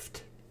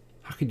whiffed.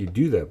 How could you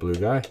do that, blue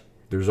guy?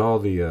 There's all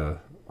the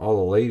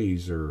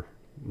ladies are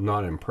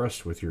not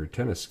impressed with your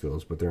tennis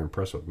skills, but they're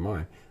impressed with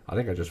mine. I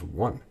think I just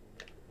won.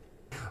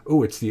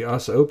 Oh, it's the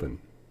US Open.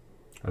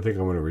 I think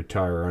I'm going to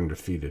retire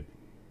undefeated.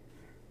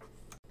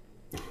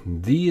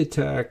 The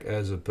attack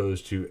as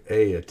opposed to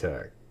a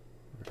attack.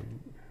 Right.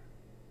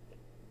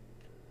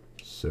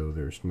 So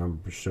there's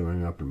numbers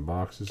showing up in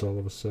boxes all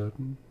of a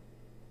sudden.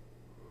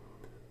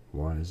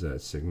 Why is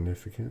that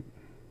significant?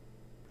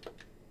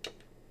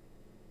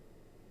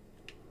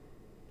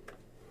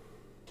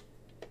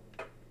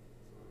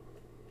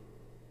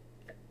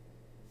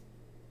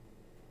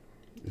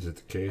 Is it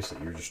the case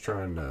that you're just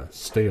trying to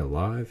stay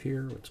alive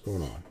here? What's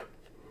going on?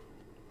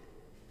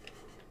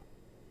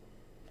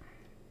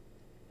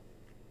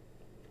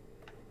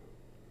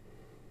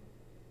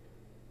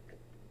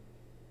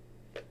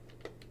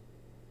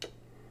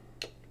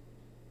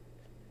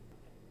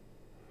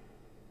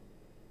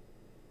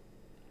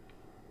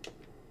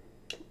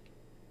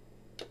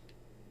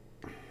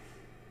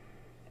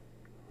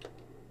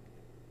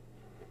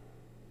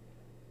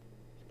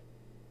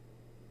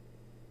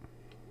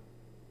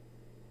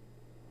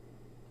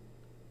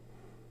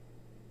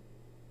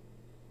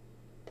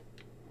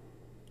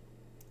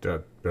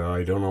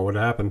 I don't know what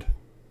happened.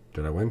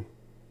 Did I win?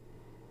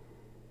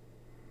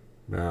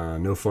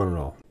 No fun at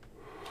all.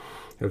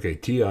 Okay,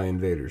 TI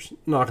Invaders.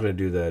 Not going to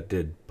do that.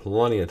 Did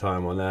plenty of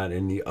time on that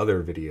in the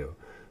other video.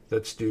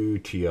 Let's do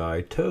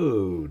TI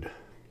Toad.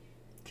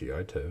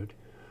 TI Toad.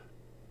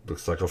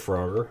 Looks like a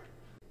Frogger.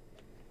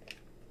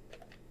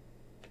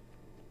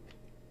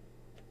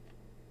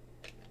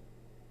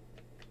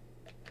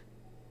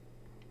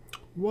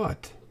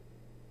 What?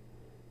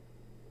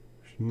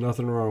 There's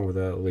nothing wrong with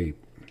that leap.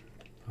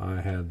 I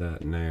had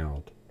that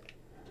nailed.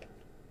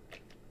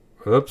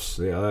 Oops,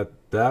 yeah,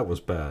 that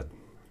was bad.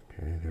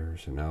 Okay,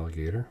 there's an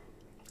alligator.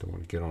 Don't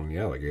want to get on the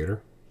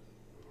alligator.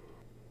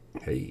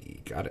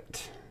 Hey, got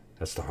it.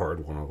 That's the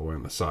hard one all the way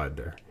on the side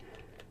there.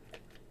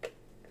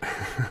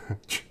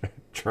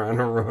 Trying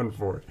to run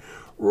for it.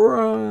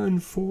 Run,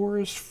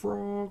 Forest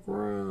Frog,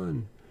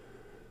 run.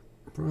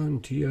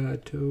 Run, T.I.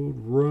 Toad,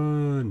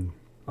 run.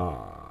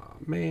 Aw,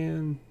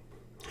 man.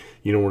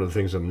 You know, one of the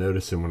things I'm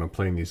noticing when I'm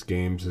playing these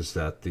games is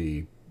that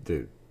the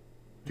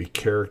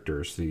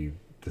characters, the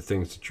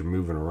things that you're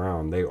moving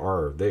around, they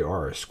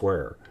are a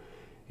square,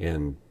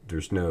 and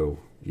there's no,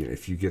 you know,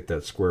 if you get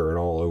that square at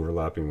all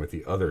overlapping with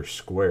the other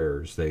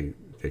squares, they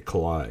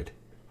collide,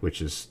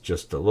 which is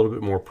just a little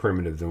bit more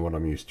primitive than what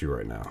I'm used to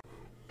right now.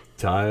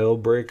 Tile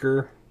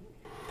Breaker.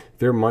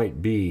 There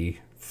might be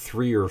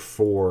 3 or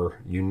 4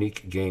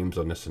 unique games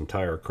on this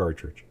entire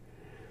cartridge.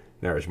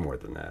 There's more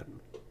than that.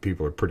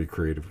 People are pretty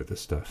creative with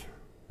this stuff.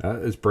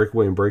 It's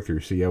Breakaway and Breakthrough.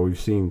 So yeah, we've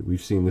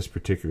seen this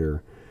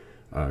particular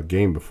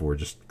game before,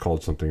 just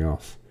called something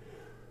else.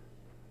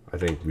 I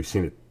think we've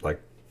seen it like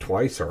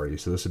twice already,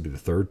 so this would be the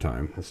 3rd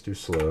time. Let's do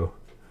slow.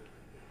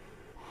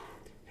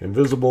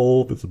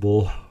 Invisible,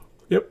 visible.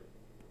 Yep.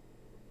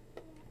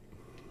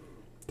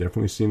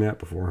 Definitely seen that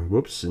before.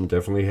 Whoops, and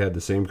definitely had the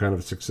same kind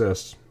of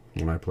success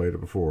when I played it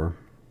before.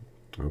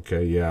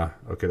 Okay, yeah.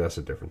 Okay, that's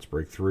the difference.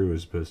 Breakthrough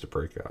as opposed to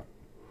Breakout.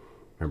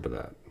 Remember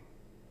that.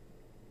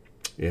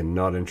 And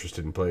not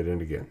interested in playing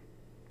it again.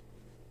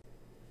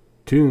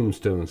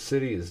 Tombstone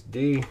City is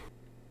D.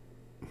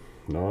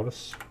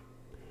 Novice.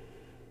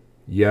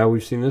 Yeah,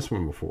 we've seen this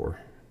one before.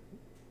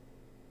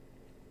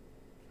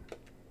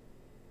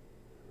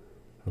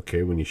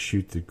 Okay, when you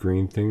shoot the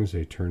green things,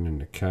 they turn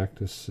into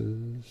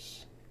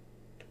cactuses.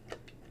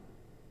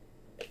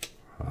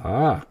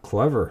 Ah,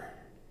 clever.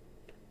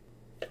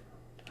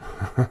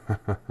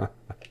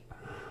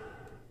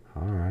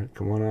 Alright,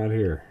 come on out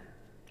here.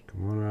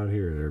 Come on out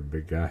here there,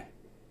 big guy.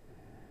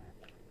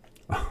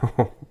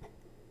 Oh.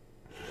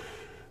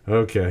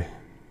 Okay.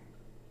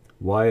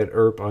 Wyatt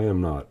Earp, I am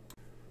not.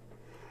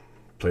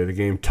 Play the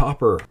game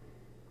Topper.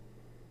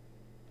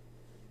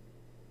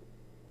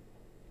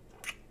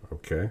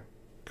 Okay.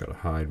 Gotta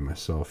hide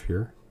myself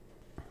here.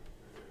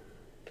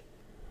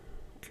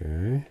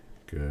 Okay.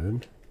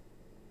 Good.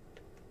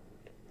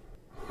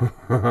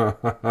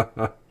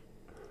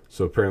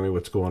 So apparently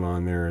what's going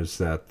on there is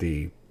that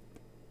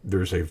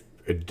there's a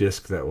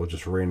disc that will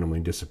just randomly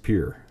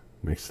disappear.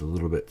 Makes it a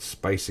little bit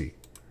spicy.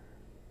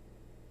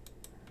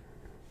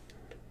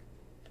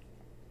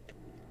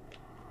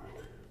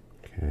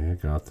 Okay,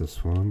 got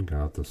this one,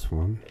 got this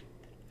one.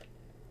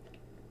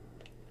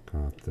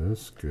 Got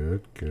this,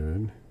 good,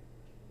 good.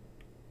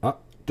 Ah,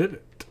 did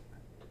it.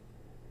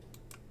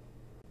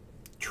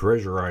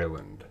 Treasure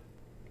Island.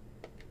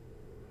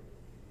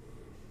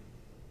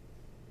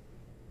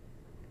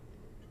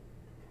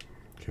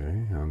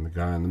 Okay, I'm the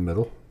guy in the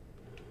middle.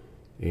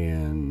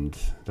 And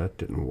that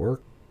didn't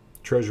work.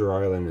 Treasure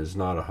Island is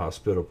not a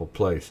hospitable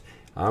place.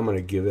 I'm going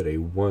to give it a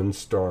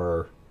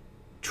 1-star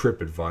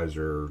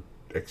TripAdvisor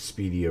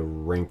Expedia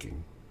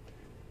ranking.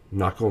 I'm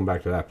not going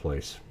back to that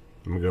place.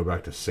 I'm going to go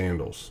back to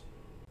Sandals.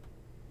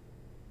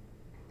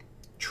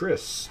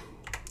 Tris.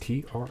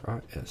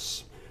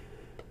 T-R-I-S.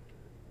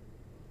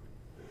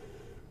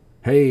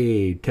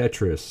 Hey,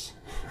 Tetris.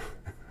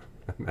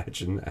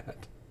 Imagine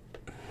that.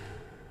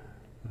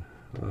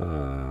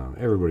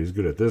 Everybody's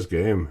good at this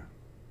game.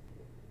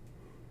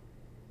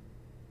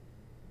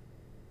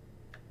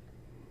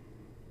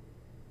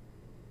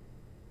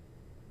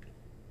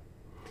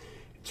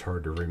 It's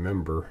hard to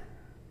remember.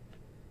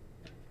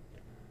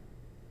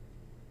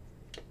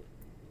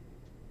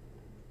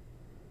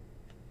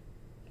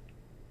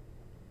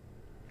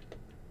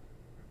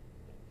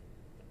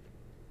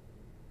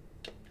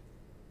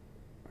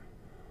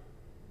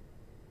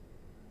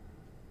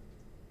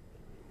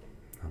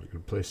 Not a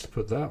good place to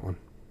put that one.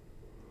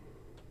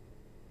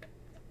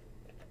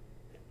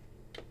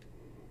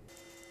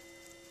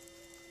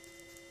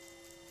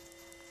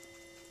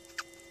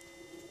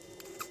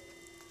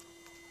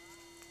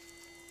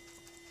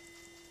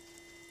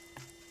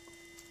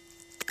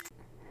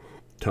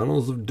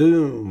 Tunnels of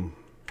Doom.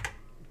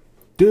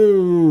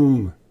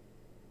 Doom!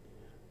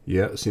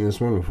 Yeah, I've seen this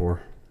one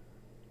before.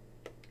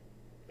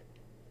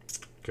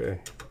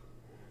 Okay.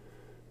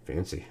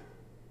 Fancy.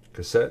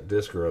 Cassette,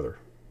 disc, or other.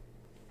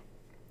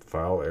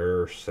 File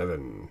error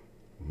 7.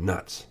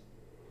 Nuts.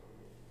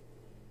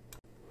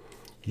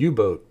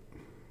 U-boat.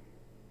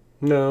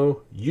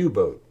 No,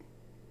 U-boat.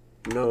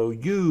 No,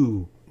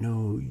 you.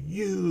 No,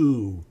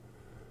 you.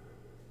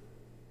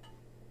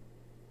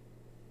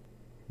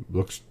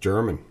 Looks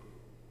German.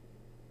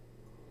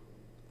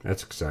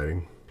 That's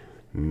exciting.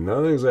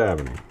 Nothing's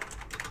happening.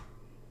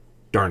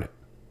 Darn it.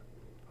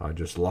 I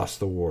just lost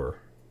the war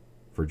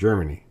for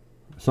Germany.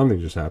 Something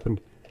just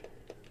happened.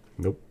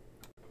 Nope.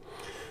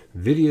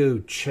 Video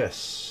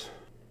chess.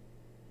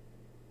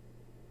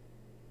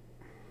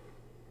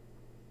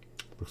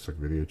 Looks like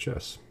video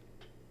chess.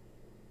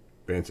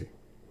 Fancy.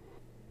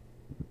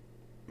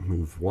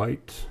 Move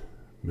white.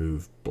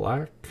 Move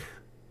black.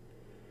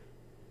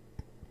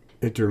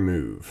 Enter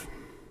move.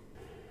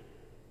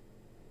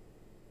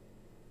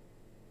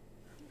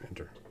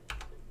 Enter.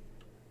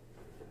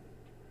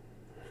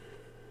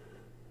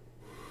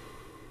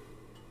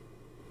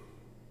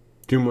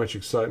 Too much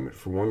excitement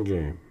for one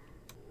game.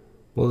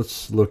 Well,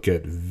 let's look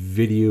at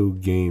Video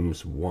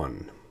Games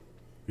 1.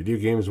 Video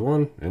Games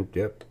 1, and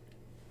yep,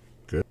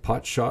 good.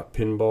 Pot Shot,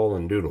 Pinball,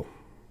 and Doodle.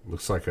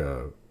 Looks like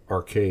a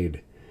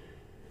arcade.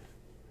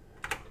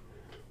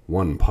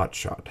 1 pot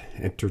shot.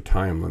 Enter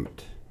time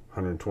limit.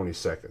 120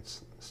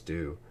 seconds. Let's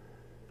do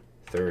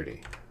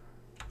 30.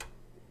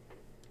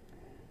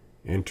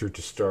 Enter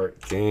to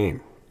start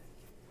game.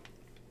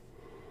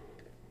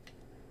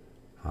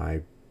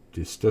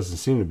 This doesn't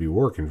seem to be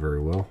working very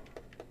well.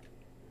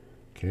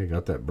 Okay, I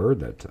got that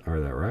bird or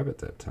that rabbit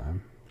that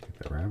time. Get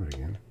that rabbit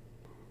again.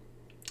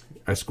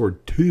 I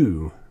scored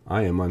 2.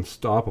 I am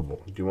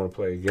unstoppable. Do you want to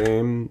play a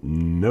game?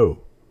 No.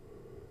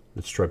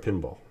 Let's try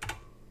pinball.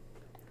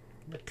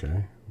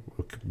 Okay.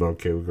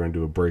 Okay, we're going to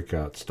do a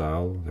breakout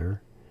style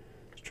there.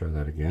 Let's try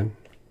that again.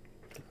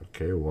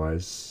 Okay,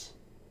 wise.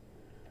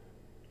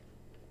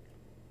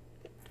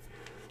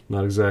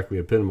 Not exactly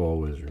a pinball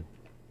wizard.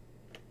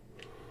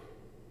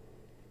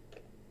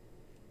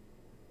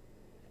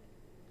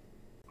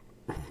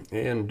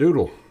 And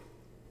doodle.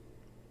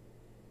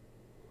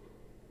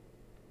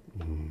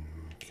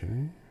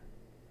 Okay.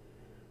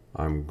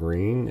 I'm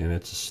green and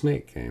it's a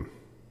snake game.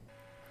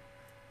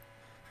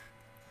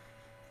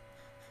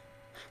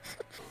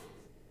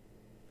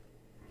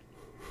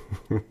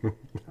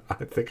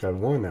 I think I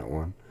won that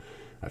one.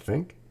 I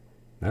think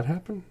that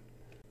happened.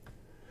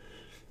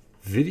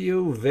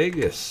 Video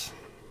Vegas.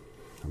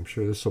 I'm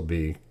sure this will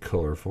be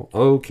colorful.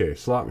 Okay,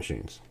 slot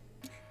machines.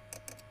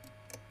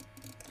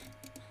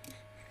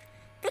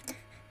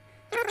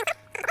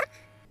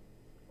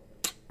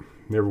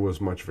 Never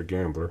was much of a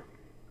gambler.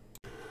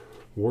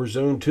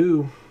 Warzone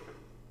 2.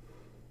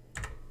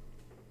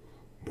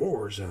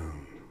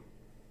 Warzone.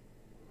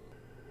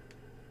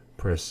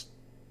 Press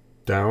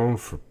down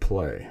for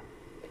play.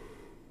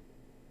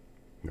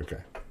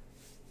 Okay.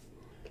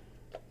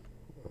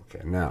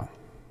 Okay, now.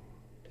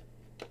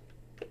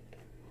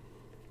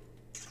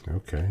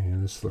 Okay, yeah,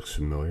 this looks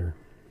familiar.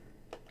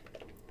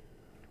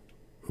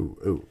 Ooh,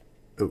 ooh,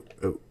 ooh,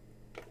 ooh.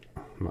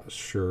 I'm not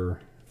sure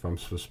if I'm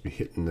supposed to be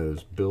hitting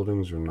those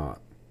buildings or not.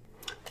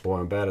 Boy,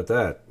 I'm bad at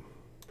that.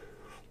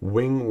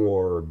 Wing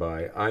War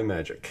by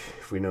Imagic.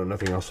 If we know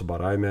nothing else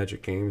about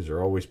Imagic games,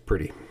 they're always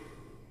pretty.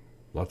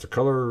 Lots of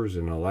colors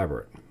and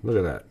elaborate. Look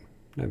at that.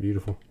 Isn't that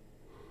beautiful?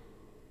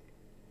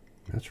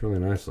 That's really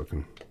nice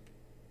looking.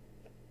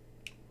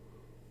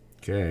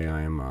 Okay,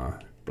 I am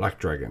Black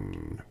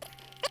Dragon.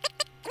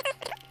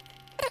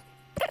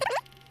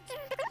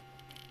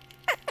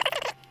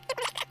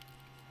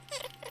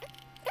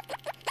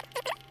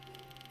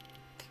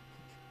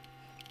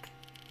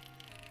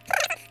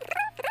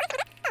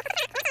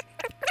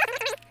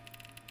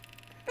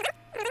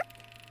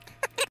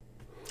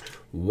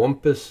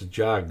 Wumpus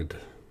jogged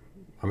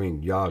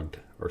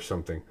or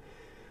something.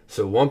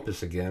 So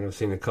Wumpus again. I've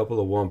seen a couple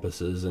of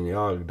Wumpuses, and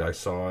jogged I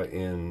saw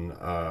in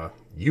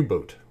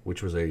U-Boat,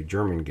 which was a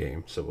German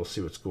game. So we'll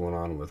see what's going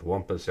on with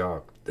Wumpus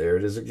jogged. There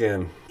it is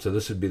again. So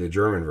this would be the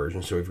German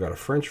version. So we've got a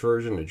French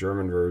version, a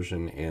German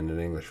version, and an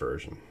English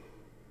version.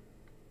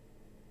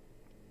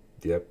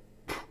 Yep.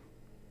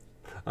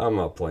 I'm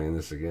not playing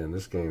this again.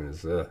 This game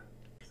is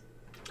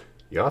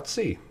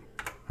Yahtzee.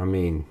 I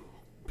mean,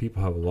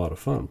 people have a lot of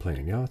fun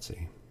playing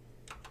Yahtzee.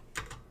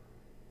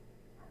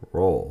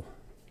 Roll.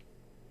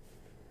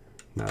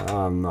 No,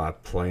 I'm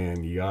not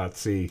playing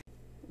Yahtzee.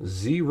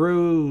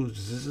 Zero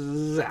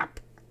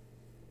zap.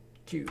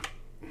 Cute.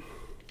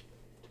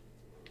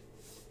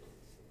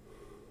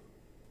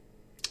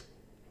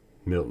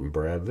 Milton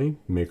Bradley,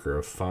 maker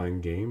of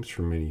fine games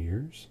for many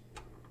years.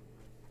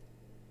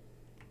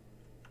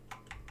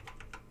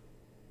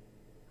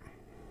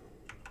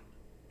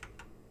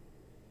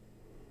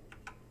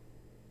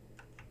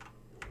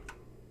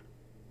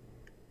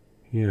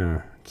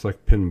 Yeah, it's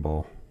like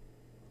pinball.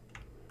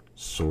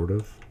 Sort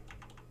of.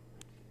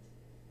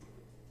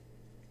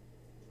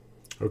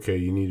 Okay,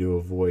 you need to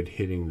avoid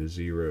hitting the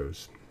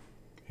zeros.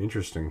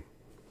 Interesting.